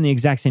kept thinking the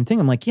exact same thing.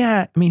 I'm like,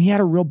 yeah, I mean, he had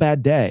a real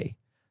bad day.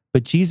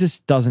 But Jesus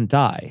doesn't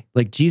die.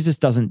 Like, Jesus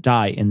doesn't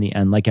die in the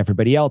end like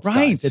everybody else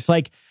does. It's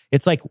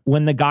like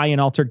when the guy in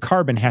Altered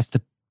Carbon has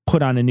to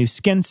put on a new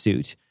skin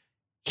suit.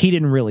 He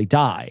didn't really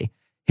die.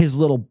 His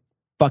little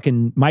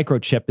fucking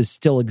microchip is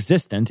still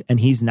existent, and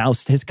his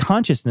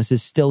consciousness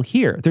is still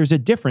here. There's a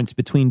difference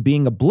between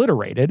being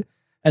obliterated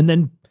and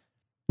then,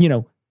 you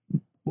know,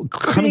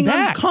 coming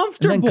back.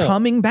 Uncomfortable. And then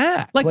coming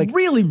back. Like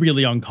really,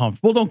 really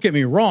uncomfortable. Don't get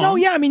me wrong. No,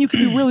 yeah, I mean, you could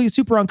be really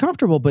super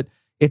uncomfortable, but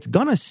it's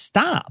gonna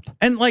stop.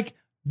 And like,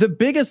 the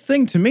biggest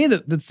thing to me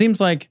that seems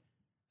like,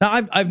 now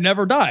I've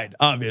never died,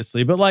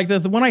 obviously, but like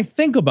when I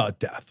think about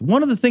death,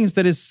 one of the things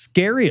that is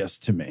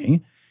scariest to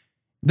me,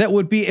 it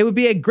would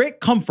be a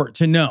great comfort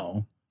to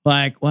know,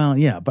 like, well,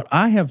 yeah, but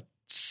I have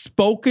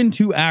spoken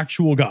to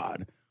actual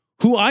God,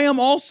 who I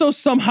am also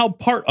somehow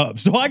part of.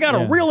 So I got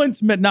a real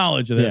intimate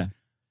knowledge of this.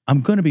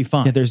 I'm going to be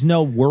fine. Yeah, there's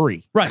no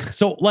worry. Right.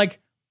 So like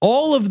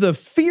all of the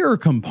fear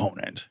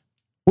component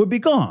would be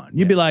gone.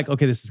 You'd be like,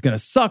 okay, this is going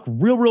to suck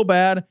real, real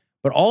bad.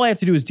 But all I have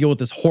to do is deal with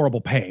this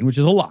horrible pain, which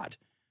is a lot.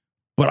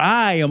 But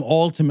I am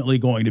ultimately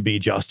going to be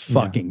just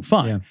fucking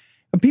fine. Yeah.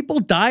 And people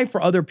die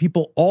for other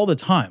people all the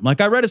time. Like,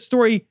 I read a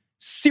story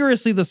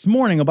seriously this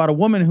morning about a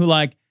woman who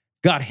like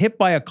got hit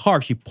by a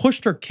car. She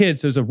pushed her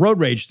kids. There's a road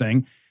rage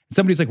thing.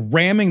 Somebody's like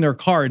ramming their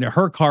car into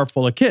her car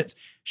full of kids.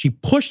 She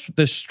pushed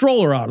the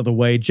stroller out of the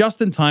way just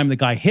in time. The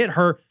guy hit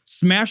her,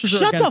 smashes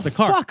her against the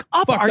car. Shut the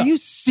fuck up. Are you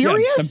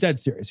serious? Yeah, I'm dead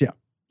serious. Yeah.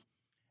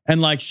 And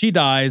like, she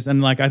dies,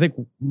 and like, I think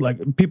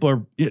like people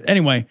are,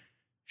 anyway,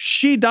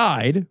 she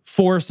died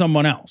for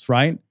someone else,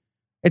 right?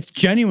 It's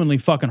genuinely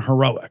fucking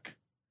heroic.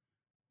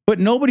 But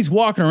nobody's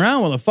walking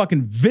around with a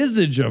fucking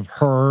visage of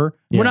her.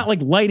 Yeah. We're not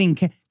like lighting,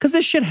 because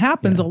this shit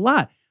happens a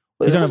lot.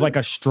 You don't have like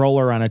a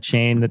stroller on a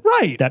chain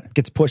that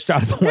gets pushed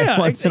out of the way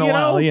once in a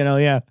while,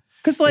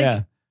 Because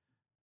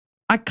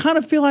I kind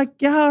of feel like,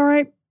 all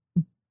right,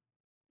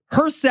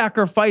 her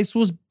sacrifice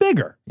was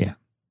bigger. Yeah.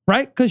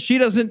 Right? Because she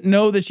doesn't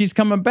know that she's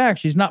coming back.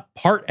 She's not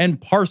part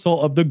and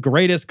parcel of the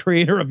greatest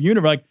creator of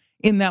universe, like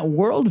in that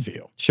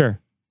worldview.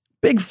 Sure.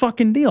 Big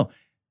fucking deal.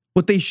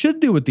 What they should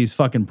do with these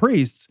fucking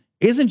priests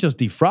isn't just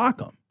defrock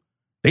them.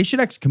 They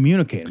should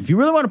excommunicate them. If you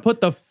really want to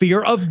put the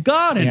fear of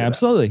God into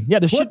absolutely. Yeah,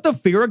 put the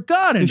fear of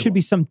God into There should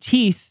be some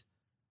teeth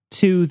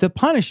to the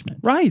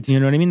punishment. Right. You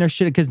know what I mean? There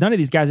should, because none of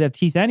these guys have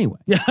teeth anyway.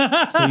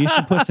 So you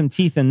should put some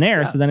teeth in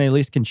there so then they at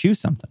least can chew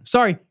something.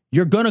 Sorry,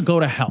 you're going to go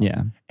to hell.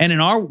 Yeah.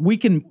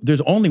 And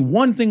there's only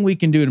one thing we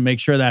can do to make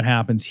sure that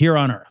happens here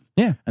on earth.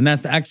 Yeah. And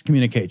that's to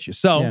excommunicate you.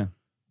 So,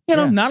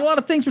 not a lot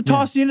of things we're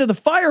tossing you into the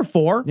fire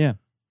for. Yeah.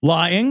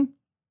 Lying.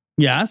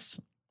 Yes.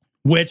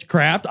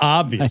 Witchcraft,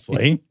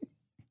 obviously.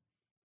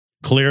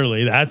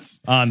 Clearly, that's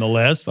on the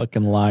list.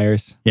 Fucking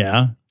liars.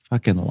 Yeah.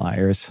 Fucking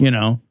liars.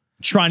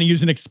 Trying to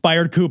use an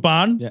expired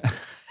coupon. Yeah.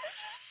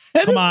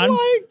 Come on.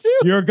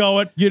 You're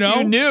going, You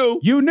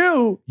knew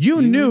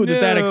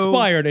that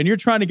expired, and you're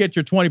trying to get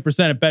your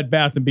 20% at Bed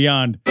Bath &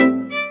 Beyond.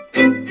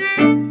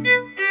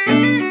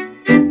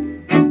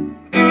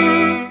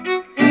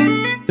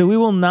 So we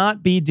will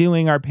not be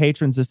doing our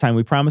patrons this time.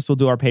 We promise we'll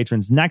do our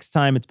patrons next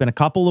time. It's been a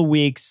couple of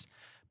weeks,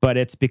 but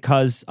it's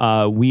because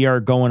we are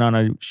going on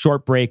a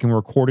short break and we're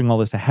recording all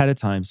this ahead of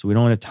time. So we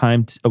don't have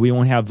time. We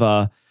won't have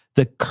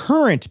the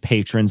current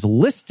patrons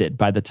listed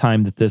by the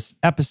time that this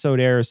episode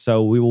airs.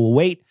 So we will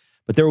wait,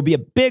 but there will be a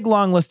big,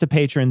 long list of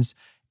patrons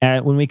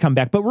when we come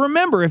back. But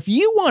remember, if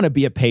you want to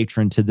be a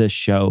patron to this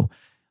show,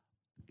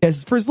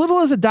 for as little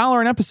as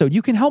 $1 an episode,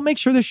 you can help make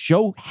sure the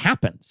show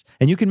happens.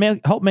 And you can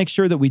help make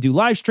sure that we do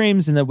live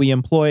streams and that we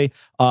employ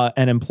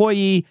an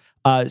employee.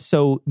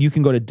 So you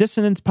can go to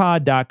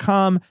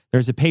dissonancepod.com.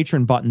 There's a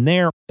patron button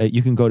there.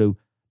 You can go to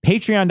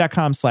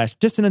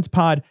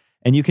patreon.com/dissonancepod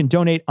and you can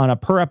donate on a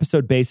per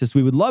episode basis.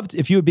 We would love to,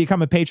 if you would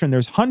become a patron.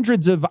 There's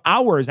hundreds of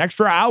hours,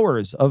 extra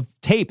hours of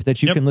tape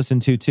that you can listen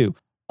to too.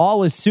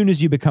 All as soon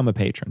as you become a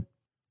patron.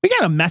 We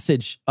got a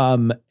message,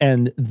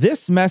 and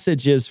this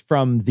message is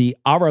from the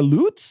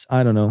Araluts.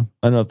 I don't know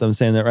if I'm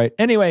saying that right.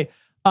 Anyway,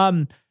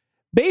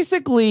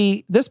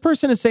 basically, this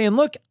person is saying,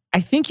 look, I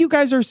think you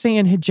guys are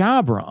saying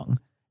hijab wrong,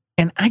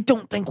 and I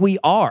don't think we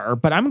are,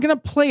 but I'm going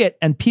to play it,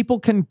 and people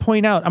can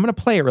point out. I'm going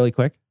to play it really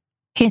quick.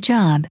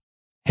 Hijab.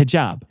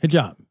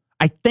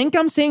 I think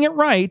I'm saying it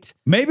right.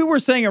 Maybe we're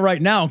saying it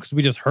right now because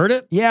we just heard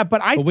it. Yeah,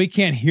 but we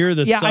can't hear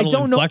the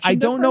subtle inflection I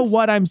don't know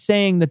what I'm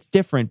saying that's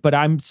different, but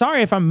I'm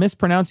sorry if I'm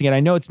mispronouncing it.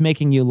 I know it's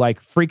making you like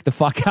freak the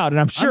fuck out,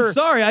 and I'm sure. I'm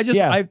sorry.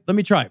 Let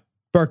me try.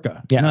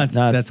 Burqa. Yeah,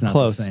 that's not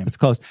close. the same. It's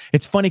close.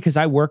 It's funny because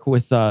I work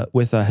with a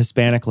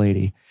Hispanic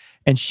lady,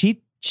 and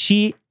she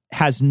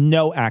has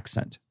no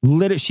accent.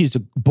 Literally, she's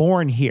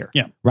born here.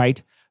 Yeah.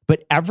 Right.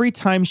 But every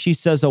time she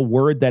says a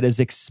word that is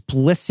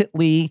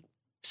explicitly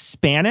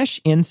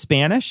Spanish,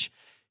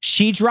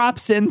 she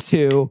drops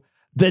into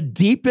the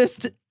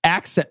deepest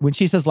accent when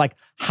she says like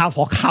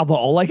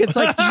like it's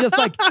like just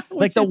like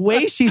the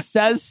way she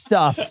says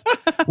stuff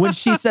when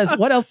she says,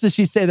 what else does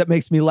she say that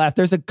makes me laugh?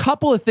 There's a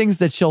couple of things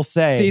that she'll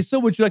say. See, so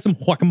would you like some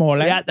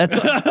guacamole? Yeah,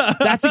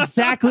 that's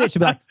exactly it.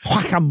 She'll be like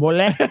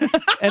guacamole,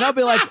 and I'll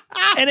be like,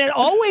 and it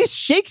always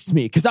shakes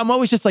me because I'm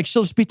always just like,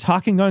 she'll just be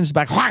talking and just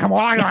be like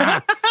guacamole,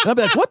 and I'll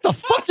be like, what the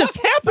fuck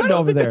just happened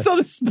over there? It's all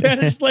the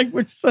Spanish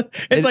language.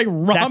 It's like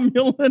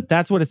Romulan.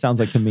 That's what it sounds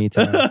like to me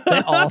too.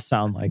 They all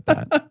sound like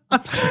that.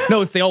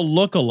 No, they all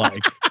look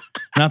alike.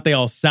 Not they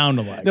all sound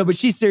alike. No, but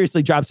she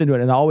seriously drops into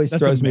it and always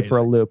throws me for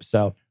a loop.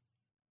 So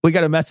we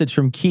got a message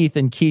from Keith.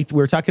 And Keith, we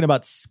were talking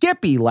about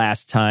Skippy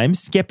last time.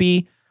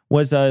 Skippy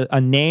was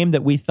a name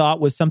that we thought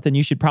was something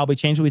you should probably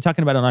change. We'll be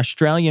talking about an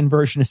Australian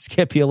version of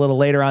Skippy a little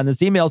later on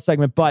this email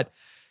segment. But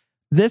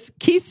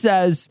Keith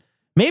says,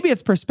 maybe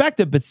it's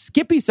perspective, but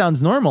Skippy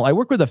sounds normal. I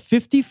work with a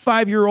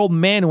 55-year-old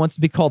man who wants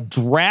to be called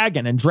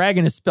Dragon, and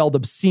Dragon is spelled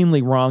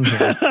obscenely wrong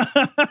here.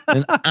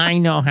 And I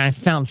know how to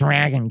spell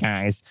Dragon,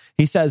 guys.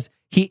 He says,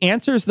 he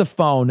answers the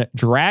phone,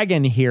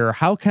 Dragon here.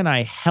 How can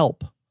I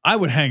help? I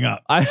would hang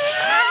up.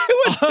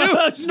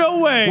 There's no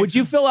way. Would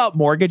you fill out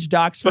mortgage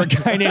docs for a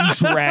guy named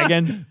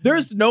Dragon?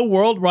 There's no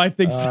world where I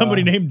think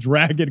somebody named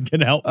Dragon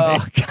can help me.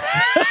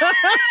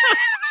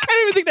 I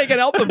don't even think they can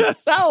help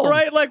themselves.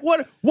 Right? Like,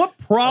 what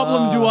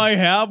problem do I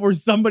have where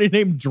somebody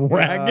named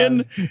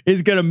Dragon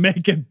is going to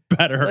make it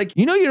better? Like,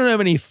 you don't have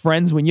any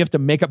friends when you have to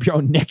make up your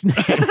own nickname.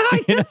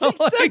 That's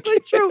exactly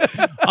true.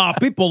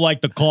 People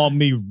like to call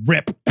me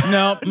Rip.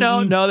 No,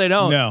 they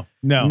don't.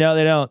 No,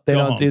 they don't. They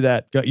don't do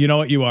that. You know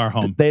what? You are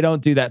home. They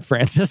don't do that,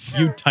 Francis.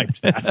 You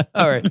typed that.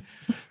 All right.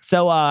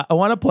 So I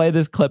want to play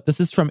this clip. This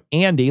is from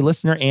Andy,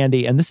 listener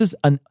Andy, and this is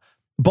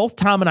both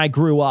Tom and I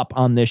grew up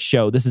on this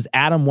show. This is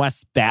Adam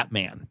West's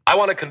Batman. I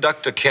want to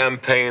conduct a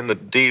campaign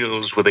that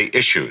deals with the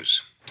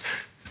issues.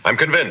 I'm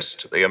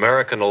convinced the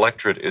American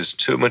electorate is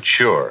too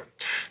mature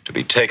to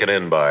be taken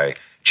in by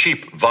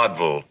cheap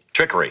vaudeville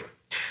trickery.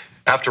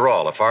 After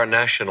all, if our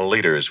national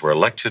leaders were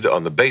elected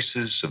on the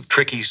basis of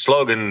tricky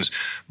slogans,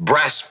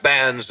 brass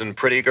bands, and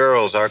pretty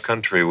girls, our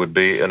country would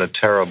be in a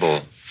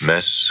terrible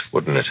mess,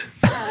 wouldn't it?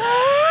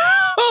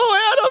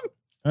 Oh,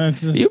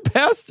 Adam, you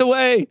passed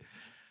away.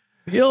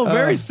 Feel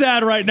very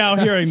sad right now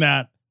hearing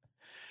that.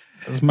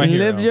 That's my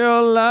hero. Live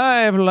your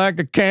life like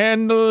a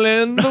candle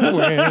in the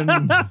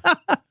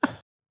wind.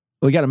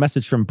 We got a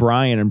message from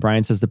Brian, and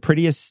Brian says, the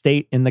prettiest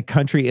state in the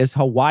country is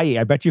Hawaii.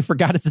 I bet you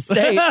forgot it's a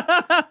state.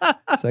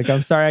 It's like,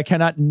 I'm sorry, I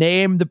cannot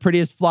name the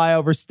prettiest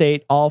flyover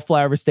state. All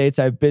flyover states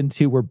I've been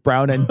to were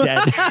brown and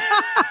dead.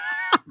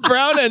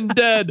 Brown and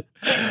dead.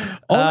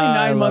 Only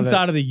 9 months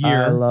out of the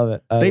year. I love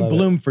it. They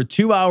bloom for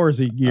 2 hours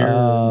a year.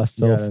 Oh,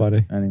 so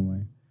funny.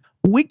 Anyway.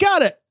 We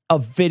got a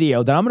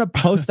video that I'm going to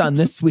post on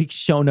this week's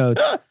show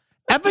notes.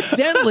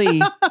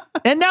 Evidently,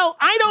 and now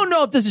I don't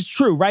know if this is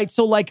true, right?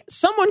 So like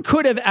someone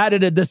could have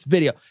edited this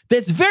video.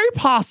 That's very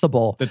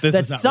possible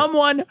that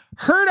someone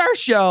heard our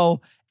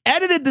show,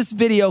 edited this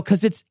video,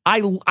 because it's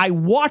I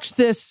watched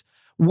this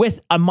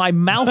with my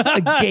mouth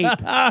agape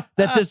that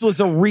this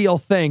was a real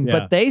thing. Yeah.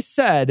 But they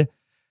said,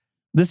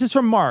 this is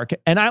from Mark,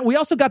 and we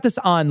also got this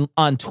on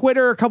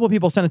Twitter. A couple of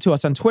people sent it to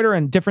us on Twitter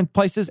and different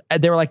places.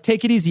 They were like,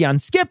 take it easy on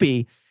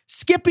Skippy.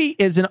 Skippy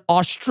is an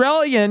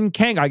Australian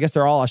kangaroo. I guess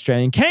they're all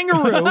Australian.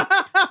 Kangaroo.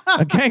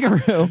 A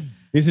kangaroo.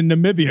 He's a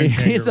Namibian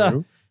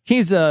kangaroo.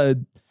 He's a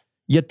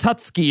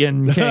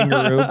Yatutskian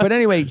kangaroo. But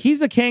anyway,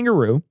 he's a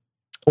kangaroo,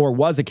 or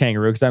was a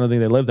kangaroo, because I don't think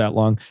they lived that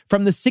long.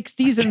 From the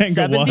 60s and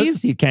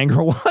 70s. He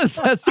kangaroo was.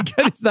 That's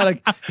good.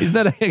 He's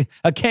not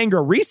a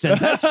kangaroo recent,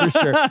 that's for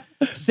sure.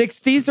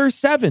 60s or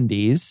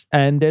 70s.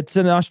 And it's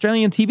an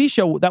Australian TV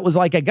show that was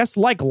like, I guess,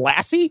 like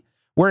Lassie,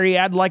 where he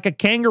had like a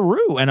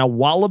kangaroo and a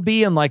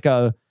wallaby and like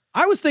a...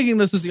 I was thinking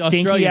this was the stinky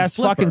Australian ass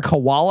fucking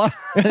koala.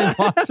 And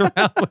walks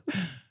around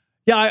with.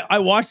 Yeah, I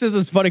watched this.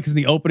 It's funny because in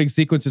the opening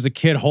sequence is a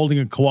kid holding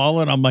a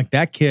koala, and I'm like,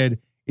 that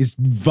kid is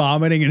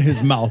vomiting in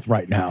his mouth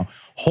right now,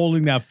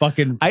 holding that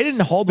fucking. I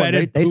didn't hold one.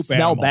 They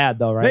smell bad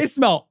though, right? They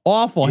smell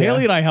awful. Yeah.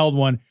 Haley and I held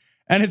one,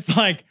 and it's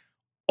like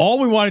all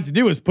we wanted to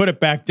do was put it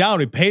back down.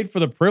 We paid for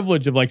the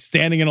privilege of like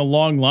standing in a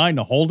long line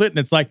to hold it, and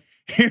it's like,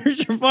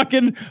 here's your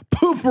fucking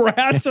poop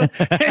rat.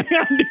 Hang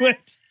on to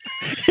it.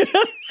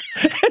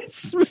 It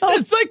smells.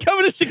 It's like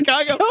coming to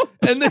Chicago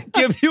and they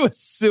give you a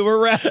sewer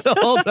rat to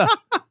hold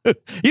up.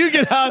 You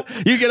get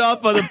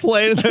off on the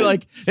plane and they're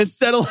like,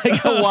 instead of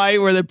like Hawaii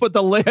where they put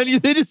the lay on you,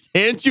 they just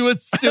hand you a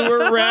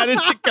sewer rat in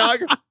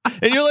Chicago.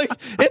 And you're like,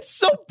 it's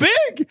so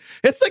big.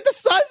 It's like the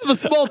size of a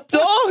small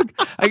dog.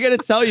 I got to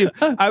tell you,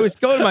 I was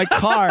going to my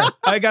car.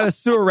 I got a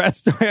sewer rat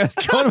story. I was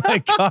going to my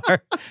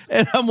car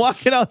and I'm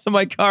walking out to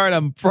my car and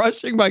I'm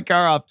brushing my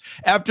car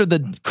off after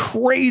the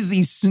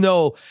crazy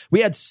snow.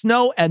 We had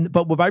snow,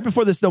 but right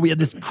before the snow, we had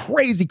this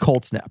crazy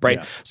cold snap, right?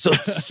 Yeah. So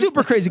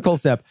super crazy cold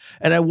snap.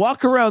 And I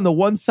walk around the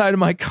one side of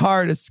my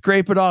car to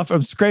scrape it off.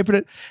 I'm scraping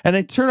it and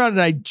I turn on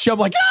and I jump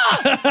like,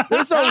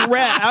 there's a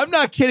rat. I'm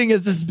not kidding.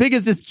 It's as big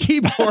as this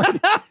keyboard.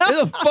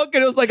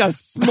 It was like a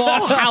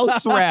small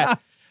house rat.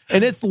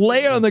 And it's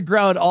laying on the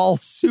ground all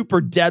super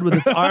dead with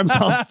its arms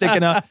all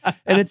sticking out.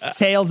 And its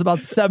tail's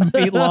about 7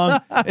 feet long.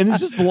 And it's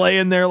just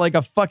laying there like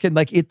a fucking,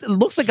 like, it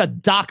looks like a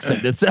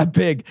dachshund. It's that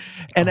big.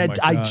 And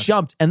I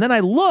jumped. And then I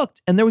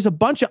looked and there was a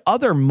bunch of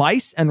other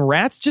mice and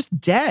rats just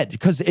dead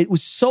because it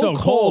was so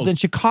cold in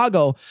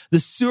Chicago. The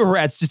sewer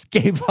rats just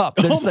gave up.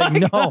 They're just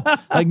no,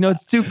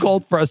 it's too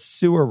cold for us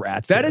sewer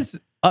rats. That is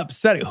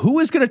upsetting. Who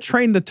is going to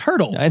train the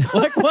turtles?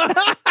 Like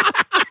what?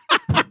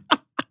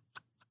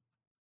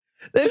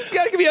 There's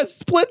got to be a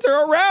splinter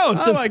around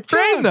to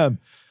train them.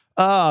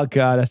 Oh,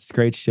 God, that's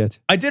great shit.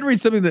 I did read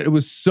something that it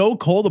was so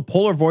cold, the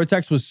polar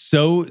vortex was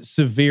so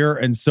severe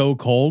and so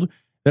cold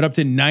that up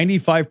to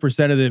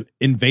 95% of the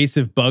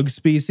invasive bug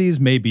species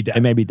may be dead.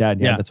 It may be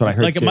dead, yeah. That's what I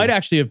heard, Like, it might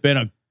actually have been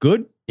a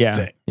good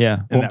thing.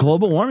 Yeah. Well,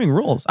 global warming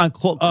rules.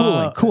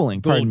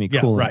 Cooling. Pardon me,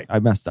 cooling. Right. I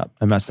messed up.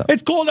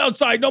 It's cold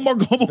outside. No more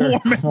global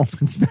warming.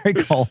 It's very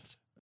cold.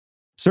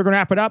 So we're going to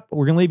wrap it up.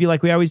 We're going to leave you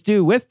like we always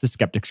do with the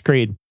Skeptic's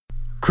Creed.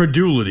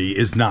 Credulity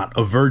is not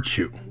a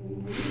virtue.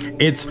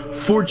 It's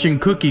fortune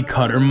cookie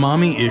cutter,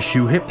 mommy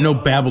issue,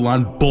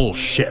 hypno-Babylon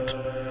bullshit.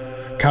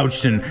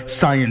 Couched in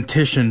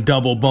scientician,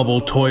 double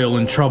bubble, toil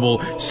and trouble,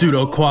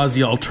 pseudo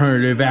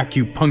quasi-alternative,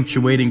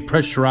 acupunctuating,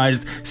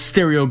 pressurized,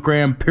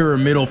 stereogram,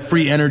 pyramidal,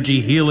 free energy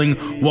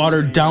healing,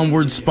 watered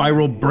downward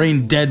spiral,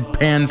 brain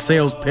deadpan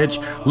sales pitch,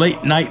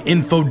 late night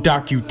info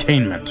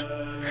docutainment.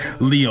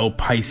 Leo,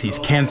 Pisces,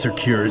 cancer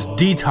cures,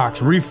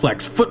 detox,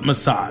 reflex, foot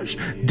massage,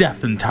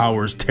 death and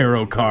towers,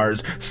 tarot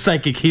cards,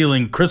 psychic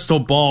healing, crystal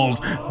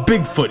balls,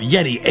 Bigfoot,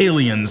 Yeti,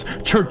 aliens,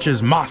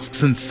 churches,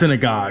 mosques and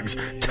synagogues,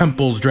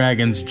 temples,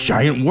 dragons,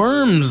 giant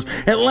worms,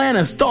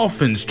 Atlantis,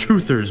 dolphins,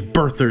 truthers,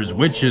 birthers,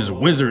 witches,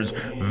 wizards,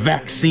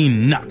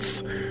 vaccine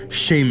nuts,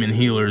 shaman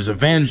healers,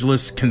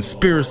 evangelists,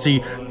 conspiracy,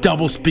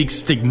 doublespeak,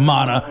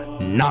 stigmata,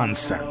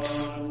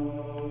 nonsense.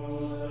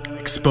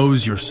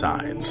 Expose your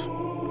sides.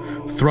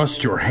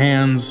 Thrust your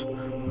hands,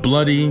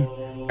 bloody,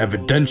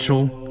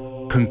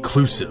 evidential,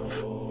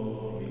 conclusive.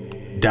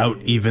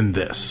 Doubt even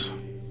this.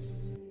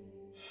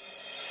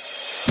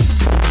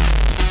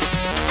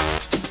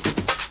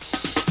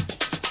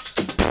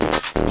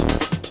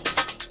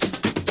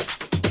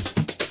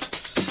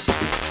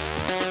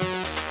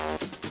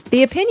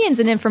 The opinions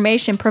and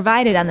information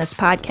provided on this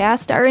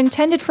podcast are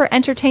intended for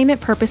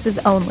entertainment purposes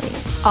only.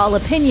 All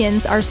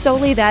opinions are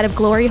solely that of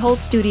Glory Hole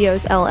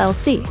Studios,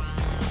 LLC.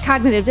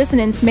 Cognitive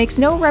Dissonance makes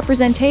no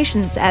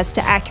representations as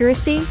to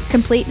accuracy,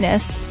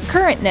 completeness,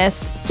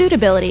 currentness,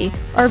 suitability,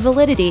 or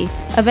validity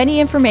of any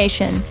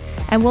information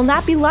and will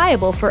not be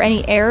liable for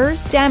any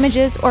errors,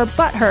 damages, or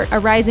butthurt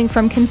arising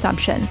from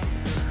consumption.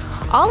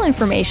 All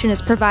information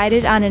is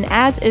provided on an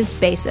as-is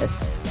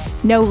basis.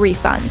 No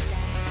refunds.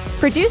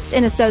 Produced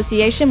in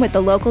association with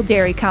the local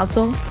Dairy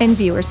Council and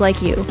viewers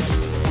like you.